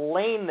there, there's a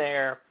lane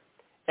there,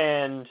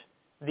 and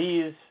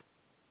these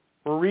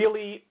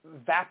really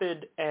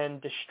vapid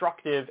and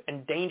destructive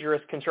and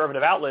dangerous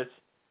conservative outlets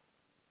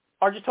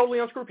are just totally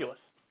unscrupulous,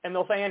 and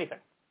they'll say anything.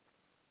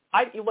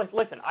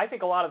 Listen, I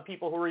think a lot of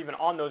people who are even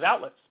on those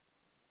outlets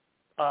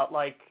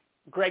like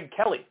Greg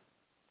Kelly.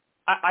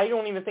 I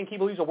don't even think he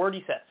believes a word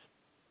he says.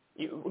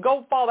 You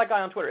go follow that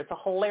guy on Twitter. It's a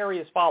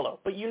hilarious follow,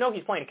 but you know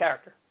he's playing a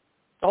character.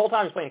 The whole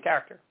time he's playing a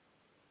character.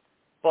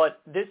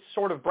 But this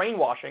sort of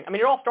brainwashing, I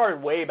mean, it all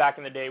started way back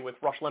in the day with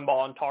Rush Limbaugh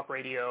on talk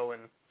radio,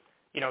 and,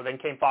 you know, then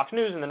came Fox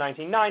News in the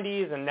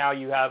 1990s, and now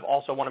you have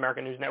also One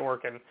American News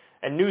Network and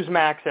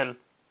Newsmax, and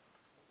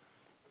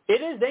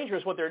it is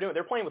dangerous what they're doing.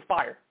 They're playing with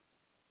fire.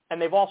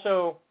 And they've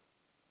also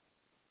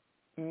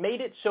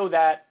made it so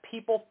that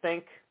people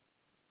think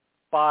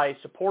by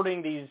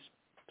supporting these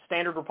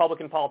standard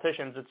Republican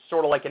politicians, it's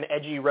sort of like an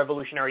edgy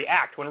revolutionary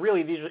act, when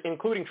really, these,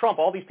 including Trump,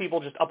 all these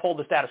people just uphold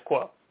the status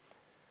quo.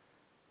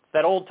 It's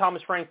that old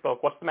Thomas Frank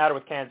book, What's the Matter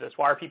with Kansas?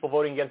 Why are people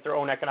voting against their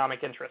own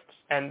economic interests?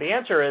 And the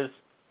answer is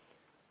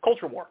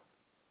culture war.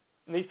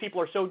 And these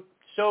people are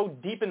so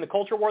deep in the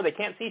culture war, they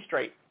can't see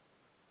straight.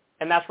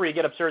 And that's where you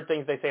get absurd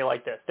things they say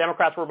like this.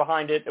 Democrats were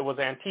behind it. It was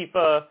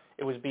Antifa.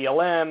 It was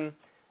BLM.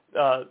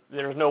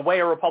 There's no way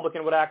a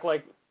Republican would act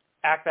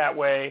that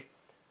way.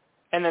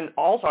 And then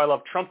also, I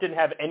love Trump didn't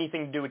have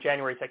anything to do with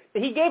January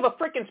 6th. He gave a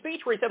freaking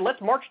speech where he said,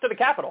 let's march to the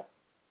Capitol.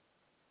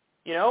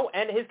 You know,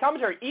 and his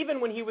commentary,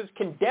 even when he was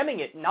condemning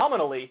it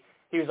nominally,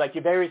 he was like,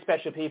 you're very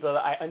special people.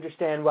 I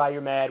understand why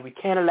you're mad. We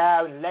can't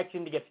allow an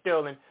election to get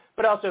stolen.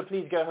 But also,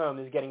 please go home.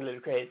 This is getting a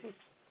little crazy.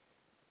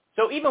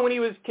 So even when he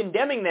was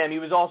condemning them, he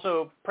was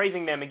also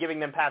praising them and giving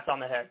them pats on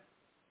the head.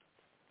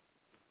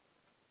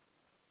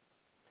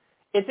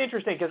 It's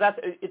interesting because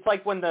it's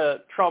like when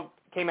the Trump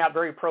came out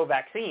very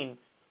pro-vaccine,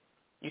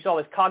 you saw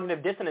this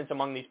cognitive dissonance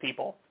among these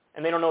people,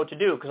 and they don't know what to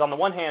do because on the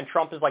one hand,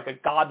 Trump is like a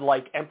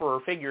godlike emperor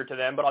figure to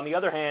them, but on the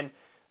other hand,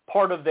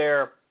 part of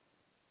their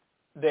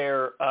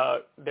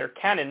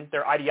canon,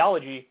 their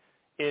ideology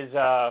is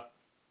the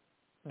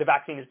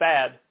vaccine is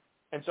bad,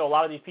 and so a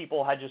lot of these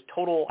people had just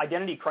total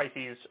identity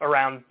crises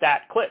around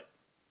that clip.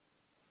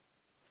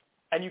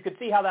 And you could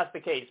see how that's the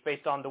case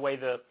based on the way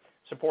the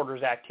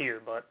supporters act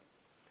here. But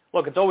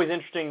look, it's always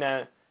interesting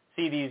to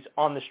see these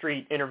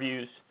on-the-street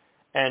interviews,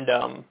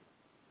 and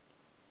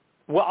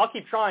well, I'll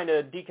keep trying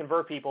to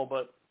deconvert people,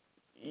 but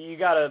you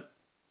got to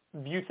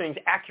view things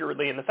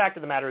accurately, and the fact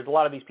of the matter is a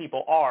lot of these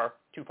people are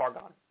too far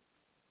gone.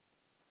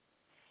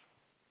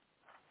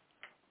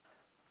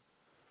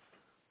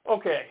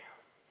 Okay,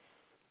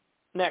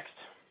 next.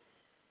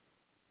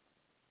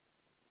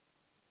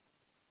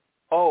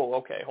 Oh,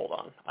 okay, hold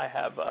on. I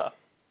have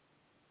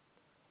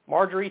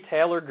Marjorie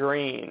Taylor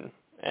Greene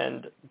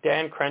and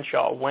Dan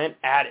Crenshaw went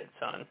at it,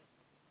 son.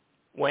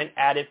 Went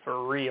at it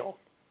for real.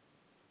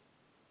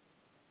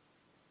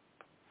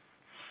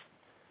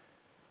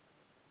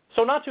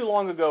 So not too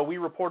long ago, we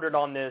reported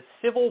on this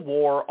civil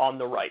war on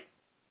the right.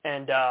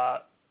 And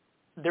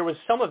there was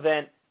some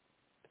event,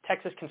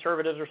 Texas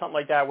Conservatives or something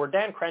like that, where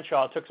Dan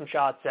Crenshaw took some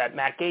shots at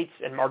Matt Gaetz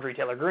and Marjorie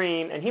Taylor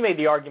Greene, and he made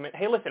the argument,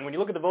 hey, listen, when you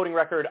look at the voting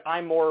record,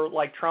 I'm more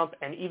like Trump,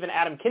 and even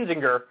Adam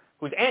Kinzinger,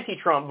 who's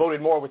anti-Trump,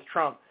 voted more with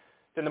Trump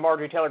than the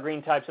Marjorie Taylor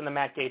Greene types and the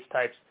Matt Gaetz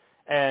types.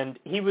 And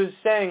he was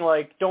saying,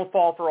 like, don't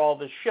fall for all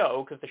this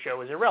show, because the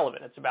show is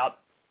irrelevant. It's about,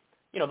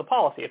 you know, the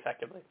policy,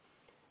 effectively.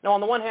 Now, on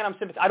the one hand,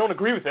 I don't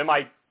agree with him.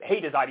 I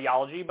hate his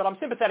ideology, but I'm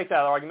sympathetic to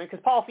that argument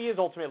because policy is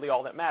ultimately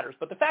all that matters.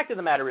 But the fact of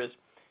the matter is,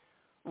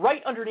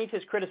 right underneath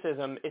his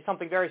criticism is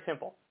something very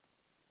simple: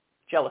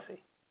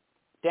 jealousy.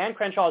 Dan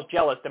Crenshaw is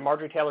jealous that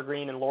Marjorie Taylor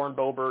Greene and Lauren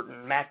Boebert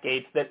and Matt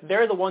Gaetz, that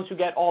they're the ones who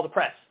get all the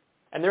press,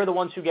 and they're the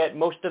ones who get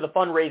most of the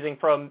fundraising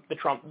from the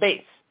Trump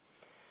base.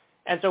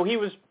 And so he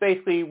was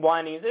basically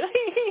whining and said,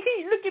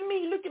 hey,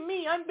 look at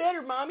me, I'm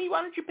better, Mommy,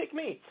 why don't you pick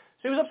me?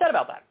 So he was upset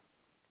about that.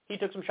 He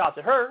took some shots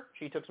at her.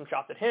 She took some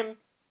shots at him.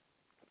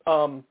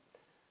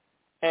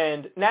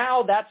 And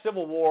now that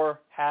civil war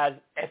has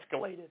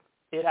escalated.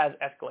 It has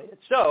escalated.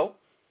 So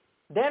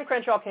Dan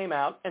Crenshaw came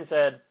out and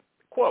said,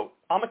 quote,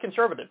 I'm a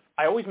conservative.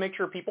 I always make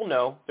sure people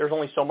know there's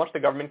only so much the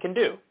government can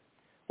do.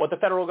 What the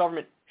federal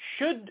government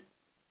should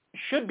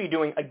be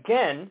doing,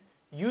 again,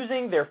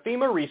 using their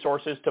FEMA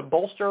resources to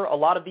bolster a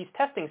lot of these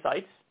testing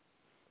sites,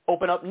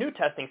 open up new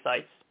testing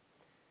sites.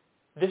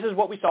 This is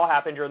what we saw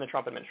happen during the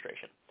Trump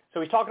administration. So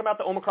he's talking about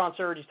the Omicron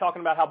surge. He's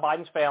talking about how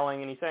Biden's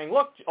failing, and he's saying,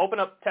 look, open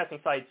up testing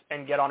sites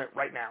and get on it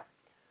right now.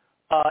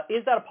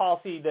 Is that a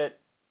policy that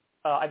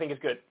I think is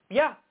good?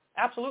 Yeah,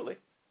 absolutely.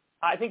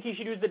 I think he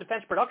should use the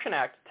Defense Production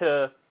Act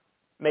to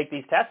make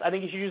these tests. I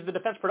think he should use the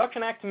Defense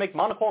Production Act to make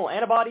monoclonal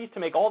antibodies, to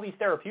make all these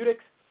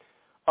therapeutics.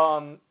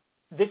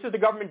 This is the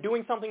government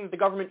doing something that the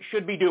government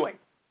should be doing.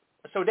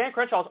 So Dan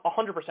Crenshaw is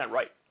 100%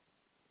 right.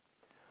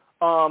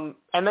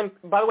 And then,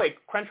 by the way,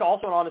 Crenshaw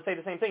also went on to say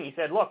the same thing. He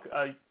said, look,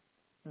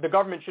 the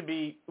government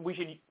we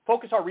should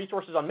focus our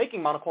resources on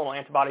making monoclonal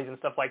antibodies and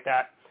stuff like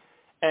that,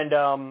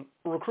 and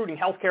recruiting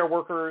healthcare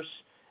workers,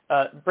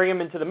 bring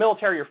them into the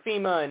military or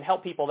FEMA and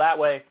help people that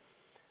way.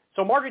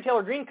 So Marjorie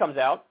Taylor Greene comes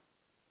out.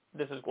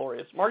 This is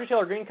glorious. Marjorie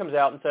Taylor Greene comes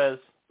out and says,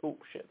 oh,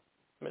 shit,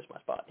 missed my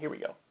spot. Here we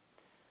go.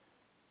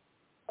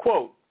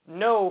 Quote,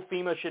 no,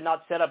 FEMA should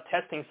not set up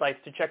testing sites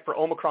to check for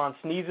Omicron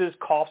sneezes,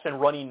 coughs, and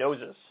runny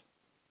noses.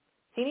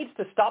 He needs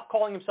to stop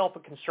calling himself a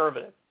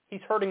conservative.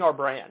 He's hurting our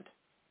brand.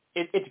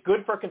 it's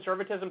good for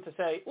conservatism to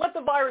say, let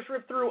the virus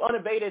rip through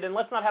unabated and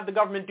let's not have the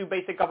government do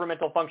basic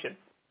governmental functions.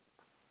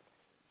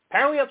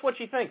 Apparently that's what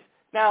she thinks.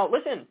 Now,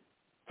 listen,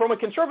 from a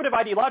conservative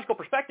ideological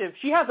perspective,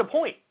 she has a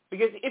point.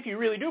 Because if you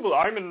really do believe,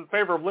 I'm in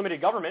favor of limited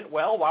government,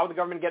 well, why would the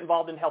government get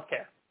involved in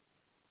healthcare?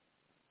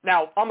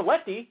 Now, I'm a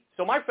lefty,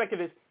 so my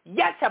perspective is,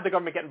 yes, have the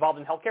government get involved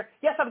in healthcare.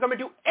 Yes, have the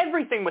government do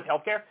everything with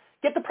healthcare.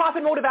 Get the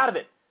profit motive out of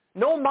it.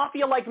 No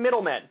mafia-like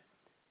middlemen.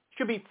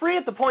 Should be free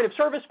at the point of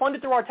service,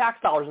 funded through our tax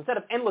dollars instead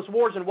of endless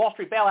wars and Wall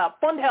Street bailout.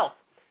 Fund health.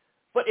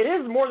 But it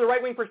is more the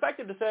right-wing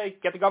perspective to say,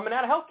 get the government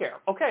out of healthcare.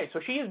 Okay,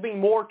 so she is being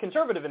more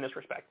conservative in this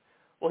respect.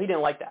 Well, he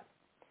didn't like that.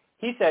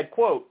 He said,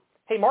 quote,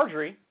 hey,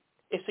 Marjorie,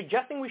 if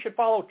suggesting we should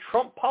follow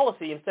Trump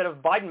policy instead of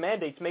Biden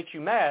mandates makes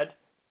you mad,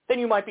 then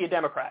you might be a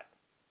Democrat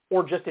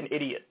or just an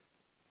idiot.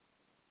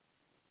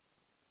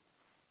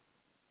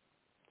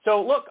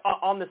 So look,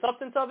 on the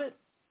substance of it,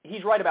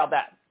 he's right about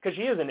that because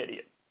she is an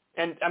idiot.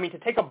 And, I mean, to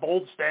take a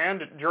bold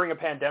stand during a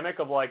pandemic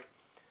of like,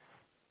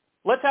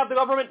 let's have the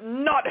government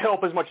not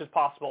help as much as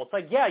possible. It's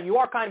like, yeah, you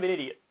are kind of an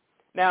idiot.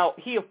 Now,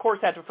 he, of course,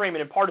 had to frame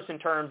it in partisan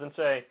terms and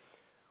say,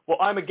 well,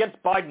 I'm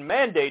against Biden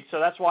mandates, so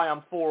that's why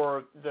I'm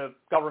for the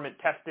government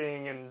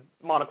testing and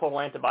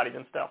monoclonal antibodies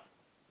and stuff.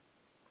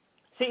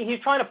 See, he's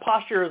trying to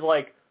posture as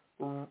like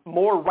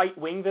more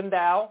right-wing than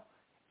Dow,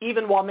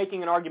 even while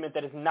making an argument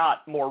that is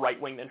not more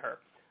right-wing than her.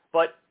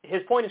 But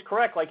his point is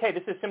correct, like, hey,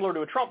 this is similar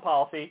to a Trump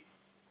policy.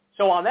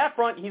 So on that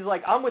front, he's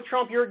like, I'm with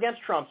Trump, you're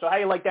against Trump, so how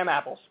you like them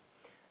apples?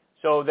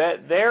 So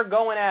that they're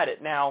going at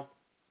it. Now,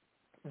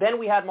 then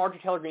we had Marjorie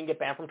Taylor Greene get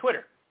banned from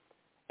Twitter.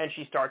 And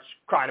she starts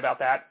crying about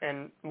that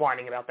and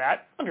whining about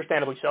that,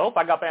 understandably so. If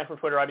I got banned from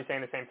Twitter, I'd be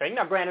saying the same thing.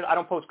 Now, granted, I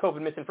don't post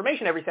COVID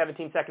misinformation every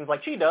 17 seconds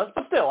like she does,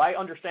 but still, I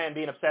understand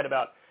being upset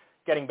about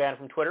getting banned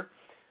from Twitter.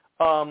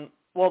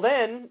 Well,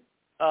 then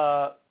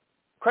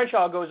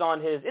Crenshaw goes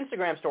on his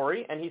Instagram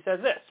story, and he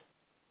says this.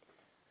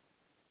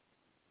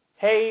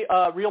 Hey,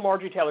 real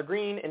Marjorie Taylor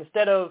Greene,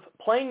 instead of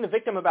playing the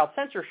victim about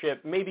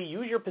censorship, maybe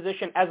use your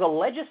position as a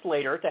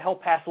legislator to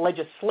help pass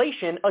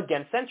legislation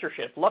against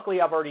censorship. Luckily,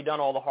 I've already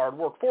done all the hard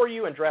work for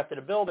you and drafted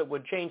a bill that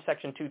would change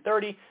Section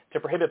 230 to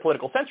prohibit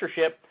political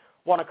censorship.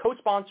 Want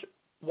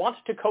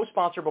to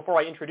co-sponsor before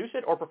I introduce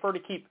it, or prefer to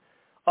keep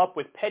up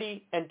with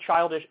petty and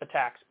childish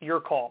attacks? Your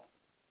call.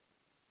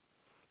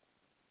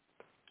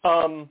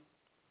 So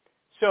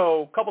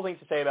a couple things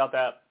to say about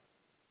that.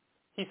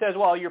 He says,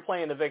 well, you're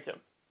playing the victim.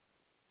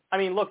 I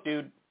mean, look,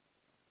 dude,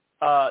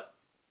 I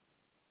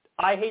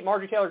hate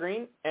Marjorie Taylor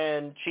Greene,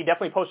 and she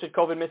definitely posted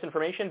COVID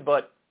misinformation,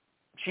 but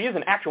she is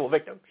an actual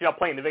victim. She's not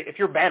playing the victim. If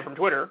you're banned from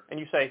Twitter and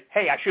you say,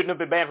 hey, I shouldn't have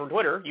been banned from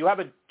Twitter, you have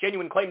a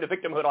genuine claim to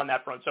victimhood on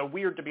that front. So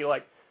weird to be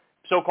like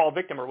so-called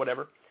victim or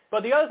whatever.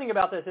 But the other thing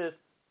about this is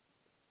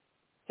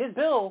his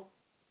bill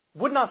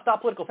would not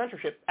stop political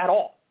censorship at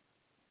all.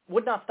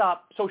 Would not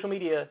stop social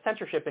media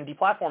censorship and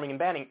deplatforming and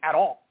banning at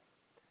all.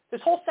 This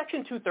whole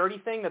Section 230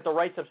 thing that the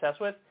right's obsessed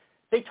with,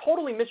 they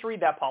totally misread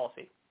that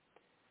policy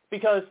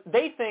because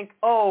they think,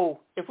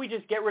 oh, if we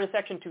just get rid of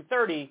Section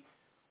 230,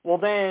 well,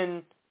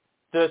 then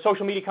the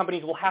social media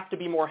companies will have to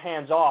be more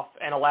hands-off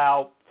and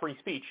allow free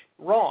speech.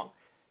 Wrong.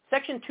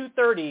 Section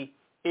 230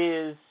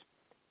 is,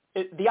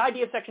 the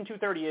idea of Section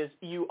 230 is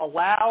you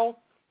allow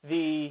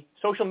the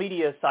social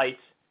media sites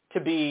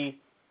to be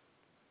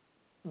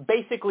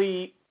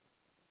basically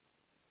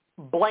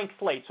blank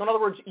slate. So in other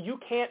words, you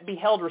can't be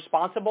held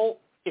responsible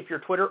if you're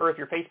Twitter or if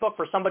you're Facebook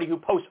for somebody who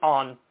posts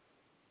on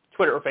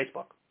Twitter or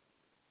Facebook.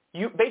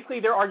 Basically,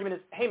 their argument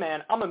is, hey,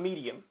 man, I'm a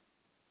medium.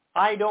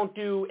 I don't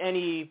do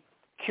any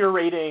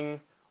curating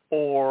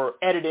or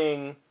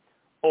editing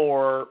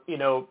or,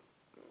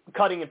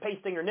 cutting and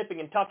pasting or nipping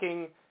and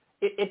tucking.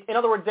 In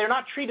other words, they're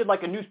not treated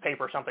like a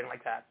newspaper or something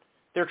like that.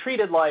 They're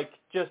treated like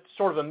just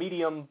sort of a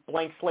medium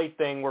blank slate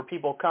thing where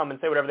people come and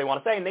say whatever they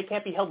want to say, and they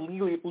can't be held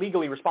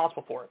legally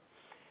responsible for it.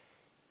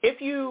 If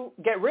you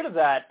get rid of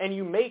that and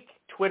you make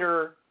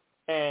Twitter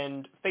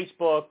and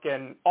Facebook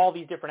and all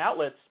these different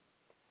outlets,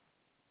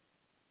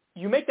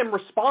 you make them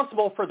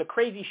responsible for the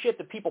crazy shit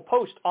that people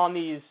post on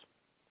these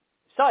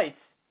sites,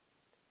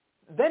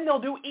 then they'll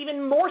do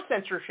even more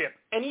censorship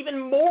and even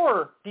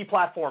more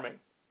deplatforming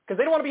because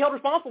they don't want to be held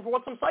responsible for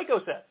what some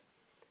psycho says.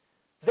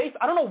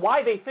 I don't know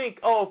why they think,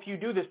 oh, if you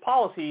do this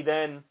policy,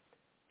 then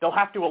they'll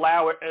have to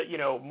allow,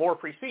 more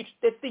free speech.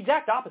 It's the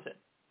exact opposite.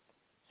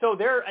 So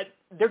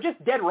they're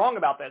just dead wrong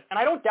about this. And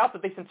I don't doubt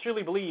that they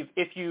sincerely believe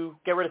if you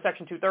get rid of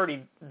Section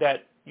 230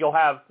 that you'll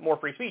have more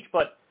free speech,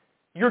 but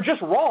you're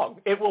just wrong.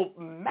 It will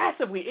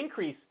massively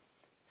increase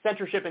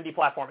censorship and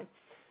deplatforming.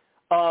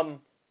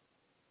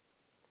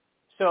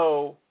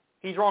 So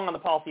he's wrong on the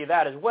policy of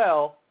that as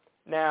well.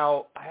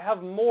 Now, I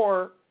have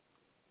more.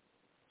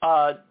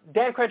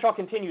 Dan Crenshaw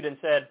continued and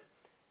said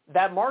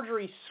that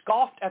Marjorie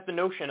scoffed at the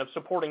notion of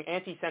supporting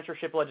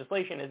anti-censorship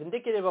legislation is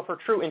indicative of her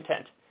true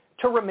intent,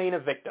 to remain a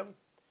victim.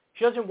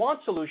 She doesn't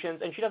want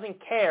solutions, and she doesn't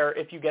care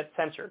if you get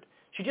censored.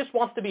 She just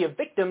wants to be a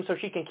victim so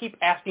she can keep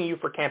asking you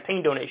for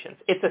campaign donations.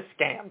 It's a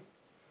scam.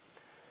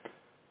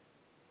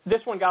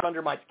 This one got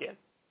under my skin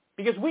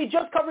because we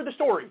just covered the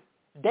story.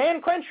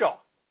 Dan Crenshaw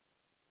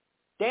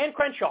Dan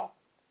Crenshaw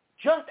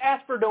just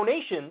asked for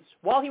donations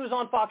while he was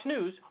on Fox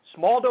News,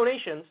 small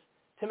donations,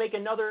 to make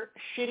another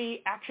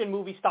shitty action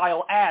movie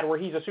style ad where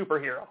he's a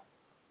superhero.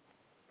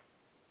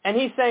 And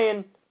he's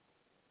saying,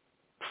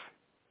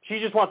 she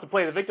just wants to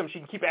play the victim. She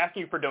can keep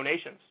asking you for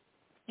donations.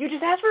 You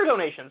just asked for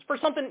donations for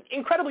something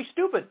incredibly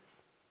stupid.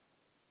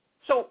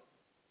 So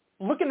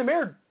look in the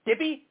mirror,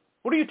 Dippy.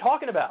 What are you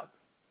talking about?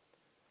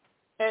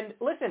 And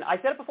listen, I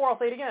said it before, I'll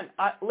say it again.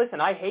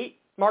 I hate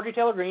Marjorie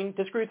Taylor Greene,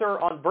 disagree with her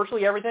on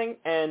virtually everything,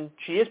 and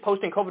she is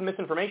posting COVID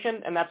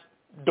misinformation, and that's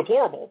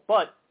deplorable.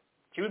 But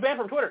she was banned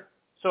from Twitter.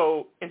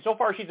 So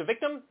insofar as she's a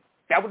victim,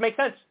 that would make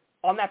sense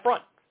on that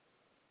front.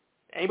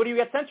 Anybody who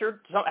gets censored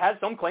has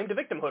some claim to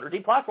victimhood, or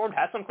deplatformed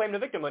has some claim to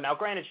victimhood. Now,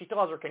 granted, she still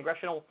has her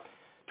congressional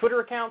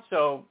Twitter account,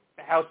 so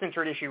how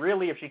censored is she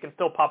really if she can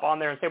still pop on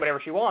there and say whatever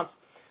she wants?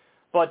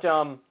 But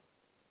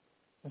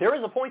there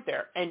is a point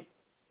there, and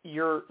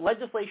your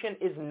legislation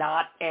is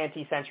not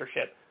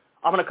anti-censorship.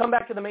 I'm going to come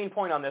back to the main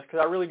point on this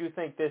because I really do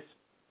think this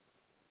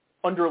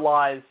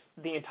underlies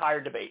the entire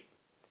debate.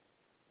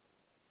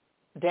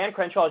 Dan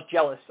Crenshaw is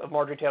jealous of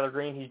Marjorie Taylor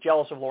Greene. He's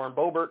jealous of Lauren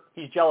Boebert.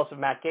 He's jealous of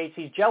Matt Gaetz.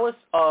 He's jealous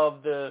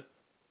of the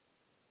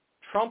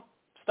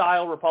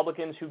Trump-style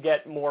Republicans who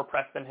get more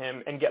press than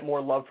him and get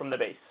more love from the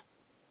base.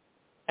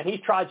 And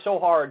he's tried so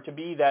hard to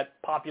be that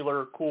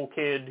popular, cool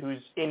kid who's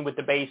in with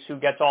the base, who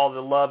gets all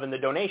the love and the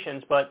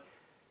donations, but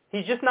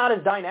he's just not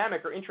as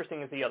dynamic or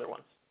interesting as the other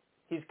ones.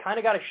 He's kind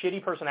of got a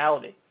shitty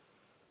personality.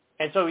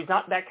 And so he's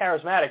not that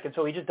charismatic, and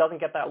so he just doesn't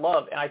get that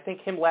love. And I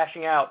think him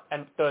lashing out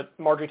and the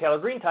Marjorie Taylor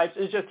Greene types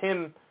is just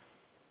him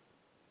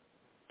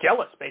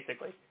jealous,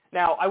 basically.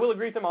 Now, I will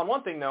agree with him on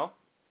one thing, though.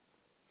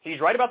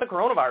 He's right about the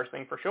coronavirus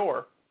thing for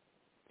sure.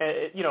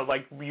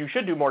 You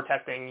should do more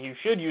testing. You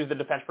should use the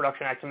Defense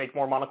Production Act to make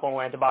more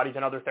monoclonal antibodies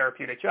and other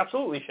therapeutics. You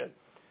absolutely should.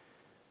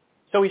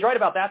 So he's right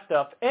about that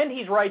stuff, and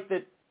he's right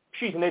that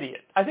she's an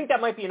idiot. I think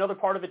that might be another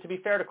part of it. To be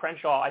fair to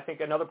Crenshaw, I think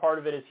another part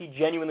of it is he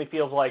genuinely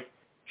feels like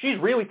she's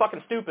really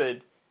fucking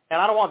stupid,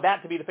 and I don't want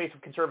that to be the face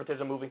of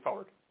conservatism moving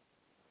forward.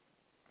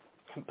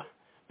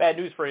 Bad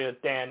news for you,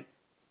 Dan.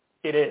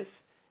 It is.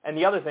 And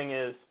the other thing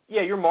is,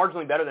 yeah, you're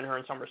marginally better than her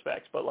in some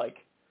respects, but,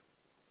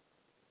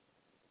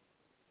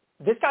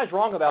 this guy's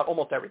wrong about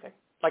almost everything.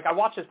 I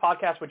watched his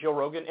podcast with Joe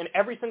Rogan, and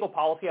every single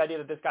policy idea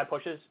that this guy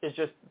pushes is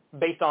just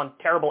based on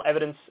terrible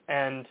evidence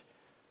and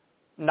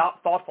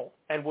not thoughtful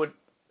and would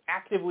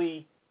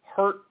actively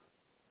hurt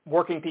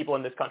working people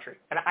in this country.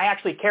 And I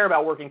actually care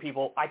about working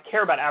people. I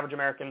care about average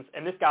Americans,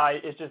 and this guy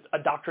is just a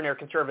doctrinaire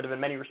conservative in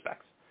many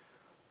respects,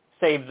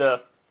 save the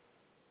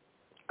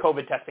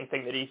COVID testing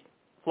thing that he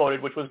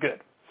floated, which was good.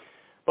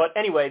 But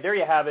anyway, there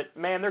you have it.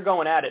 Man, they're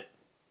going at it.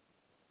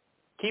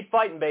 Keep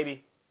fighting,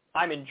 baby.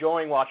 I'm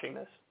enjoying watching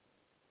this.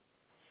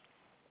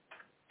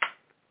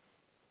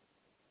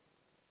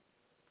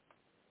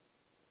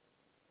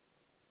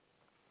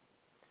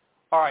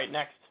 All right,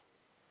 next.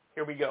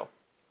 Here we go.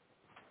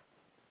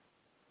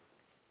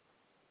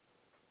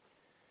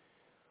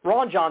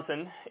 Ron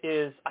Johnson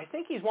is, I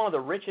think he's one of the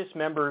richest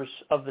members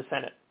of the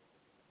Senate.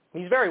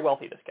 He's very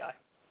wealthy, this guy.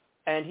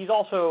 And he's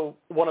also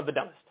one of the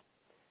dumbest.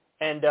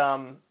 And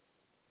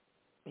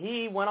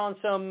he went on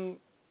some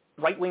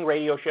right-wing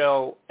radio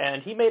show,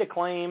 and he made a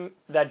claim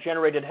that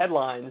generated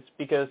headlines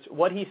because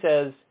what he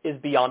says is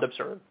beyond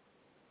absurd.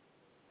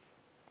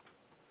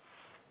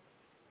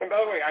 And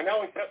by the way, I not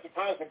only tested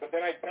positive, but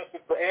then I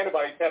tested for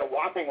antibodies at a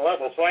whopping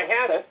level. So I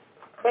had it,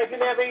 but I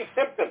didn't have any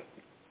symptoms.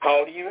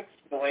 How do you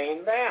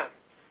explain that?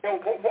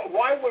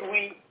 Why would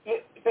we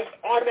just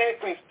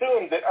automatically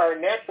assume that our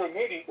natural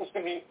immunity is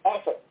going to be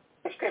awful?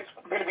 It's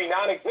going to be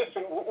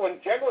non-existent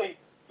when generally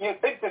you'd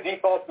think the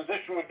default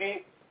position would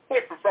be,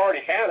 if you've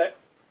already had it,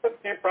 but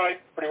you're probably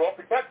pretty well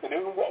protected.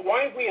 And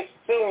why do we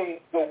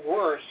assume the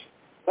worst?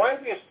 Why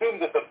do we assume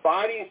that the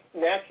body's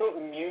natural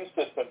immune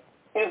system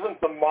isn't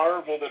the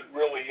marvel that it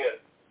really is?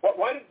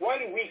 Why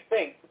do we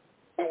think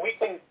that we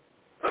can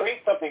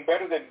create something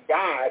better than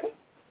God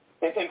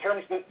in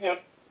terms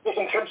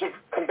of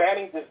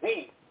combating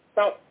disease?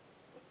 Now,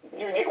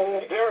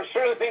 there are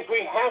certain things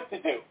we have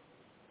to do,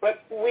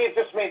 but we have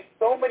just made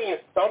so many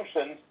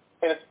assumptions,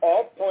 and it's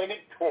all pointed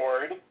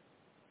toward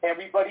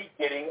everybody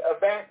getting a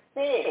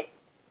vaccine.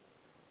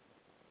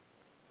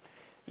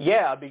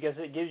 Yeah, because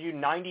it gives you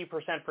 90%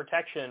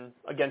 protection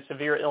against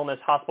severe illness,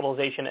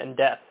 hospitalization, and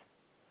death.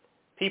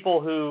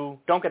 People who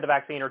don't get the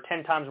vaccine are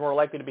 10 times more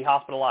likely to be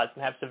hospitalized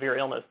and have severe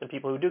illness than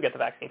people who do get the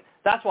vaccine.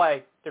 That's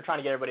why they're trying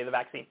to get everybody the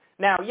vaccine.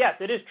 Now, yes,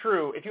 it is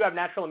true. If you have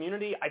natural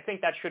immunity, I think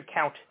that should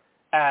count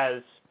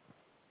as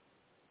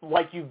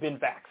like you've been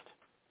vaxxed.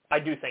 I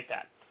do think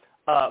that.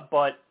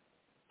 But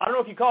I don't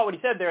know if you caught what he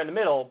said there in the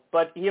middle,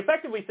 but he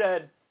effectively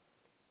said,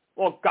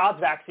 well,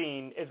 God's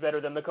vaccine is better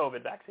than the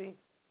COVID vaccine.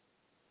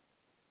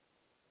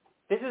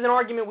 This is an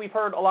argument we've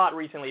heard a lot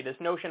recently, this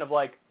notion of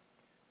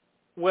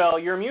well,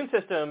 your immune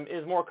system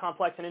is more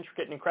complex and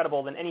intricate and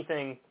incredible than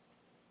anything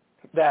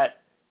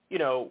that,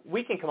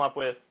 we can come up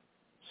with.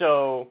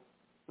 So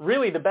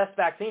really the best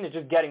vaccine is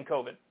just getting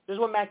COVID. This is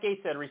what Matt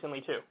Gaetz said recently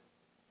too.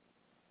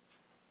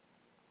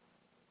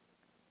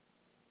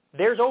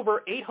 there's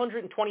over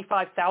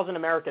 825,000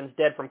 Americans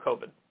dead from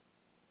COVID.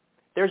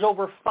 There's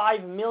over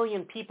 5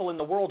 million people in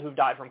the world who've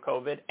died from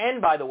COVID.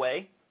 And by the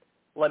way,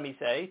 let me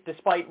say,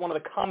 despite one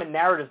of the common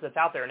narratives that's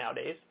out there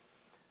nowadays,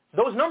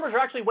 those numbers are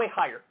actually way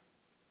higher.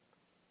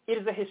 It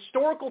is a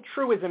historical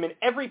truism in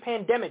every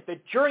pandemic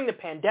that during the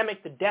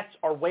pandemic, the deaths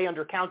are way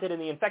undercounted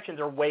and the infections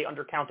are way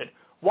undercounted.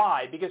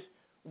 Why? Because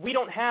we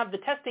don't have the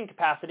testing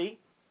capacity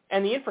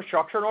and the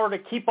infrastructure in order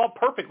to keep up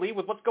perfectly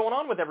with what's going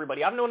on with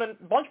everybody. I've known a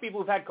bunch of people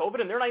who've had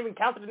COVID, and they're not even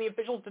counted in the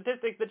official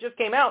statistics that just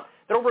came out,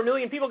 that over 1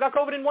 million people got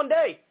COVID in one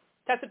day,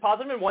 tested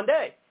positive in one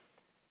day.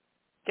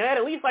 I had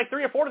at least like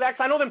 3 or 4 of that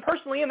because I know them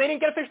personally, and they didn't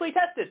get officially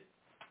tested.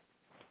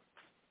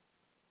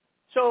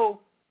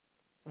 So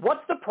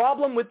what's the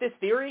problem with this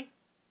theory?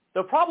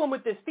 The problem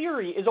with this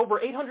theory is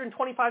over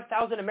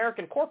 825,000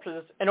 American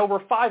corpses and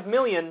over 5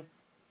 million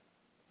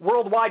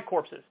worldwide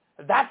corpses.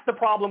 That's the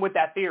problem with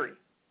that theory.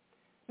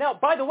 Now,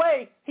 by the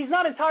way, he's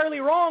not entirely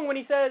wrong when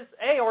he says,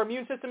 hey, our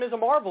immune system is a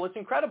marvel. It's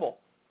incredible.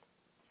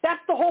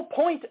 That's the whole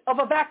point of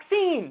a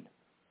vaccine.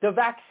 The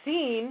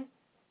vaccine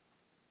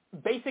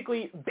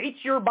basically baits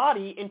your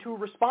body into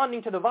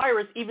responding to the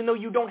virus even though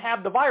you don't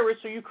have the virus,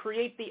 so you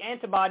create the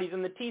antibodies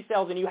and the T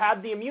cells and you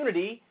have the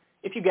immunity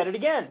if you get it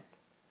again.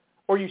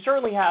 Or you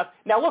certainly have.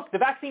 Now look, the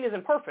vaccine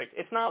isn't perfect.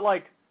 It's not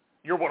like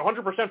you're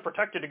 100%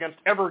 protected against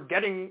ever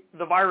getting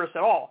the virus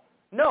at all.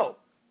 No,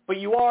 but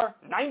you are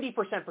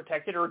 90%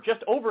 protected or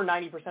just over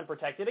 90%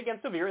 protected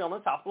against severe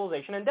illness,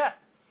 hospitalization, and death.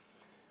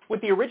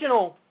 With the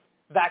original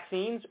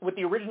vaccines, with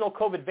the original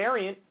COVID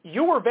variant,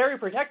 you were very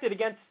protected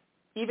against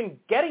even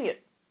getting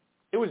it.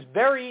 It was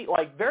very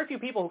few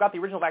people who got the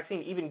original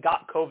vaccine even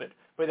got COVID.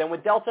 But then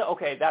with Delta,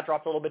 okay, that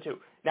dropped a little bit too.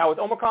 Now with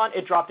Omicron,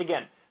 it dropped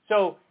again.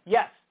 So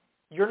yes,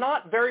 you're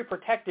not very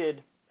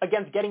protected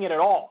against getting it at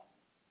all.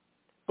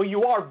 But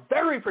you are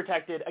very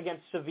protected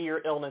against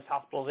severe illness,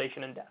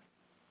 hospitalization, and death.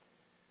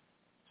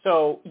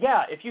 So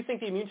yeah, if you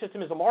think the immune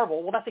system is a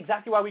marvel, well, that's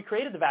exactly why we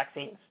created the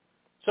vaccines.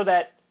 So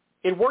that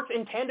it works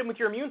in tandem with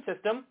your immune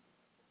system,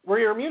 where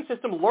your immune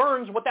system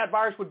learns what that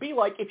virus would be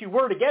like if you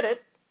were to get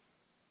it.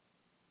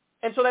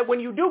 And so that when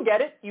you do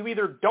get it, you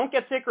either don't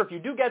get sick, or if you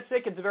do get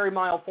sick, it's a very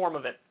mild form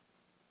of it.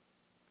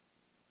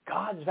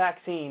 God's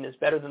vaccine is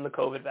better than the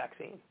COVID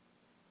vaccine.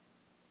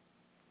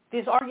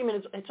 This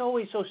argument, it's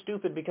always so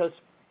stupid because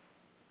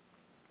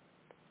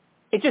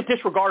it just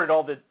disregarded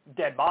all the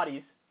dead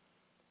bodies.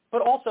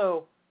 But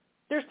also,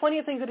 there's plenty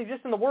of things that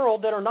exist in the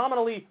world that are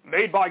nominally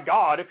made by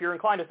God, if you're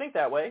inclined to think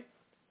that way,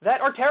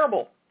 that are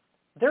terrible.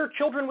 There are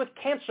children with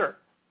cancer.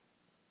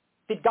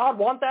 Did God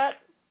want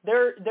that?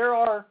 There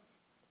are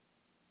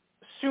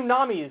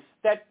tsunamis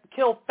that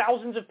kill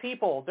thousands of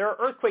people. There are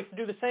earthquakes that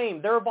do the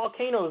same. There are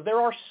volcanoes.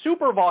 There are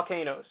super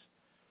volcanoes.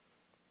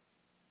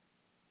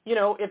 You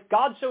know, if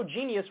God's so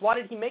genius, why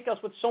did he make us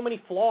with so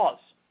many flaws?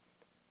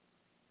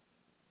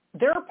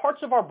 There are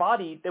parts of our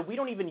body that we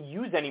don't even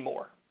use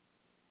anymore.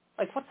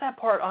 Like, what's that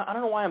part? I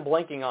don't know why I'm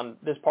blanking on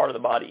this part of the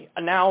body.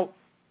 And now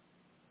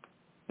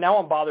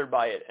I'm bothered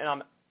by it, and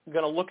I'm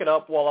going to look it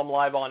up while I'm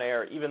live on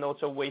air, even though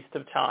it's a waste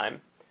of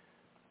time.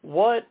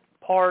 What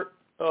part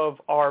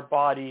of our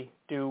body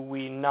do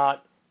we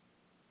not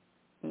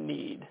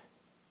need?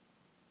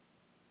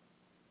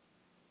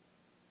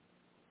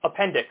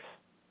 Appendix.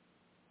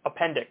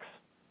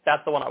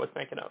 That's the one I was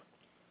thinking of.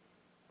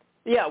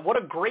 Yeah,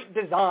 what a great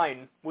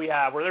design we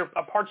have, where there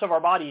are parts of our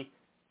body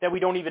that we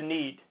don't even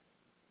need.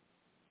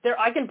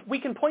 We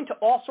can point to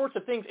all sorts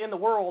of things in the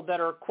world that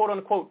are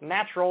quote-unquote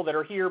natural, that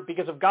are here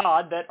because of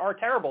God, that are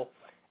terrible.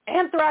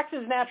 Anthrax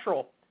is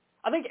natural.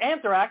 I think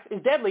anthrax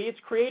is deadly. It's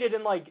created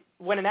in, like,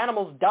 when an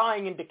animal's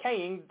dying and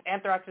decaying,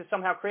 anthrax is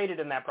somehow created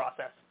in that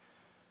process.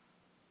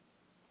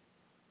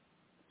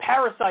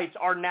 Parasites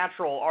are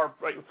natural, are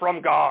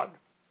from God.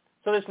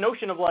 So this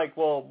notion of, like,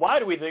 well, why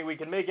do we think we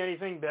can make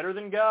anything better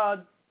than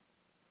God?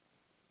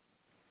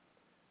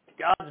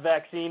 God's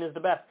vaccine is the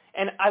best.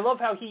 And I love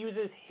how he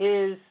uses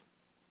his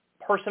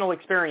personal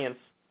experience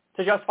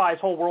to justify his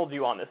whole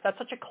worldview on this. That's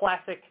such a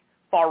classic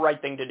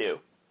far-right thing to do.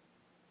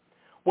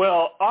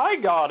 Well, I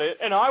got it,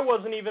 and I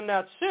wasn't even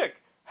that sick.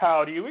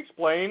 How do you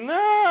explain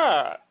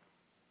that?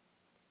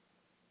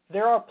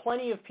 There are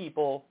plenty of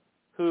people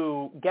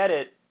who get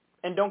it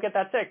and don't get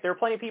that sick. There are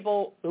plenty of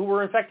people who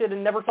were infected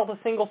and never felt a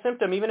single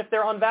symptom, even if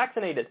they're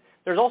unvaccinated.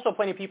 There's also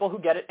plenty of people who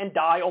get it and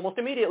die almost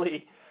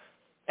immediately,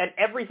 and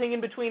everything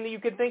in between that you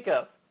could think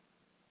of.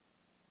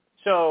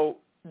 So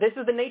this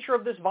is the nature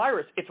of this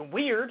virus. It's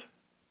weird,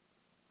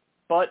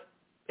 but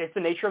it's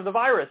the nature of the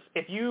virus.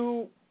 If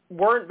you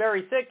weren't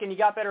very sick and you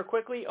got better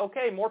quickly,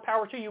 okay, more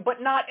power to you,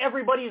 but not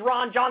everybody's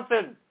Ron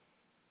Johnson.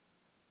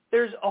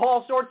 There's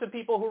all sorts of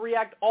people who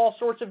react all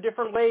sorts of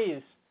different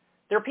ways.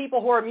 There are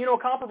people who are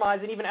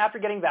immunocompromised and even after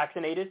getting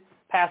vaccinated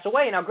pass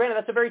away. Now, granted,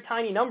 that's a very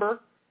tiny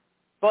number,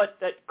 but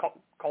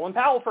Colin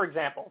Powell, for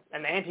example,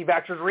 and the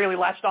anti-vaxxers really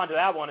latched onto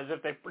that one as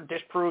if they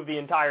disproved the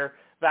entire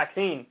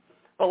vaccine.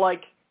 But,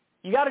 like,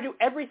 you got to do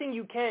everything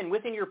you can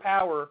within your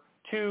power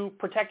to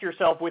protect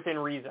yourself within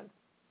reason.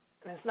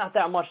 And it's not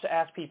that much to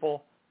ask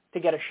people to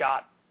get a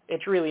shot.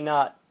 It's really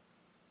not.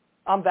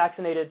 I'm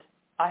vaccinated.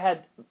 I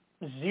had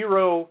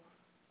zero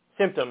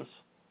symptoms.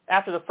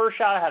 After the first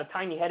shot, I had a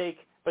tiny headache,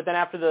 but then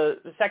after the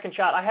second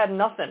shot, I had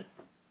nothing.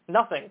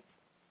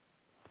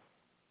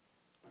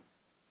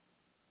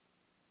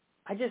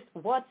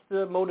 What's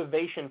the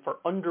motivation for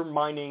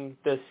undermining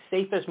the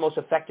safest, most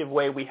effective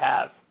way we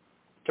have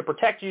to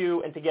protect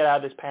you and to get out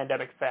of this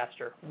pandemic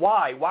faster?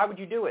 Why? Why would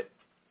you do it?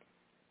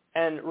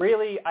 And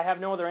really, I have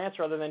no other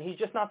answer other than he's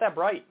just not that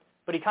bright.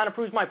 But he kind of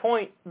proves my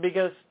point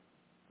because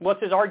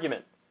what's his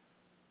argument?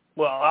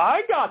 Well,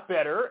 I got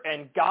better,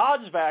 and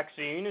God's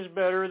vaccine is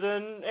better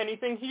than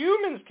anything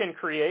humans can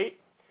create.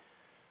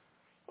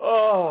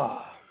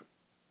 I'll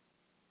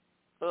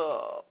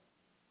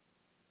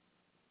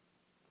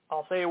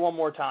say it one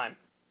more time.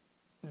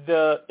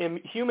 The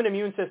human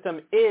immune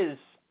system is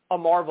a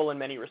marvel in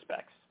many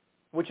respects,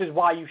 which is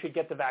why you should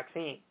get the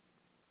vaccine.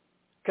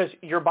 Because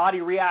your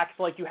body reacts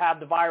like you have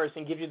the virus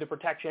and gives you the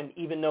protection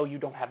even though you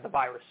don't have the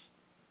virus.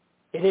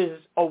 It is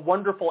a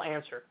wonderful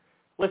answer.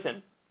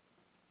 Listen,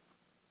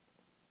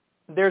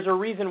 there's a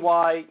reason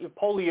why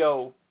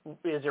polio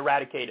is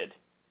eradicated,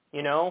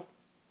 you know?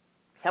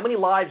 How many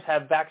lives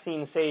have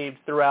vaccines saved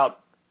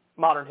throughout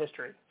modern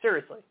history?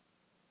 Seriously.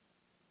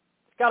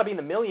 It's got to be in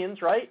the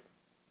millions, right?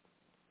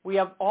 We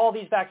have all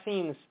these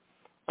vaccines,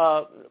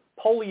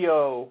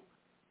 polio,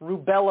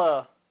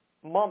 rubella,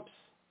 mumps,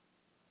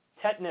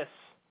 tetanus,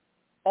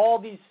 all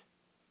these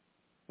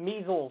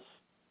measles.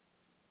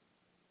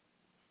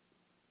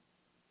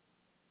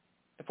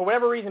 For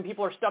whatever reason,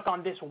 people are stuck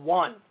on this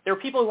one. There are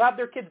people who have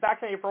their kids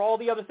vaccinated for all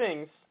the other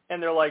things,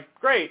 and they're like,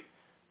 great,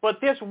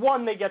 but this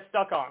one they get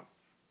stuck on.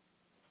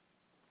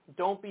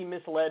 Don't be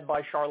misled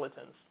by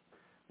charlatans.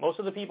 Most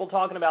of the people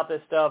talking about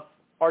this stuff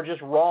are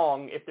just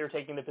wrong if they're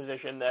taking the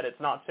position that it's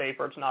not safe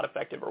or it's not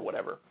effective or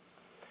whatever.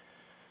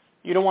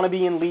 You don't want to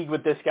be in league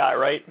with this guy,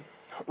 right?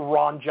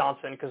 Ron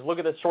Johnson, because look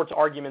at the sorts of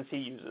arguments he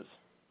uses.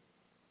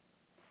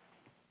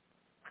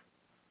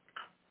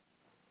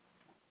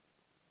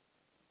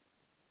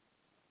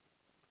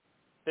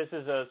 This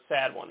is a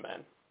sad one, man.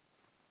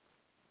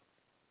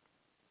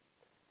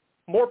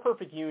 More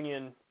Perfect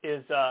Union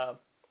is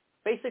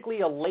basically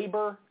a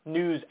labor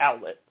news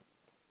outlet,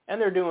 and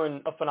they're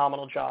doing a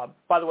phenomenal job.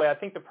 By the way, I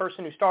think the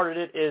person who started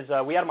it is,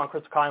 we had him on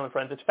Crystal Island,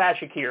 friends. It's Faz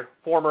Shakir,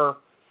 former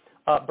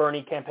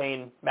Bernie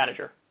campaign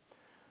manager.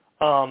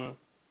 So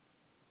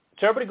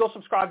everybody go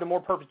subscribe to More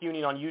Perfect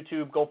Union on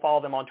YouTube. Go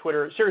follow them on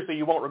Twitter. Seriously,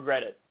 you won't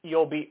regret it.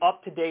 You'll be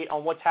up to date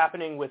on what's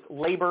happening with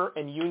labor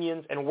and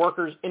unions and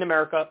workers in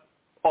America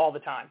all the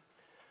time.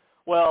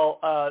 Well,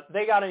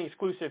 they got an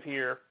exclusive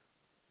here.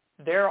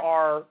 There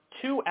are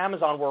 2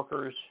 Amazon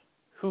workers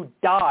who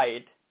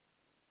died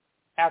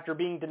after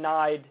being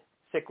denied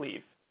sick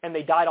leave, and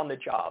they died on the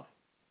job.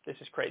 This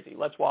is crazy.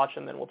 Let's watch,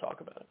 and then we'll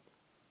talk about it.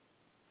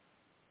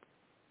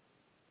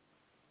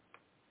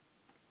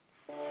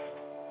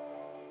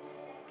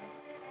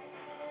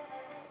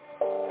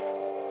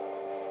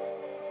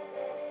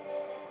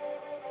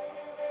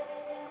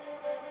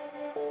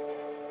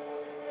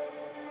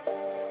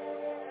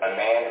 A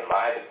man in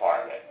my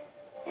department,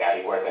 now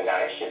he worked the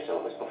night shift,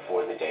 so it was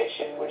before the day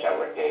shift, which I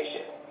worked day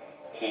shift.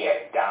 He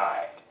had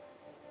died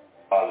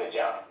on the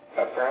job.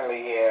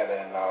 Apparently he had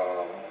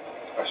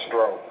a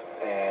stroke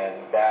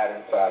and died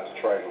inside the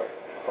trailer.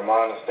 From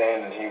my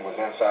understanding, he was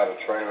inside the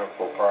trailer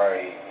for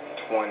probably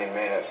 20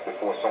 minutes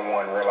before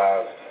someone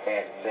realized they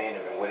hadn't seen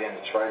him and went in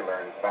the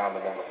trailer and found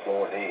him on the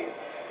floor dead.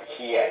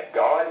 He had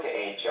gone to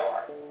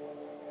HR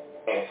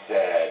and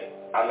said,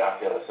 I'm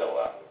not feeling so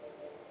well.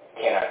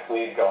 Can I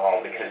please go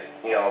home? Because,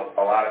 you know,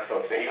 a lot of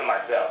folks, even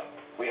myself,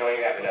 we don't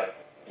even have enough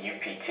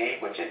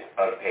UPT, which is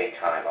unpaid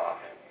time off,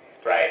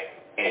 right?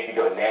 And if you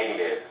go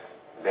negative,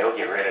 they'll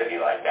get rid of you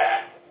like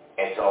that.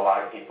 And so a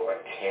lot of people are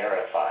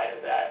terrified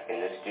of that. And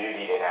this dude,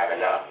 he didn't have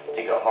enough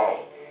to go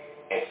home.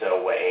 And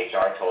so what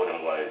HR told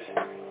him was,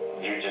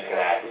 you're just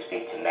going to have to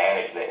speak to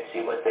management and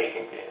see what they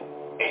can do.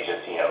 And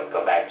just, you know,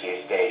 go back to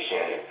your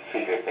station and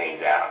figure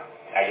things out.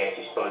 I guess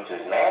he spoke to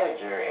his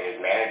manager, and his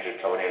manager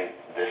told him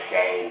the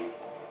same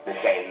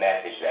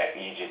message, that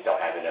you just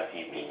don't have enough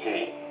UPT.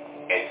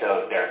 And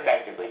so they're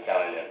effectively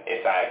telling them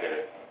it's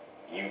either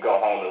you go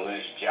home and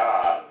lose your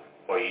job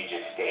or you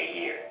just stay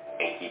here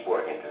and keep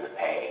working through the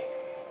pain.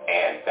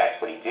 And that's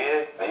what he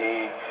did.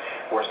 He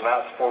was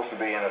not supposed to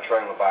be in a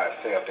trailer by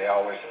himself. They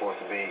always supposed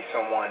to be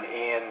someone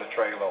in the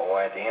trailer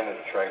or at the end of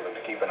the trailer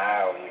to keep an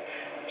eye on you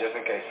just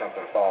in case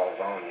something falls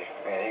on you.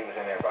 And he was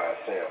in there by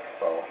himself.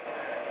 So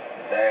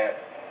that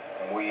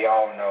we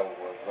all know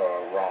was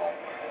wrong.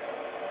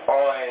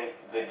 On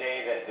the day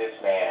that this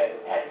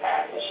man had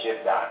passed, his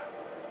shift died,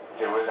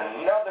 there was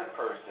another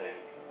person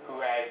who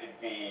had to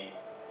be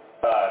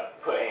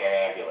put in an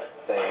ambulance.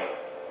 They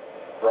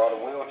brought a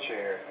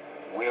wheelchair,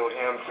 wheeled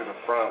him to the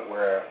front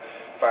where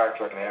fire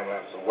truck and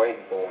ambulance was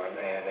waiting for him,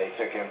 and they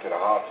took him to the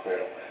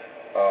hospital,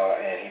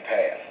 and he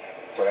passed.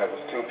 So that was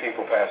 2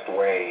 people passed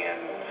away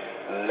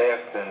in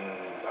less than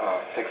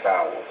 6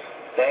 hours.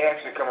 They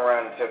actually come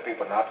around and tell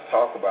people not to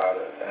talk about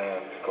it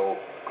and go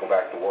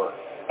back to work.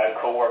 A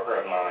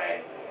coworker of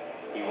mine,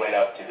 he went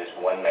up to this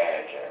one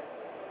manager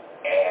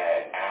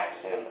and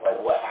asked him, like,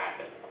 what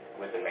happened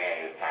with the manager?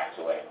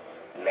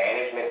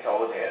 Management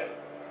told him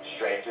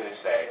straight to his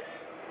face,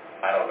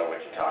 I don't know what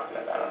you're talking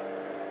about.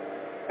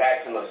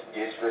 That's the most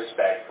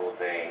disrespectful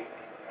thing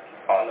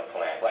on the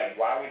planet. Like,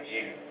 why would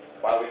you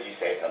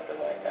say something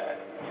like that?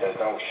 There's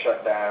no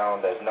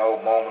shutdown. There's no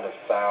moment of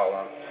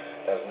silence.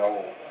 There's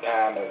no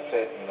time to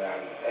sit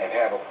and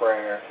have a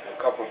prayer.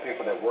 A couple of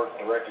people that worked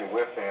directly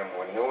with him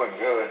were new and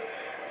good,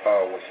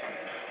 was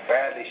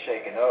badly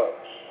shaken up.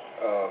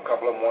 A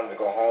couple of them wanted to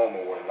go home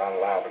and were not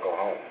allowed to go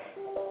home.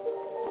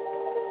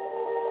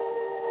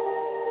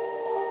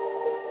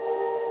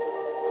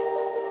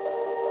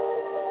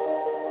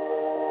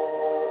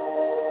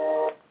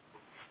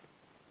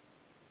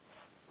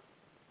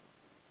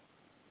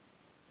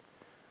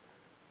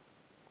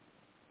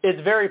 It's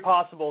very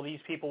possible these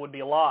people would be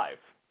alive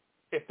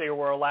if they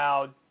were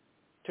allowed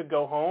to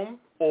go home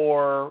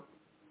or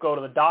go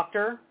to the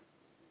doctor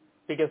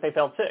because they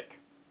felt sick.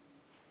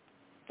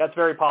 That's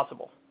very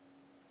possible.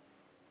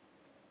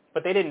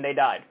 But they didn't. They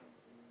died.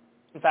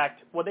 In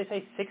fact, what they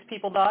say, 6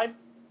 people died,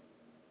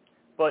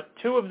 but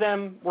 2 of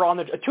them were on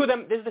the. 2 of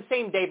them. This is the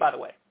same day, by the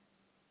way.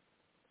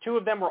 2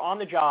 of them were on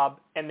the job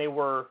and they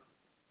were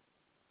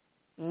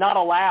not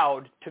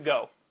allowed to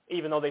go,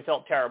 even though they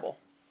felt terrible.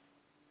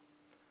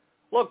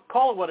 Look,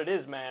 call it what it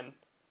is, man.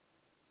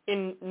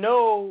 In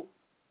no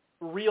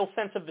real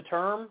sense of the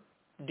term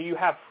do you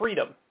have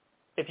freedom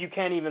if you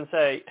can't even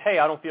say, hey,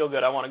 I don't feel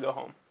good, I want to go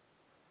home.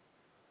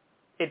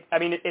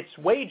 It's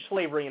wage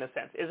slavery in a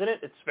sense, isn't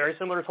it? It's very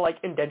similar to like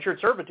indentured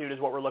servitude is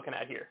what we're looking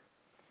at here.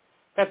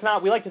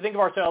 We like to think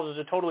of ourselves as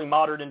a totally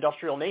modern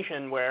industrial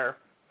nation where,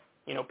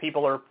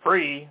 people are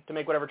free to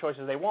make whatever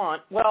choices they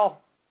want.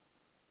 Well,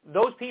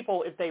 those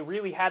people, if they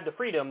really had the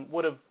freedom,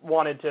 would have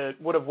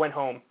went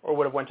home or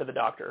would have went to the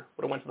doctor,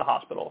 would have went to the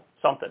hospital,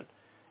 something,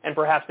 and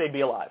perhaps they'd be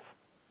alive.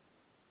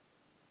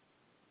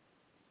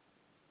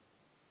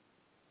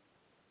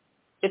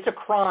 It's a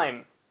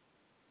crime,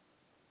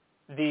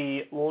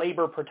 the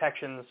labor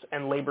protections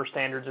and labor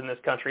standards in this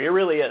country. It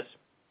really is.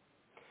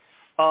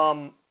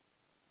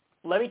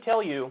 Let me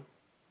tell you,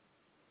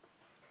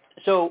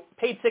 so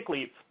paid sick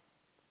leave.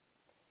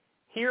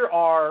 Here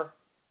are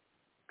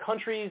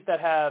countries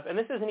that have, and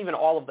this isn't even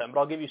all of them, but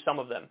I'll give you some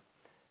of them,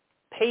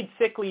 paid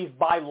sick leave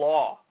by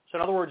law. So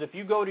in other words, if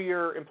you go to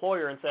your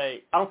employer and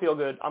say, I don't feel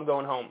good, I'm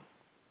going home,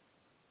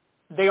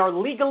 they are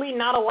legally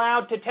not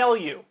allowed to tell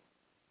you,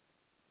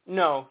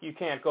 no, you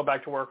can't go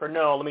back to work, or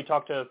no, let me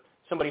talk to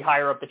somebody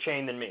higher up the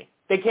chain than me.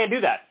 They can't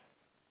do that.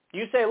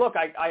 You say, look,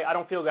 I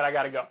don't feel good, I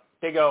got to go.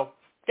 They go,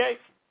 okay.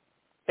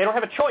 They don't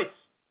have a choice.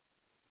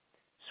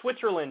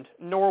 Switzerland,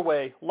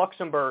 Norway,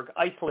 Luxembourg,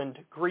 Iceland,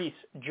 Greece,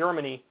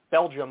 Germany,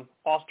 Belgium,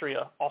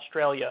 Austria,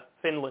 Australia,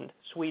 Finland,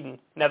 Sweden,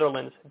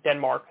 Netherlands,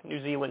 Denmark,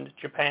 New Zealand,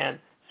 Japan,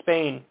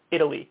 Spain,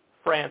 Italy,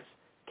 France,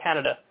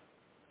 Canada,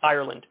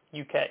 Ireland,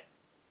 UK.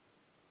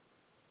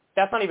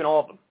 That's not even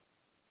all of them.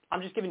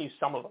 I'm just giving you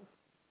some of them.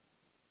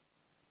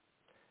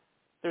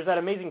 There's that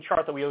amazing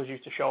chart that we always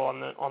used to show on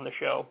the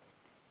show.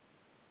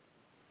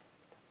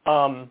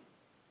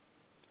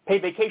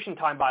 Paid vacation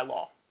time by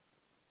law.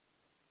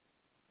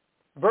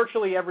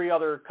 Virtually every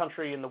other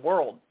country in the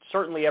world,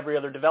 certainly every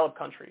other developed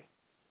country,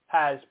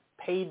 has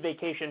paid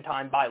vacation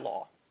time by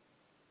law.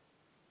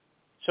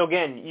 So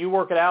again, you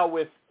work it out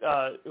with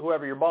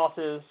whoever your boss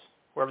is,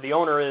 whoever the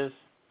owner is,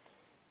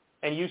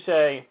 and you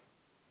say,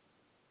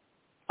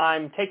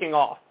 I'm taking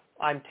off.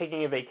 I'm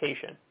taking a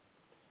vacation.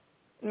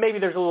 Maybe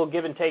there's a little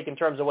give and take in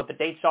terms of what the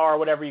dates are or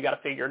whatever. You got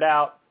to figure it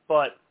out.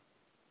 But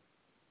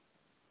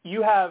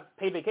you have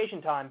paid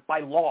vacation time by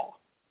law.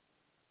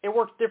 It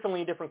works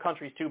differently in different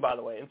countries too, by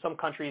the way. In some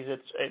countries,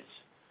 it's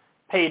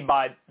paid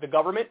by the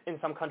government. In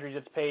some countries,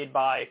 it's paid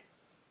by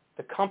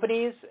the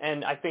companies.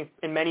 And I think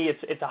in many,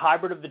 it's a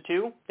hybrid of the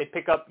two. They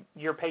pick up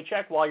your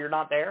paycheck while you're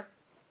not there.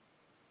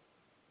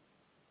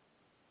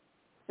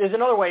 There's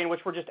another way in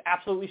which we're just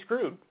absolutely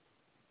screwed.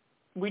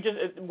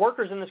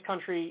 Workers in this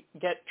country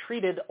get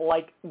treated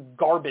like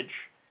garbage.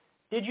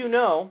 Did you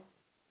know?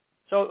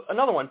 So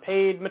another one,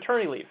 paid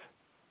maternity leave.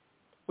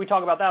 We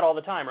talk about that all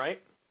the time,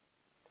 right?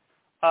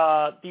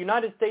 The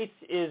United States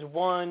is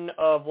one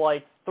of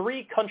like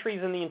 3 countries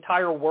in the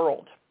entire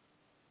world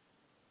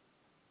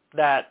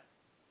that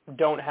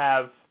don't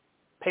have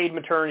paid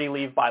maternity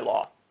leave by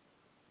law.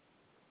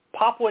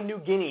 Papua New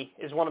Guinea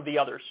is one of the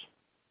others.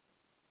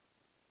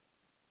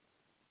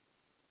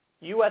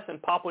 U.S.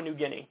 and Papua New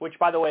Guinea, which,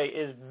 by the way,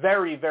 is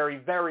very, very,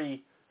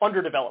 very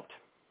underdeveloped,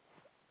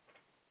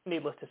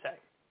 needless to say.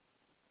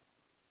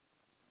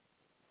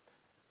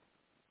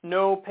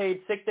 No paid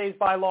sick days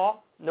by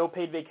law, no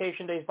paid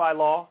vacation days by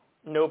law,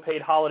 no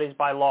paid holidays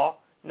by law,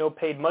 no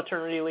paid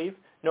maternity leave,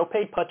 no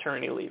paid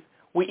paternity leave.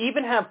 We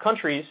even have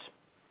countries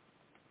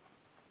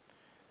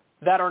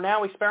that are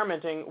now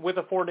experimenting with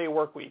a 4-day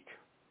work week.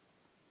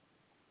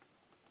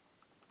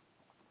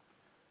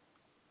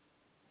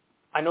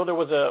 I know there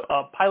was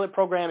a pilot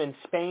program in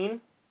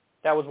Spain.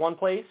 That was one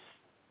place.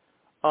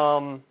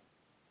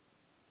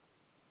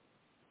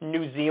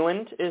 New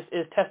Zealand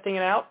is testing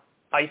it out.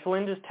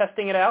 Iceland is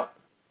testing it out.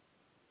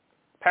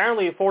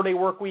 Apparently a 4-day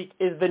work week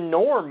is the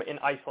norm in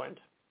Iceland.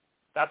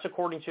 That's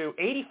according to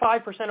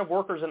 85% of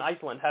workers in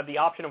Iceland have the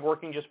option of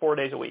working just 4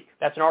 days a week.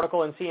 That's an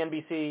article in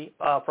CNBC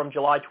from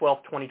July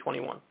 12,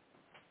 2021.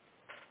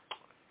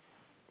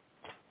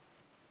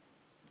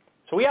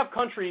 So we have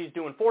countries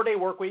doing 4-day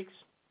work weeks.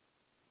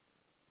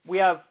 We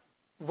have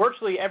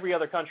virtually every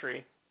other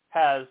country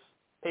has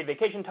paid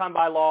vacation time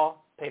by law,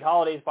 paid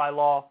holidays by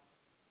law,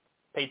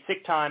 paid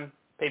sick time,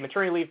 paid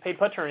maternity leave, paid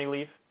paternity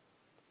leave.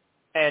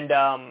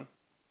 And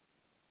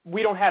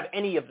we don't have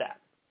any of that.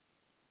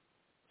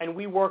 And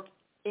we work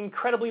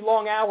incredibly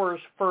long hours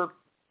for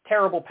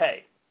terrible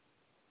pay.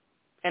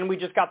 And we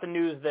just got the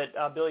news that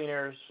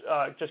billionaires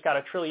just got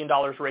 $1 trillion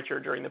richer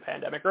during the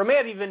pandemic, or it may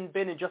have even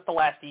been in just the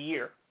last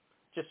year.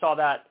 Just saw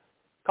that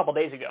a couple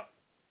days ago.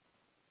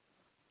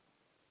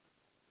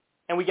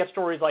 And we get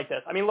stories like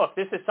this. I mean, look,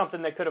 this is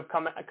something that could have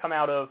come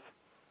out of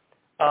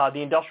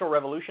the Industrial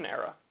Revolution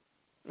era,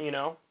 you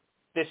know,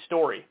 this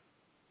story.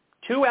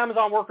 2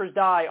 Amazon workers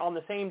die on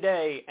the same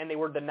day, and they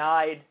were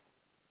denied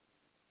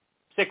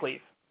sick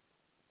leave.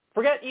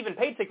 Forget even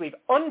paid sick leave.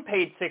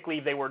 Unpaid sick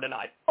leave they were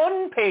denied.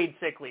 Unpaid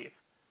sick leave.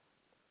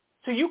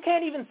 So you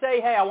can't even say,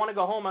 hey, I want to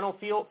go home. I don't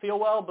feel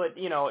well, but,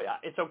 you know,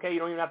 it's okay. You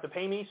don't even have to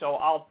pay me, so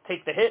I'll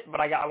take the hit,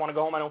 but I want to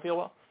go home. I don't feel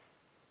well.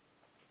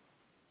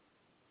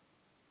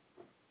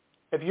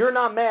 If you're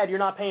not mad, you're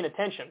not paying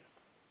attention.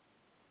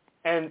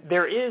 And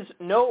there is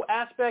no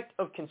aspect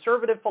of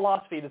conservative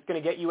philosophy that's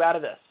going to get you out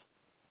of this.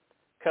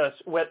 Because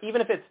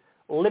even if it's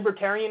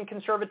libertarian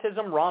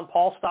conservatism, Ron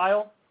Paul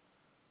style,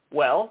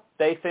 well,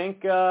 they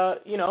think,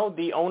 you know,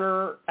 the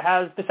owner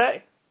has the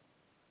say.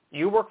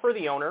 You work for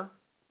the owner,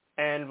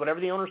 and whatever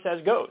the owner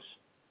says goes.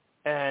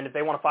 And if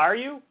they want to fire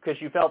you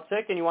because you felt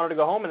sick and you wanted to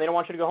go home and they don't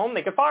want you to go home,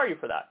 they could fire you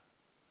for that.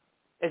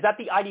 Is that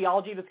the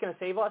ideology that's going to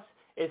save us?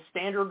 Is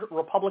standard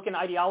Republican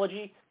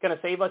ideology going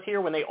to save us here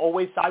when they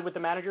always side with the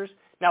managers?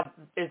 Now,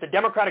 is the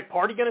Democratic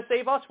Party going to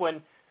save us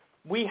when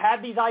we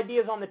had these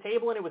ideas on the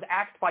table and it was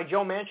axed by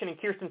Joe Manchin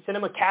and Kirsten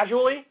Sinema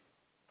casually?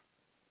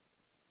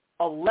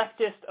 A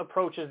leftist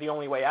approach is the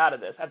only way out of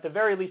this. At the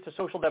very least, a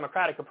social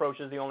democratic approach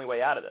is the only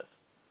way out of this.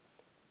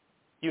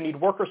 You need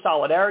worker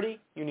solidarity.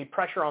 You need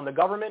pressure on the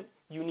government.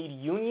 You need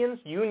unions.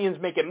 Unions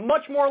make it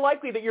much more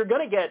likely that you're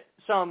going to get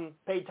some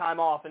paid time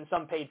off and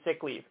some paid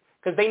sick leave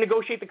because they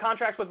negotiate the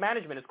contracts with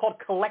management. It's called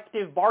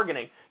collective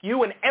bargaining.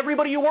 You and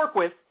everybody you work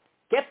with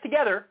gets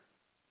together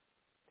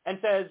and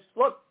says,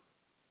 look,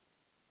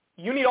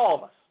 you need all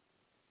of us,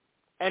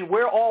 and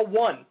we're all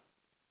one.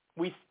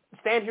 We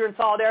stand here in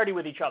solidarity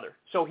with each other.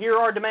 So here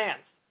are our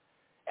demands.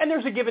 And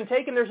there's a give and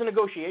take and there's a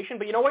negotiation,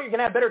 but you know what? You're going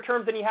to have better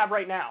terms than you have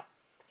right now.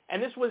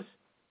 And this was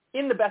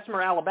in the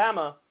Bessemer,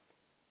 Alabama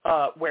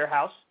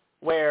warehouse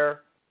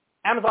where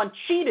Amazon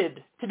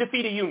cheated to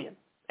defeat a union.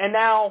 And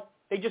now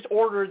they just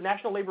ordered,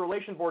 National Labor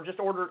Relations Board just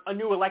ordered a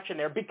new election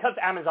there because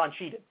Amazon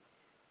cheated.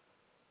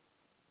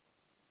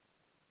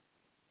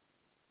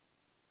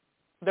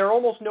 There are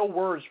almost no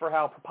words for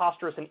how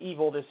preposterous and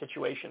evil this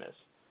situation is.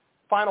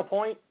 Final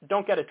point,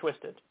 don't get it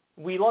twisted.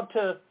 We love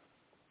to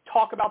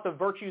talk about the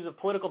virtues of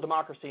political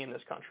democracy in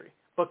this country.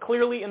 But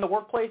clearly in the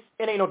workplace,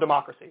 it ain't no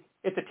democracy.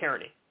 It's a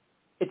tyranny.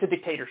 It's a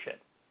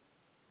dictatorship.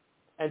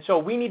 And so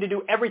we need to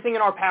do everything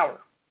in our power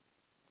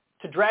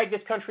to drag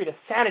this country to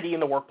sanity in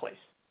the workplace.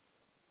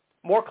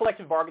 More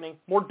collective bargaining,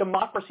 more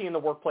democracy in the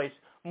workplace,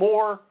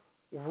 more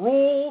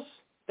rules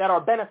that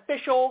are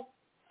beneficial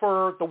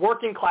for the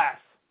working class,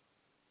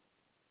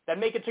 that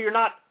make it so you're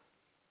not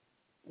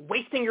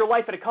wasting your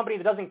life at a company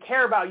that doesn't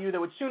care about you, that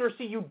would sooner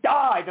see you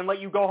die than let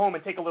you go home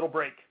and take a little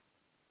break.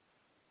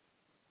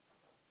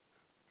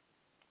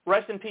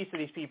 Rest in peace to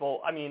these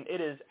people. I mean, it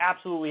is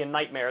absolutely a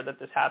nightmare that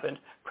this happened.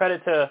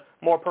 Credit to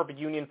More Perfect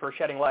Union for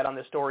shedding light on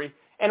this story.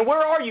 And where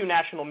are you,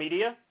 national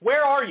media?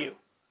 Where are you?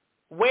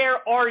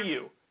 Where are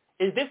you?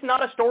 Is this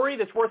not a story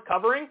that's worth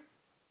covering?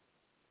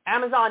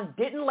 Amazon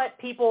didn't let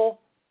people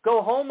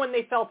go home when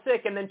they felt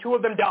sick, and then 2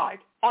 of them died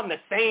on the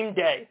same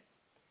day.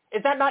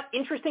 Is that not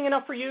interesting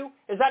enough for you?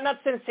 Is that not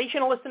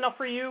sensationalist enough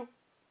for you?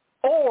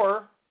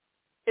 Or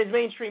is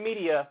mainstream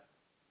media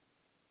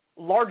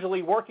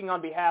largely working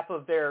on behalf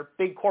of their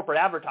big corporate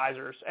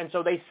advertisers, and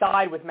so they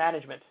side with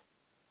management?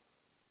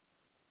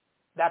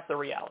 That's the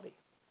reality.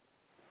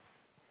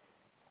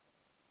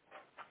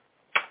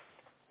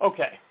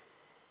 Okay.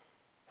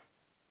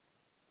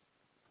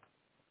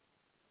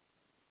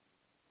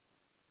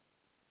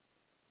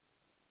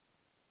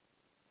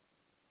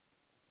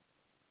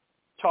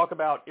 Talk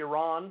about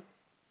Iran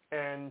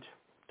and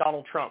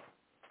Donald Trump.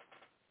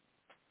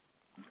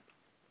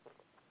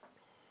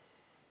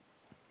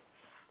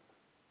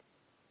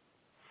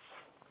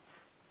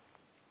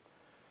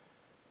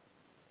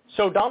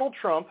 So Donald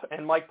Trump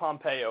and Mike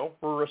Pompeo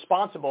were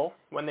responsible,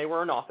 when they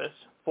were in office,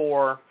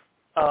 for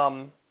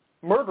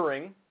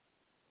murdering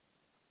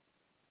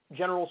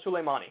General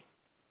Soleimani.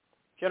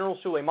 General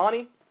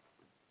Soleimani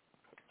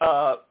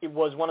it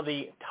was one of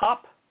the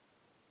top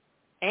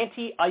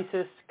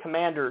anti-ISIS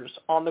commanders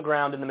on the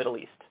ground in the Middle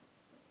East.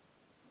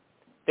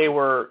 He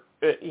was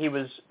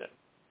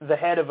the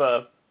head of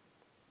a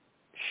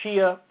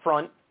Shia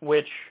front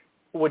which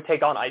would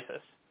take on ISIS.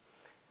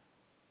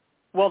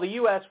 Well, the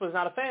U.S. was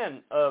not a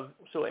fan of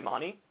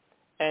Soleimani,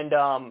 and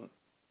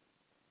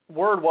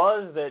word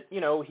was that,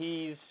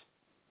 he's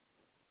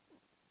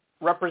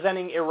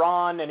representing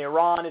Iran, and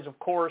Iran is, of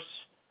course,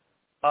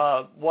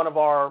 one of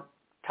our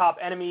top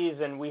enemies,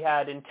 and we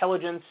had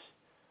intelligence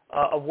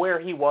of where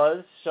he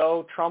was,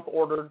 so Trump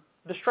ordered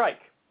the strike,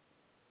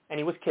 and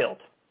he was killed.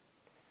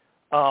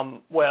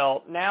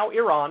 Well, now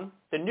Iran,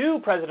 the new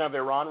president of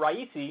Iran,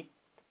 Raisi,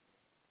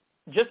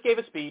 just gave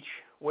a speech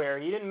where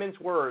he didn't mince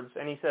words,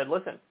 and he said,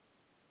 listen,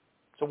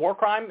 it's a war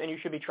crime, and you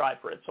should be tried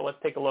for it. So let's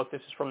take a look.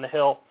 This is from The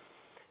Hill.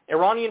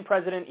 Iranian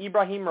President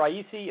Ibrahim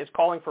Raisi is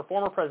calling for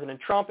former President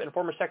Trump and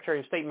former Secretary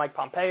of State Mike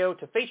Pompeo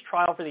to face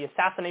trial for the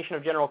assassination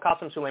of General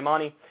Qasem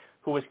Soleimani,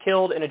 who was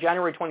killed in a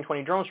January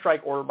 2020 drone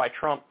strike ordered by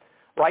Trump.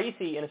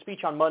 Raisi, in a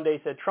speech on Monday,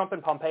 said Trump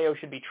and Pompeo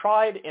should be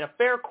tried in a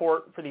fair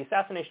court for the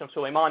assassination of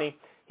Soleimani.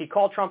 He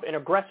called Trump an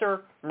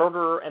aggressor,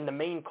 murderer, and the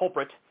main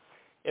culprit.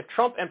 If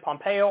Trump and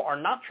Pompeo are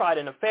not tried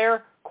in a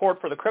fair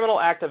court for the criminal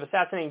act of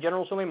assassinating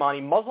General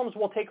Soleimani, Muslims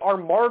will take our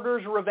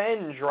martyrs'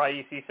 revenge,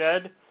 Raisi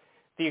said.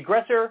 The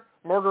aggressor,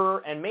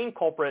 murderer, and main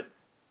culprit,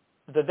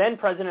 the then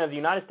President of the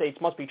United States,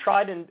 must be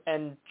tried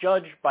and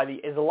judged by the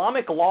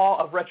Islamic law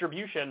of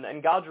retribution,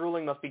 and God's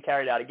ruling must be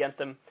carried out against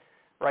him,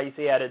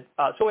 Raisi added.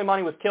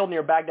 Soleimani was killed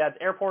near Baghdad's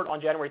airport on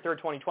January 3rd,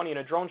 2020 in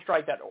a drone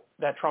strike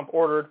that Trump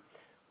ordered.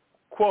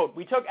 Quote,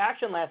 we took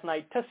action last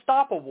night to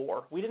stop a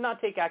war. We did not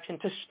take action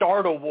to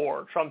start a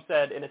war, Trump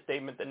said in a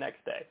statement the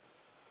next day.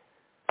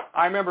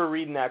 I remember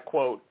reading that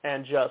quote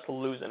and just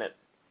losing it.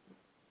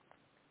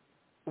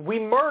 We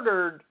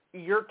murdered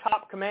your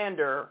top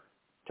commander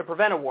to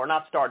prevent a war,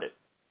 not start it.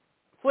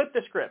 Flip the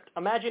script.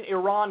 Imagine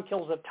Iran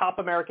kills a top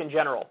American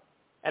general,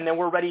 and then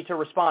we're ready to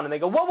respond, and they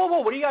go, whoa, whoa,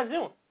 whoa, what are you guys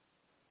doing?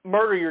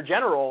 Murder your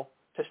general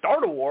to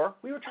start a war?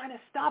 We were trying to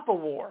stop a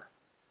war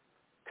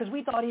because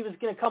we thought he was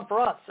going to come for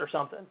us or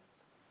something.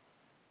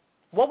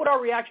 What would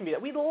our reaction be?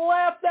 That we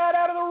left that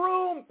out of the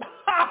room.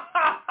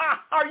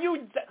 Are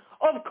you?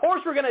 Of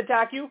course we're going to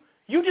attack you.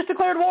 You just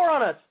declared war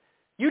on us.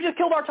 You just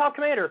killed our top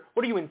commander.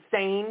 What are you,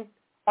 insane?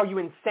 Are you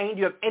insane? Do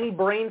you have any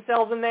brain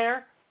cells in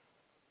there?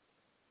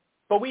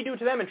 But we do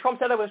to them, and Trump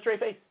said that with a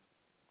straight face.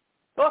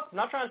 Look, I'm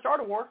not trying to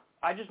start a war.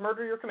 I just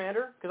murdered your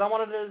commander because I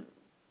wanted to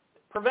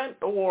prevent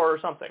a war or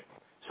something.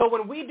 So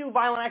when we do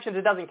violent actions,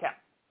 it doesn't count.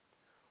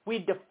 We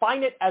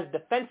define it as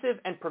defensive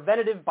and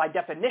preventative by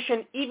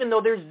definition, even though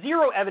there's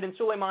zero evidence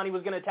Soleimani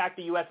was going to attack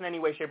the U.S. in any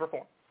way, shape, or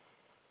form.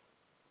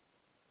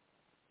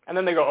 And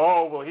then they go,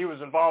 oh, well, he was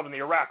involved in the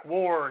Iraq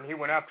war, and he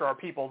went after our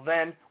people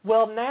then.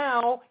 Well,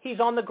 now he's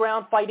on the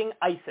ground fighting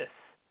ISIS.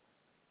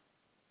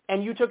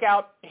 And you took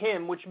out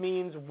him, which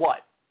means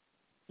what?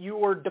 You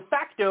were de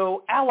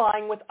facto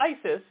allying with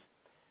ISIS,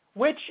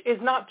 which is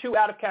not too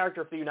out of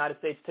character for the United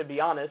States, to be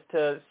honest,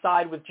 to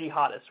side with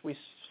jihadists. We've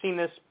seen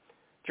this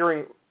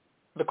during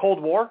the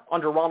Cold War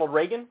under Ronald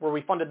Reagan, where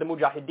we funded the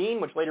Mujahideen,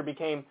 which later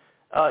became,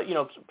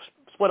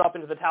 split up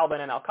into the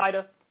Taliban and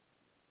Al-Qaeda.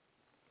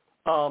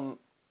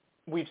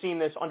 We've seen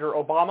this under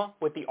Obama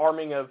with the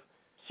arming of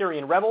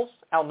Syrian rebels,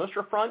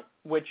 Al-Nusra Front,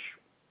 which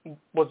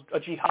was a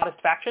jihadist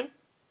faction.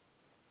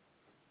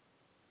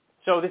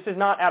 So this is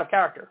not out of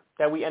character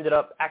that we ended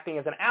up acting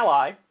as an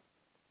ally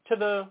to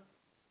the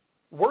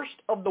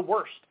worst of the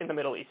worst in the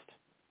Middle East,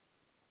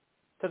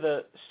 to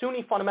the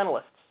Sunni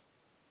fundamentalists,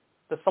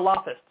 the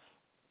Salafists,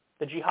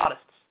 the jihadists.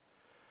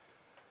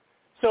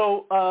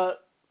 So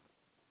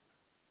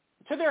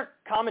to their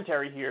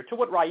commentary here, to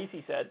what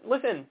Raisi said,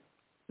 listen,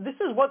 this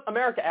is what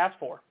America asked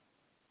for,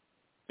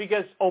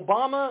 because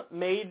Obama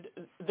made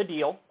the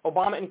deal,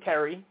 Obama and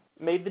Kerry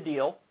made the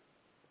deal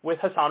with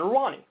Hassan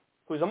Rouhani,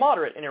 who's a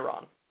moderate in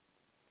Iran.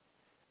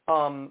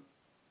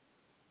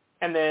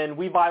 And then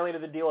we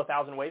violated the deal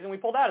 1,000 ways, and we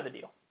pulled out of the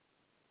deal.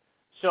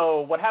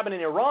 So what happened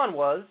in Iran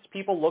was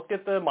people looked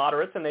at the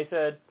moderates and they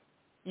said,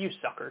 you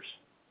suckers,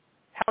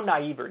 how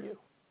naive are you?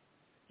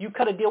 You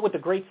cut a deal with the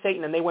great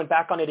Satan and they went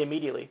back on it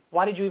immediately.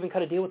 Why did you even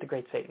cut a deal with the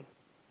great Satan?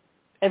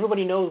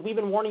 Everybody knows, we've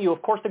been warning you,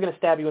 of course they're going to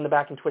stab you in the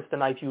back and twist the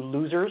knife, you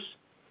losers.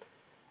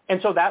 And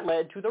so that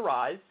led to the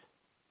rise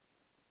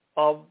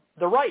of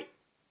the right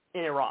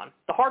in Iran,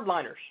 the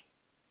hardliners.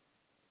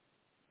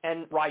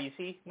 And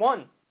Raisi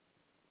won.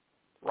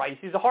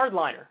 Raisi's a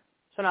hardliner.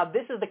 So now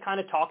this is the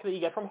kind of talk that you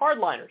get from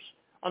hardliners.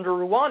 Under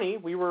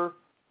Rouhani,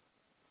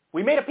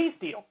 we made a peace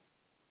deal.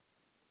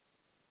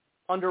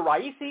 Under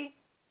Raisi,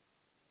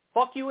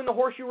 fuck you and the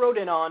horse you rode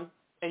in on,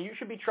 and you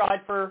should be tried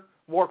for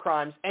war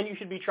crimes, and you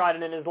should be tried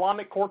in an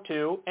Islamic court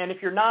too, and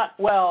if you're not,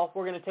 well,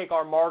 we're going to take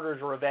our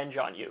martyrs' revenge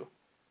on you.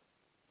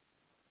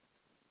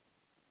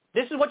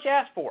 This is what you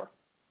asked for.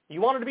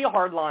 You wanted to be a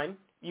hardline.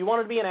 You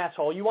wanted to be an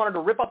asshole. You wanted to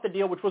rip up the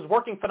deal, which was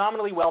working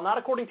phenomenally well, not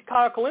according to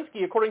Kyle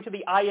Kulinski, according to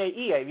the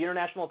IAEA, the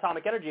International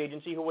Atomic Energy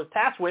Agency, who was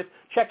tasked with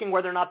checking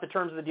whether or not the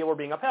terms of the deal were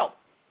being upheld.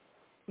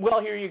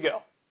 Well, here you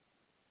go.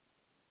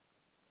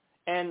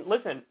 And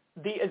listen,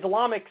 the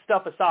Islamic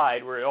stuff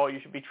aside, where, oh,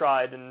 you should be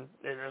tried in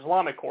an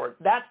Islamic court,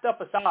 that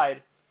stuff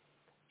aside,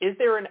 is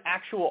there an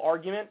actual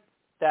argument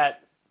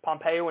that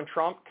Pompeo and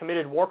Trump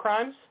committed war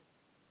crimes?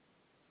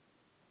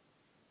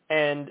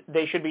 and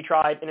they should be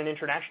tried in an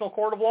international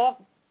court of law?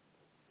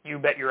 You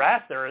bet your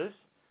ass there is.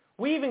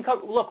 We even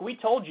we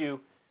told you,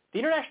 the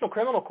International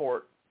Criminal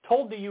Court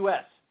told the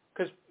U.S.,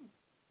 because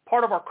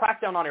part of our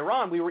crackdown on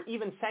Iran, we were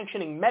even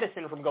sanctioning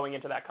medicine from going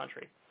into that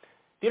country.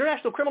 The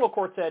International Criminal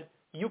Court said,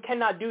 you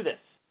cannot do this.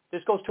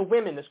 This goes to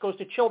women. This goes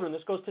to children.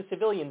 This goes to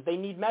civilians. They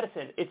need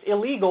medicine. It's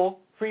illegal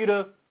for you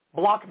to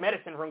block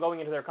medicine from going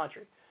into their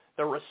country.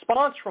 The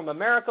response from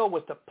America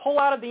was to pull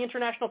out of the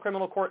International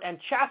Criminal Court and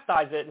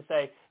chastise it and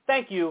say,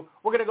 thank you,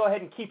 we're going to go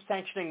ahead and keep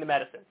sanctioning the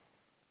medicine.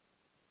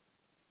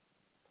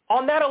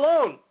 On that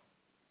alone,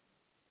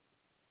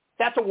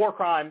 that's a war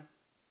crime.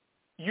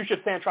 You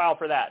should stand trial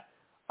for that.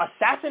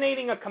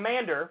 Assassinating a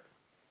commander,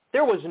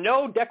 there was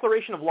no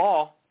declaration of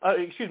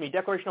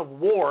declaration of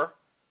war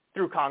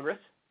through Congress.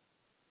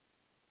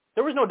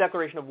 There was no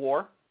declaration of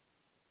war.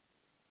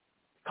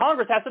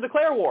 Congress has to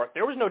declare war.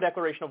 There was no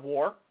declaration of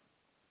war.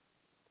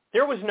 They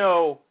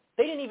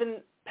didn't even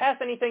pass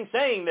anything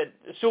saying that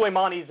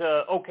Soleimani's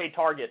a okay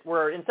target,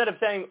 where instead of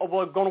saying, oh,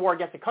 we're going to war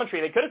against the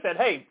country, they could have said,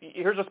 hey,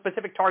 here's a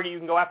specific target you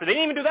can go after. They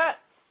didn't even do that.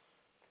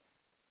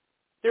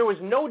 There was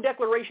no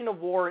declaration of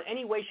war in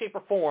any way, shape,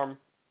 or form,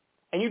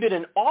 and you did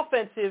an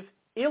offensive,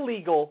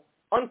 illegal,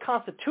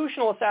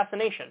 unconstitutional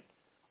assassination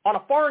on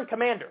a foreign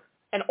commander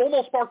and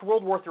almost sparked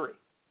World War III.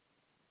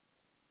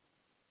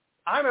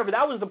 I remember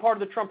that was the part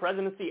of the Trump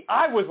presidency.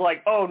 I was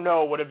like, oh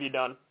no, what have you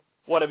done?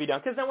 What have you done?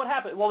 Because then what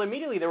happened? Well,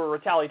 immediately there were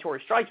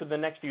retaliatory strikes within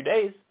the next few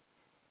days.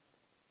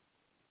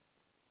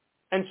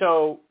 And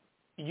so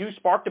you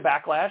sparked a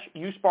backlash.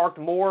 You sparked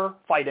more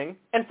fighting.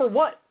 And for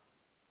what?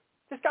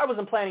 This guy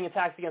wasn't planning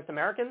attacks against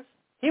Americans.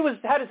 He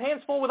had his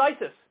hands full with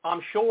ISIS.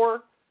 I'm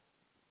sure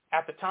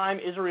at the time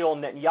Israel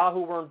and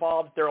Netanyahu were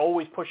involved. They're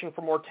always pushing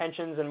for more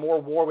tensions and more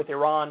war with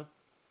Iran.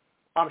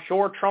 I'm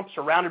sure Trump's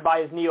surrounded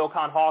by his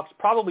neocon hawks.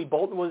 Probably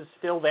Bolton was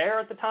still there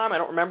at the time. I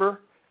don't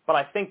remember. But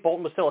I think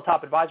Bolton was still a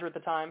top advisor at the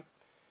time.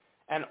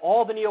 And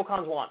all the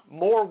neocons want,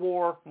 more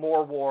war,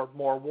 more war,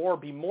 more war,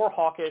 be more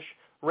hawkish,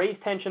 raise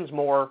tensions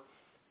more,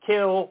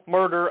 kill,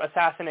 murder,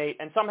 assassinate.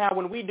 And somehow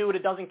when we do it,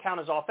 it doesn't count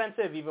as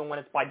offensive, even when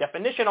it's by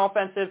definition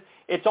offensive.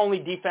 It's only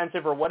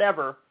defensive or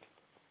whatever.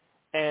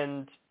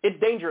 And it's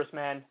dangerous,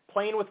 man,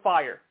 playing with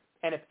fire.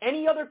 And if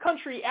any other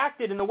country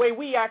acted in the way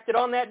we acted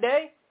on that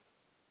day,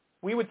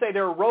 we would say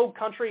they're a rogue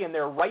country and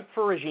they're ripe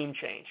for regime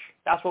change.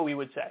 That's what we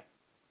would say.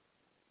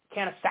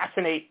 Can't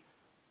assassinate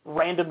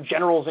random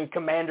generals and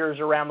commanders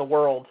around the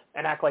world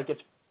and act like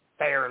it's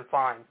fair and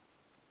fine.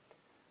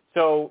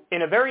 So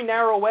in a very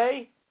narrow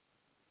way,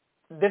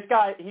 this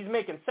guy, he's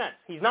making sense.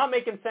 He's not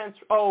making sense,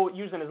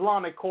 use an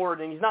Islamic court,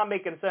 and he's not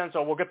making sense,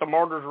 we'll get the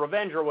martyrs'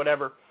 revenge or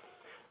whatever.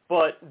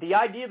 But the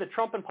idea that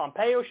Trump and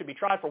Pompeo should be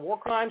tried for war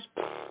crimes,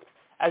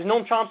 as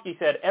Noam Chomsky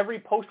said, every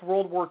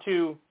post-World War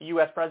II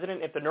U.S.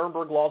 president, if the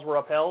Nuremberg laws were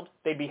upheld,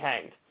 they'd be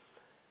hanged.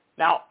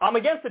 Now, I'm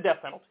against the death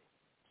penalty,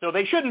 so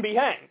they shouldn't be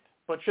hanged.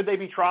 But should they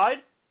be tried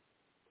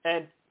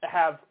and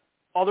have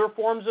other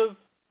forms of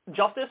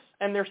justice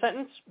and their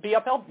sentence be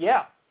upheld?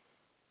 Yeah,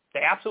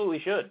 they absolutely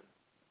should.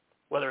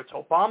 Whether it's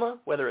Obama,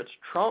 whether it's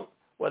Trump,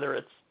 whether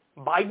it's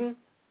Biden,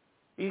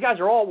 these guys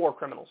are all war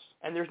criminals,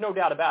 and there's no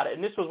doubt about it.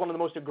 And this was one of the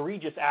most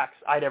egregious acts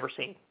I'd ever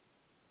seen.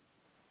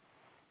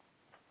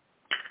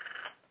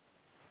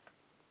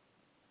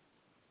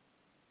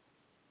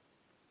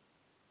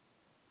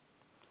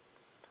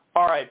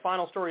 All right,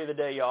 final story of the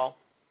day, y'all.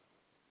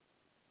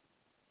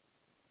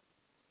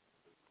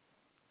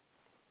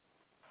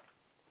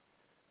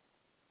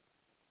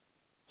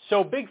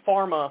 So Big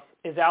Pharma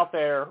is out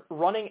there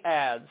running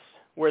ads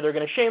where they're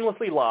going to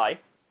shamelessly lie.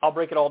 I'll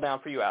break it all down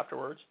for you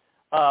afterwards.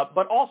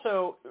 But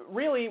also,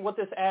 really what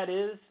this ad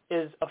is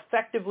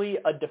effectively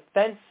a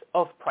defense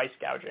of price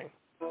gouging.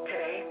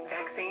 Today,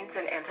 vaccines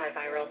and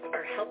antivirals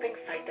are helping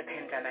fight the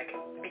pandemic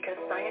because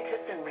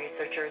scientists and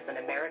researchers in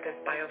America's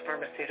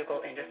biopharmaceutical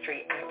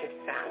industry acted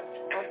fast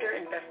after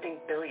investing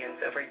billions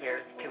over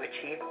years to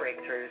achieve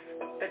breakthroughs.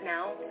 But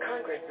now,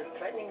 Congress is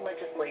threatening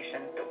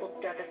legislation that will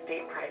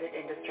devastate private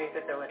industry's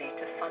ability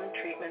to fund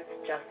treatments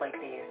just like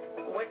these.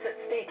 What's at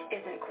stake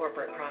isn't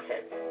corporate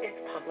profits, it's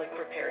public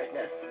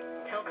preparedness.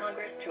 Tell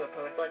Congress to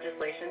oppose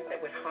legislation that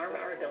would harm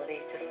our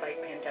ability to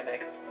fight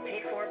pandemics.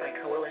 Paid for by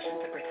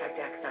Coalition to Protect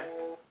Access.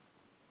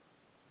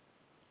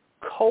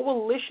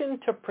 Coalition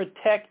to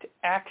Protect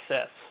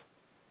Access.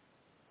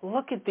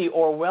 Look at the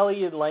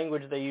Orwellian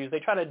language they use. They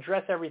try to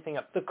dress everything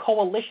up. The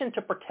Coalition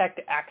to Protect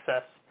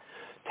Access.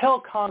 Tell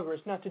Congress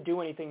not to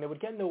do anything that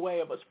would get in the way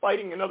of us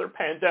fighting another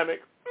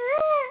pandemic.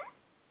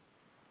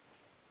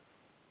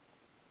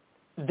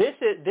 This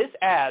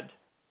ad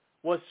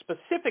was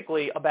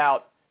specifically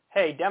about,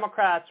 hey,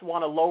 Democrats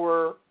want to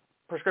lower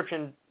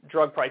prescription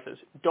drug prices.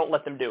 Don't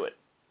let them do it.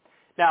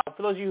 Now,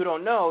 for those of you who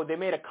don't know, they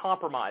made a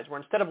compromise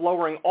where instead of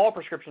lowering all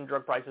prescription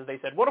drug prices, they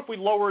said, what if we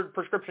lowered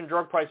prescription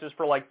drug prices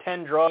for like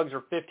 10 drugs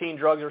or 15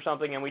 drugs or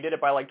something, and we did it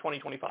by like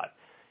 2025?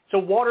 So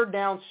watered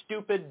down,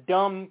 stupid,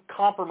 dumb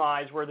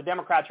compromise where the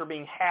Democrats are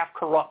being half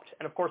corrupt.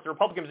 And of course, the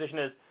Republican position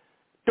is,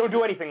 don't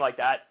do anything like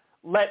that.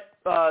 Let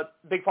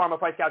Big Pharma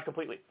price gouge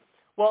completely.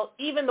 Well,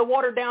 even the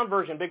watered-down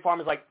version, Big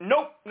Pharma's like,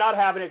 nope, not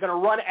having it, going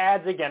to run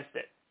ads against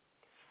it.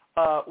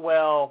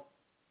 Well,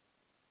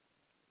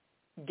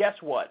 guess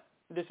what?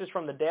 This is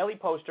from the Daily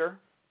Poster,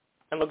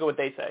 and look at what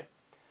they say.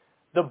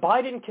 The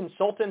Biden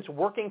consultants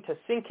working to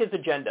sink his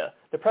agenda.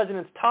 The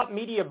president's top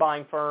media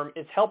buying firm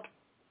is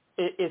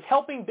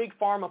helping Big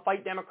Pharma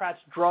fight Democrats'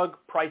 drug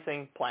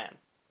pricing plan.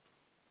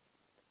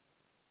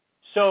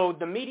 So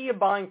the media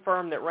buying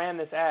firm that ran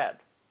this ad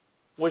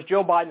was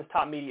Joe Biden's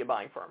top media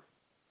buying firm.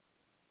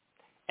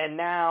 And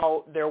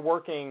now they're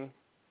working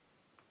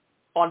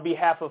on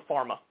behalf of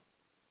pharma.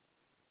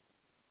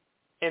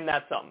 Isn't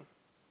that something?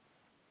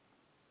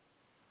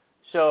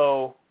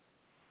 So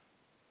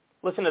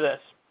listen to this.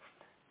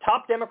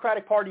 Top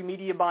Democratic Party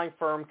media buying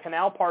firm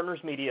Canal Partners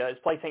Media is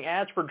placing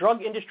ads for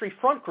drug industry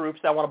front groups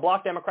that want to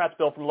block Democrats'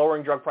 bill from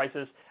lowering drug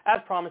prices as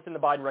promised in the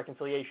Biden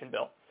reconciliation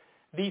bill.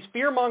 These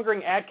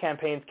fear-mongering ad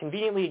campaigns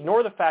conveniently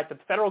ignore the fact that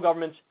the federal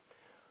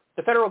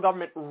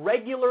government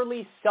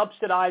regularly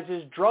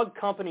subsidizes drug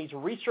companies'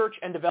 research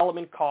and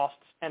development costs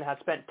and has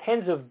spent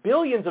tens of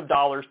billions of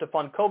dollars to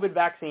fund COVID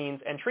vaccines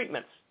and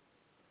treatments.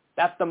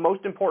 That's the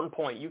most important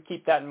point. You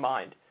keep that in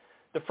mind.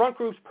 The front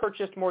groups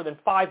purchased more than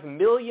 $5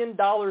 million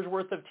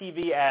worth of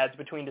TV ads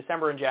between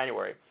December and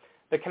January.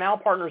 The Canal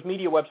Partners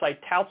Media website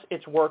touts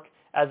its work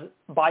as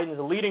Biden's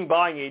leading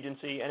buying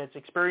agency and its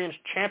experience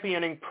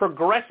championing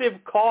progressive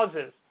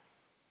causes.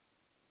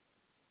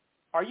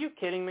 Are you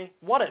kidding me?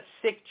 What a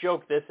sick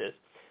joke this is.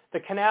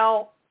 The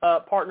Canal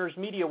Partners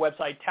Media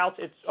website touts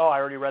its, I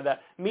already read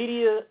that,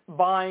 Media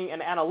Buying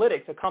and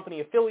Analytics, a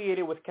company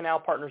affiliated with Canal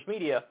Partners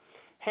Media,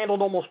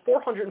 handled almost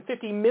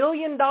 $450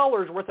 million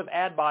worth of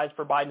ad buys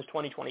for Biden's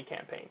 2020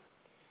 campaign.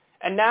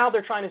 And now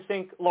they're trying to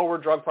sink lower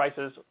drug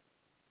prices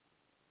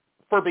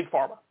for Big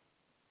Pharma.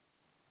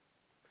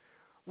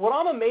 What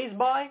I'm amazed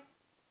by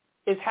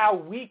is how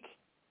weak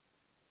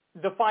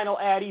the final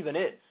ad even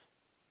is.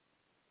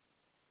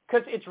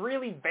 Because it's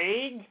really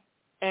vague,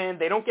 and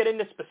they don't get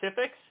into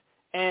specifics,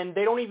 and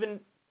they don't even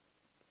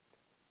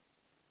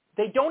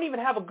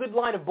have a good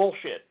line of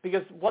bullshit,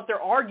 because what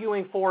they're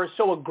arguing for is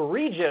so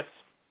egregious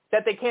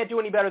that they can't do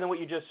any better than what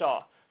you just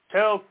saw.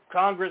 Tell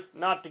Congress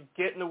not to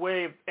get in the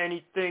way of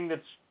anything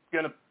that's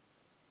going to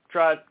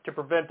try to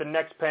prevent the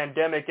next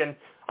pandemic. And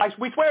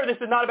we swear this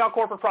is not about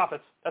corporate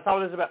profits. That's not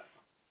what this is about.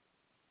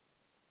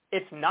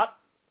 It's not.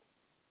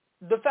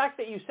 The fact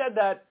that you said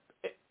that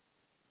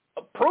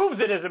proves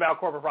it is about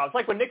corporate profits.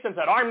 Like when Nixon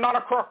said, I'm not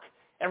a crook.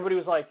 Everybody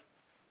was like,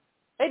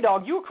 hey,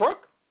 dog, you a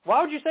crook?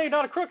 Why would you say you're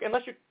not a crook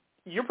unless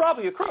you're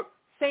probably a crook?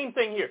 Same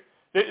thing here.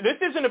 This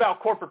isn't about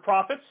corporate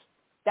profits.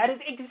 That is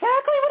exactly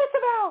what it's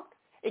about.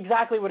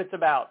 Exactly what it's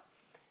about.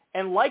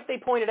 And like they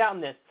pointed out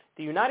in this,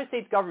 the United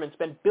States government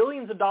spent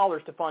billions of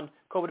dollars to fund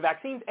COVID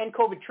vaccines and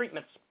COVID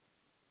treatments.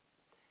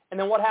 And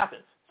then what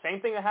happens? Same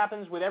thing that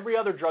happens with every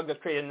other drug that's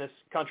created in this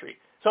country.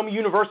 Some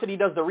university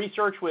does the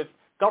research with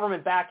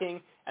government backing,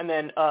 and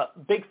then a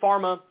big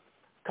pharma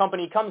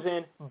company comes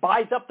in,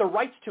 buys up the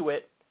rights to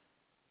it,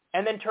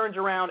 and then turns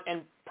around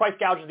and price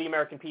gouges the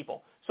American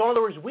people. So in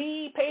other words,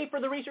 we pay for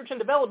the research and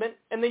development,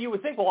 and then you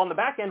would think, well, on the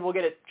back end, we'll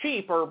get it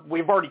cheap, or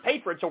we've already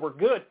paid for it, so we're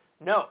good.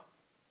 No.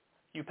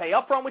 You pay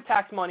up front with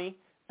tax money,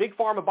 Big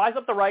Pharma buys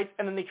up the rights,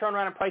 and then they turn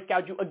around and price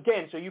gouge you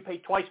again, so you pay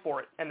twice for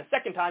it. And the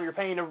second time, you're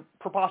paying a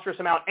preposterous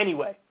amount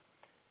anyway.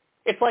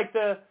 It's like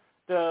the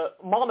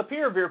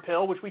molnupiravir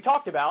pill, which we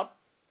talked about,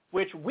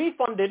 which we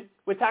funded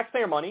with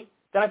taxpayer money.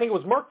 Then I think it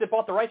was Merck that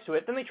bought the rights to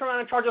it. Then they turn around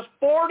and charge us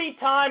 40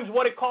 times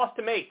what it cost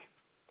to make.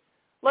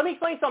 Let me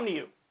explain something to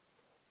you.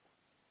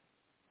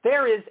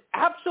 There is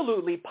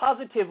absolutely,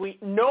 positively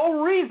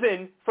no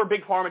reason for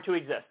Big Pharma to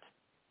exist.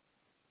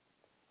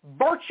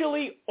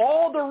 Virtually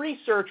all the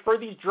research for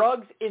these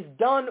drugs is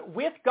done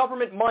with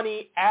government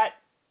money at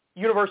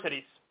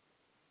universities.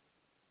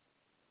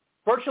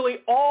 Virtually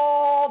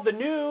all the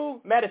new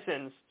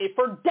medicines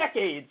for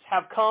decades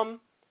have come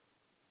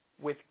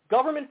with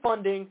government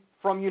funding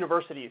from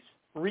universities,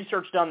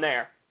 research done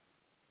there.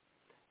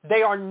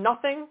 They are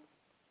nothing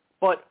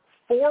but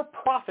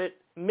for-profit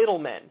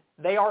middlemen.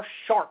 They are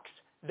sharks.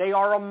 They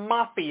are a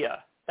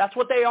mafia. That's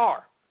what they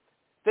are.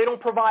 They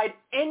don't provide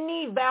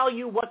any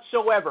value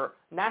whatsoever.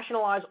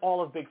 Nationalize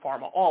all of Big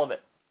Pharma, all of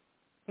it.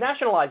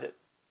 Nationalize it.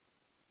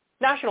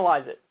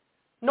 Nationalize it.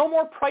 No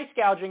more price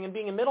gouging and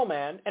being a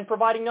middleman and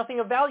providing nothing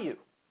of value.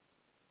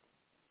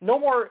 No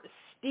more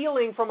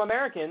stealing from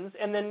Americans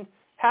and then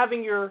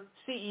having your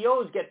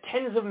CEOs get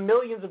tens of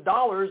millions of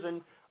dollars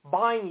and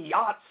buying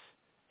yachts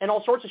and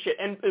all sorts of shit.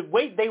 And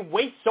they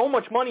waste so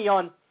much money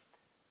on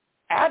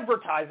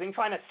advertising,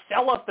 trying to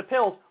sell us the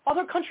pills.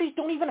 Other countries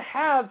don't even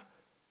have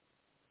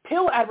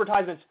pill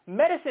advertisements,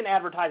 medicine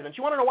advertisements.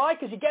 You want to know why?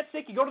 Because you get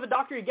sick, you go to the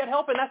doctor, you get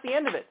help, and that's the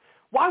end of it.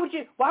 Why would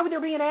there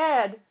be an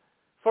ad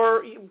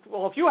for,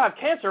 well, if you have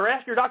cancer,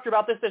 ask your doctor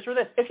about this, this, or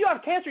this. If you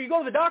have cancer, you go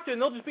to the doctor,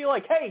 and they'll just be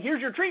like, hey,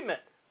 here's your treatment.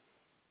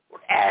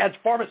 Ads,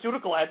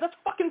 pharmaceutical ads. That's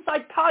fucking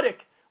psychotic.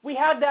 We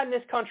have that in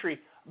this country.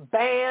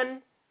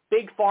 Ban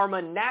Big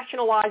Pharma,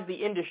 nationalize the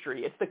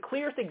industry. It's the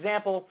clearest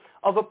example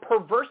of a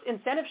perverse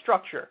incentive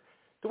structure.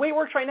 The way it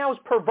works right now is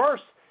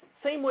perverse.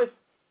 Same with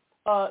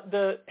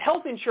the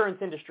health insurance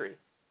industry.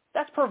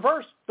 That's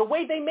perverse. The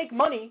way they make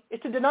money is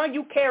to deny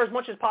you care as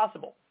much as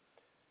possible.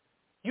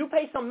 You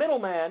pay some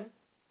middleman,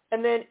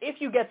 and then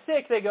if you get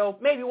sick, they go,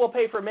 maybe we'll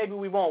pay for it, maybe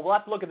we won't. We'll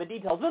have to look at the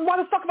details. Then why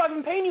the fuck am I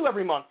even paying you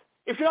every month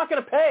if you're not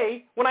going to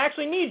pay when I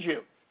actually need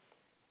you?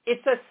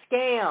 It's a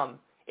scam.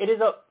 It is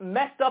a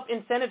messed up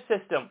incentive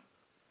system.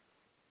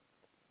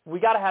 We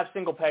got to have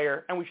single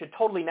payer, and we should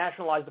totally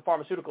nationalize the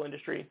pharmaceutical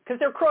industry because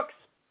they're crooks,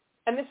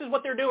 and this is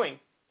what they're doing.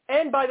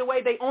 And by the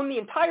way, they own the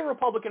entire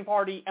Republican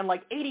Party and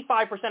like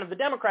 85% of the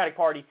Democratic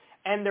Party,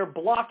 and they're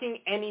blocking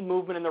any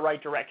movement in the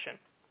right direction.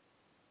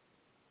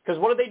 Because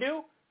what did they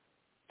do?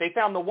 They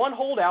found the one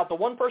holdout, the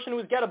one person who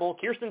was gettable,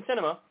 Kirsten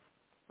Sinema,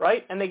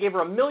 right? And they gave her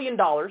 $1 million,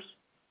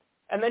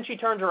 and then she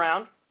turns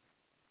around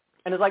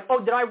and is like, oh,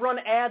 did I run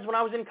ads when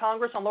I was in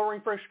Congress on lowering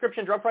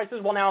prescription drug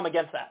prices? Well, now I'm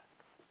against that.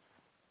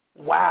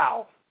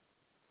 Wow.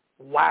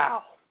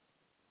 Wow.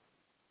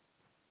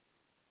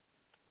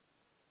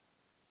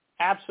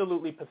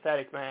 Absolutely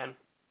pathetic, man.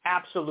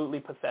 Absolutely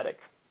pathetic.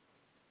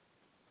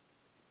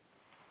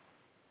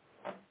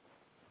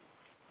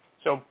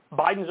 So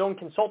Biden's own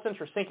consultants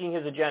are sinking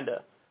his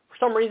agenda. For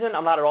some reason,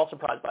 I'm not at all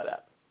surprised by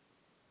that.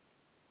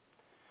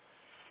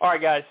 All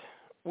right, guys.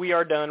 We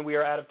are done. We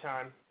are out of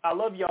time. I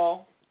love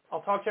y'all.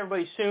 I'll talk to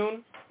everybody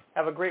soon.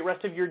 Have a great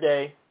rest of your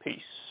day. Peace.